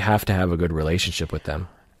 we have to have a good relationship with them.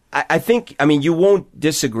 I think, you won't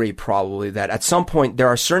disagree probably that at some point there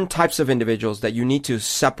are certain types of individuals that you need to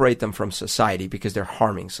separate them from society because they're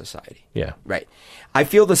harming society. Yeah. Right. I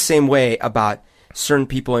feel the same way about certain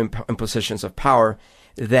people in positions of power,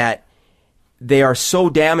 that they are so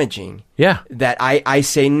damaging that I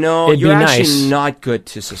say, no, you're actually not good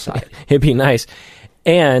to society. It'd be nice.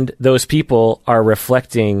 And those people are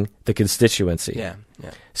reflecting the constituency. Yeah.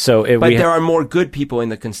 So there are more good people in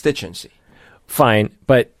the constituency. Fine,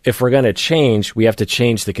 but if we're going to change, we have to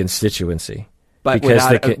change the constituency. But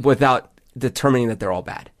without determining that they're all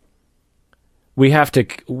bad. We have to,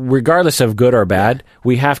 regardless of good or bad,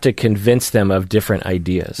 we have to convince them of different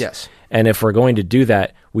ideas. Yes. And if we're going to do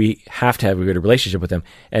that, we have to have a good relationship with them.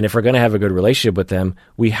 And if we're going to have a good relationship with them,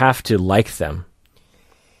 we have to like them.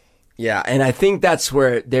 Yeah, and I think that's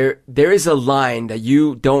where there is a line that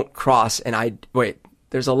you don't cross,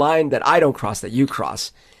 there's a line that I don't cross that you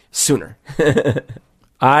cross sooner.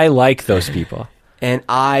 I like those people. And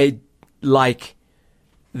I like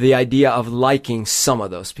the idea of liking some of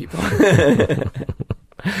those people.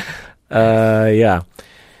 Yeah.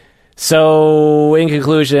 So, in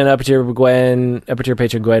conclusion, up to your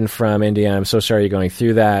patron Gwen from Indiana. I'm so sorry you're going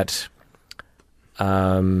through that.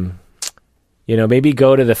 Maybe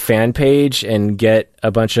go to the fan page and get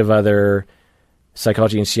a bunch of other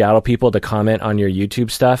Psychology in Seattle people to comment on your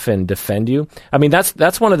YouTube stuff and defend you.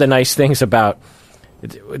 That's one of the nice things about,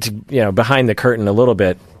 behind the curtain a little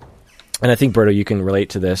bit. And I think, Berto, you can relate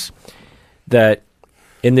to this. That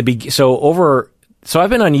in the so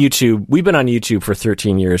I've been on YouTube. We've been on YouTube for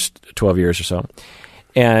 13 years, 12 years or so.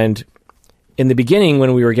 And in the beginning,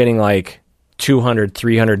 when we were getting like 200,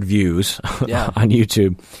 300 views on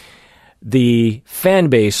YouTube. The fan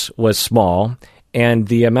base was small, and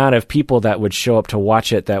the amount of people that would show up to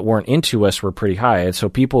watch it that weren't into us were pretty high. And so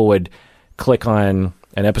people would click on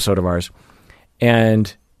an episode of ours,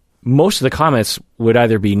 and most of the comments would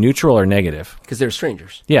either be neutral or negative. Because they're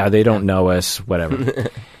strangers. Yeah, they don't know us, whatever.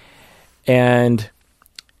 And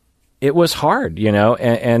it was hard, so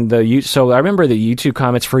I remember the YouTube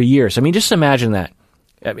comments for years. I mean, just imagine that.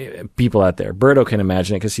 I mean, people out there. Berto can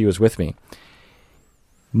imagine it because he was with me.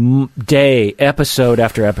 Day, episode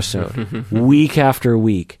after episode, week after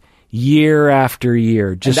week, year after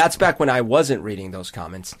year. And that's back when I wasn't reading those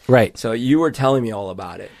comments. Right. So you were telling me all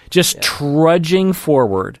about it. Just trudging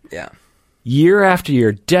forward. Yeah. Year after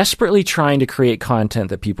year, desperately trying to create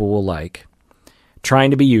content that people will like,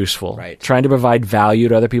 trying to be useful, trying to provide value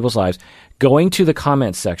to other people's lives, going to the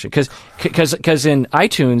comments section. Because in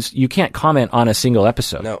iTunes, you can't comment on a single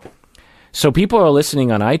episode. No. So people are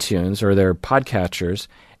listening on iTunes or their podcatchers,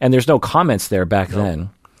 and there's no comments there back then.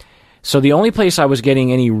 So the only place I was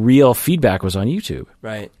getting any real feedback was on YouTube.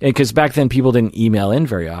 Right. Because back then people didn't email in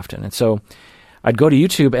very often. And so I'd go to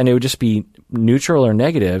YouTube and it would just be neutral or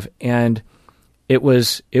negative, and it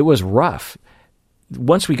was rough.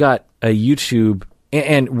 Once we got a YouTube,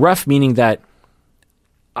 and rough meaning that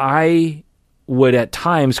I would at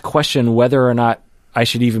times question whether or not I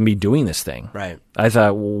should even be doing this thing. Right. I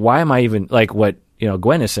thought, why am I even, like what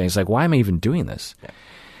Gwen is saying, it's like, why am I even doing this? Yeah.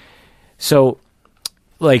 So,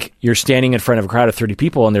 like, you're standing in front of a crowd of 30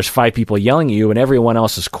 people and there's 5 people yelling at you and everyone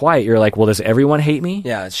else is quiet. You're like, well, does everyone hate me?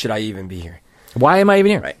 Yeah, should I even be here? Why am I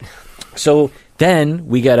even here? Right. So then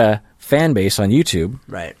we get a fan base on YouTube.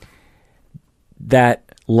 Right. That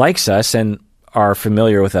likes us and are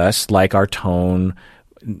familiar with us, like our tone,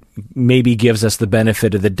 maybe gives us the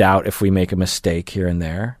benefit of the doubt if we make a mistake here and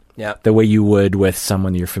there. Yeah. The way you would with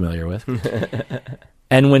someone you're familiar with.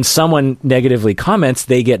 And when someone negatively comments,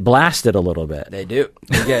 they get blasted a little bit. They do.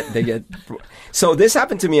 They get. So this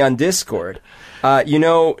happened to me on Discord.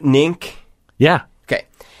 Nink? Yeah. Okay.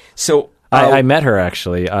 So I met her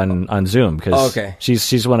actually on Zoom because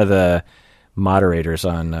she's one of the moderators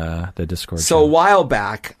on the Discord. So channel. A while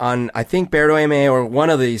back on, I think Berto MA or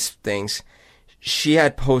one of these things, she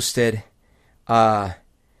had posted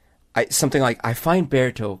something like, I find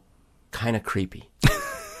Berto kind of creepy.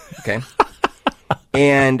 Okay.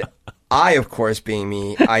 And I, of course, being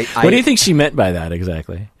me, what do you think she meant by that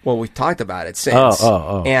exactly? Well, we talked about it since.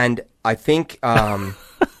 Oh. And I think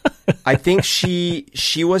she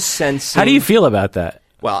was sensing. How do you feel about that?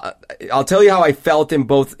 Well, I'll tell you how I felt in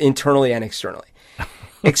both internally and externally.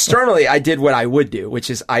 Externally, I did what I would do, which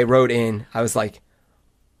is I wrote in, I was like,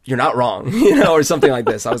 you're not wrong, or something like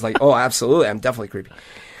this. I was like, oh, absolutely, I'm definitely creepy.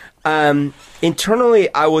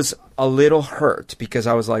 Internally, I was a little hurt because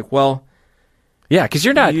I was like, well, yeah, because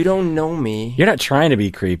you don't know me. You're not trying to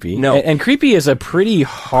be creepy. No. And creepy is a pretty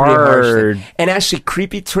hard thing. And actually,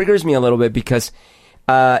 creepy triggers me a little bit because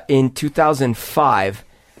in 2005,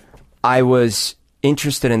 I was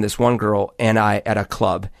interested in this one girl at a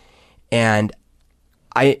club, and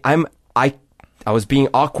I was being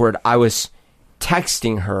awkward. I was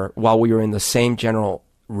texting her while we were in the same general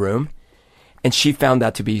room, and she found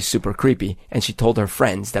that to be super creepy, and she told her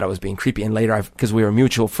friends that I was being creepy. And later, because we were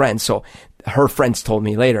mutual friends, so her friends told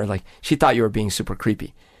me later, like, she thought you were being super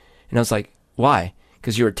creepy. And I was like, why?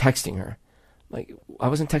 Because you were texting her. Like, I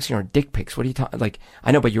wasn't texting her dick pics. What are you talking? Like,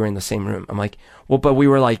 I know, but you were in the same room. I'm like, well, but we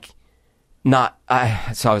were like, not.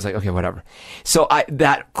 So I was like, okay, whatever. So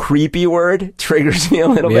that creepy word triggers me a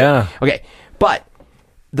little bit. Okay, but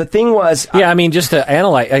the thing was, I mean, just to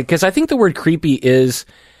analyze, because I think the word creepy is,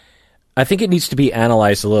 I think it needs to be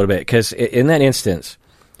analyzed a little bit, because in that instance,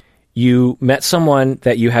 you met someone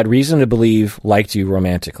that you had reason to believe liked you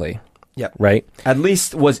romantically. Yep. Right? At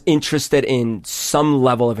least was interested in some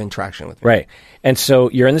level of interaction with me. Right. And so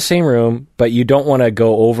you're in the same room, but you don't want to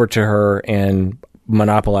go over to her and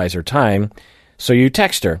monopolize her time. So you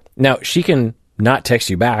text her. Now, she can not text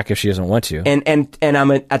you back if she doesn't want to. And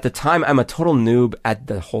at the time, I'm a total noob at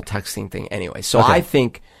the whole texting thing anyway. So I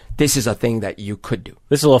think this is a thing that you could do.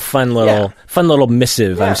 This is a little fun little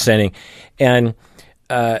missive I'm sending. And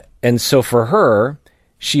so for her,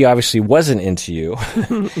 she obviously wasn't into you.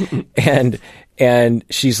 and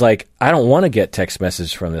she's like, I don't want to get text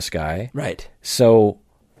messages from this guy. Right. So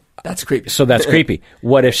that's creepy. So that's creepy.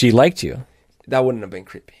 What if she liked you? That wouldn't have been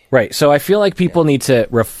creepy. Right. So I feel like people need to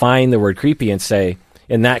refine the word creepy and say,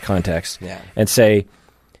 in that context, and say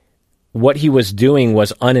what he was doing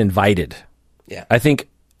was uninvited. Yeah. I think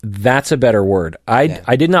that's a better word. I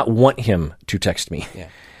did not want him to text me. Yeah.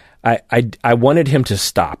 I wanted him to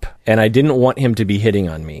stop, and I didn't want him to be hitting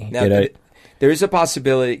on me. Now, there is a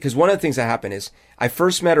possibility, because one of the things that happened is I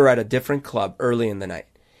first met her at a different club early in the night.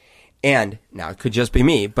 And now it could just be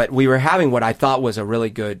me, but we were having what I thought was a really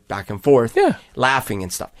good back and forth, laughing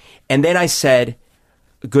and stuff. And then I said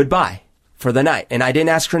goodbye for the night. And I didn't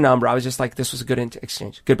ask her number. I was just like, this was a good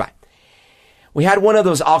exchange. Goodbye. We had one of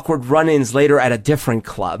those awkward run-ins later at a different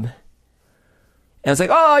club. And I was like,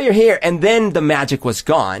 oh, you're here. And then the magic was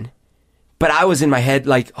gone. But I was in my head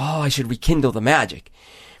like, oh, I should rekindle the magic.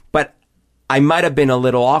 But I might have been a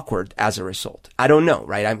little awkward as a result. I don't know,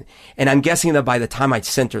 right? I'm guessing that by the time I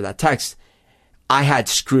sent her that text, I had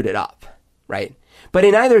screwed it up, right? But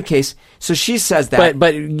in either case, so she says that.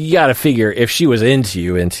 But you got to figure if she was into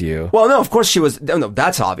you. Well, no, of course she was. No,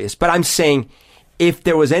 that's obvious. But I'm saying if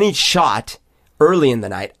there was any shot early in the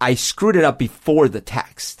night, I screwed it up before the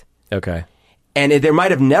text. Okay. And there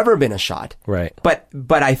might have never been a shot. Right.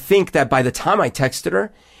 But I think that by the time I texted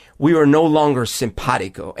her, we were no longer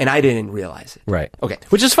simpatico, and I didn't realize it. Right. Okay.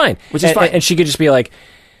 Which is fine. And she could just be like,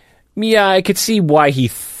 yeah, I could see why he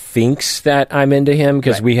thinks that I'm into him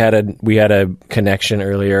because we had a connection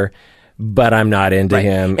earlier, but I'm not into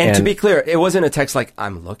him. And to be clear, it wasn't a text like,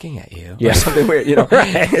 I'm looking at you. Yeah. Or something weird, you know?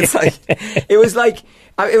 It's like, it was like,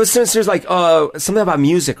 something about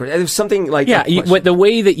music, or it was something like. Yeah, the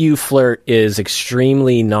way that you flirt is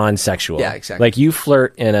extremely non-sexual. Yeah, exactly. Like you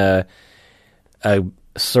flirt in a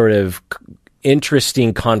sort of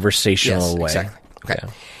interesting conversational way. Exactly. Okay. Yeah.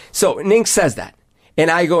 So Ning says that.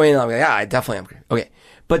 And I go in, I'm like, yeah, I definitely am. Okay.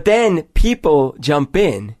 But then people jump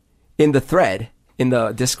in the thread, in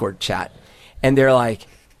the Discord chat, and they're like,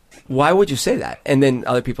 why would you say that? And then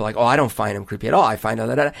other people are like, oh, I don't find him creepy at all. I find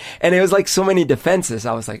out. And it was like so many defenses.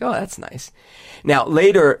 I was like, oh, that's nice. Now,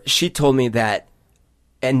 later, she told me that,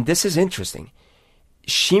 and this is interesting.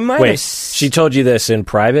 She might have. She told you this in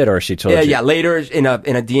private, or she told you? Yeah, later in a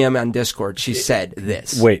DM on Discord, she said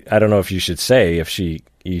this. Wait, I don't know if you should say.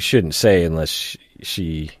 You shouldn't say unless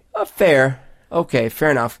she. Fair. Okay, fair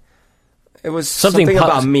enough. It was something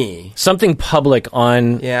about me. Something public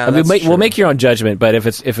on. Yeah, we'll make your own judgment. But if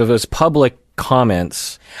it was public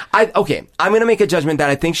comments, I'm going to make a judgment that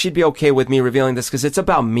I think she'd be okay with me revealing this because it's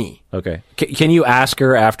about me. Okay. Can you ask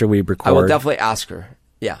her after we record? I will definitely ask her.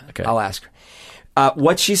 Yeah. Okay. I'll ask her.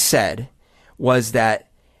 What she said was that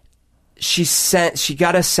she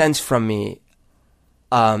got a sense from me,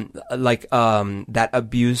 that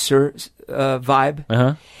abuser vibe.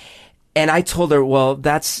 Uh-huh. And I told her, well,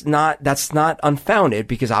 that's not unfounded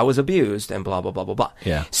because I was abused and blah, blah, blah, blah, blah.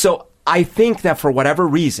 Yeah. So I think that for whatever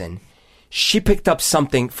reason, she picked up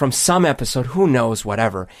something from some episode, who knows,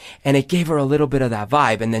 whatever, and it gave her a little bit of that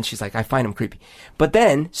vibe. And then she's like, I find him creepy. But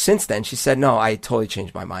then, since then, she said, no, I totally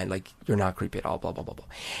changed my mind. Like, you're not creepy at all, blah, blah, blah, blah.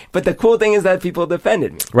 But the cool thing is that people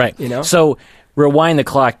defended me. Right. You know? So rewind the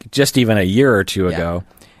clock just even a year or two ago,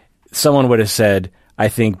 someone would have said, I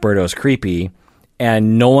think Berto's creepy.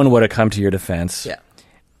 And no one would have come to your defense. Yeah.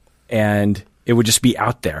 And it would just be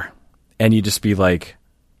out there. And you'd just be like,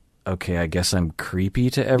 okay, I guess I'm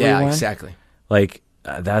creepy to everyone. Yeah, exactly. Like,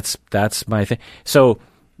 that's my thing. So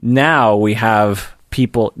now we have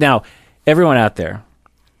people. Now, everyone out there,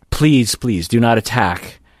 please do not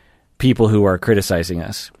attack people who are criticizing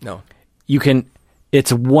us. No.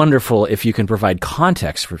 It's wonderful if you can provide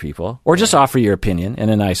context for people or just offer your opinion in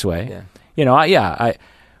a nice way. Yeah. You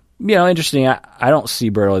know, interesting. I don't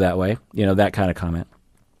see Berto that way, that kind of comment.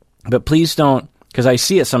 But please don't, because I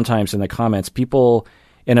see it sometimes in the comments, people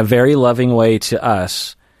in a very loving way to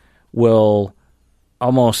us will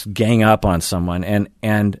almost gang up on someone.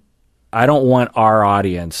 And I don't want our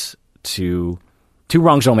audience to, two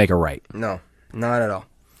wrongs don't make a right. No, not at all.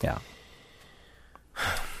 Yeah.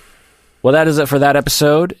 Well, that is it for that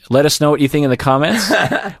episode. Let us know what you think in the comments.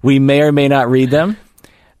 We may or may not read them.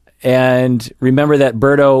 And remember that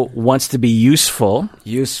Berto wants to be useful.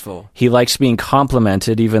 Useful. He likes being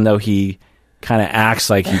complimented, even though he kind of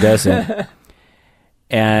acts like he doesn't.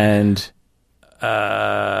 And,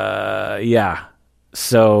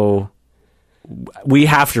 so we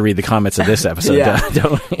have to read the comments of this episode,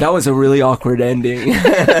 don't we? That was a really awkward ending.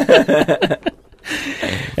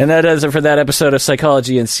 And that does it for that episode of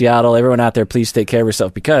Psychology in Seattle. Everyone out there, please take care of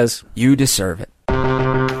yourself because you deserve it.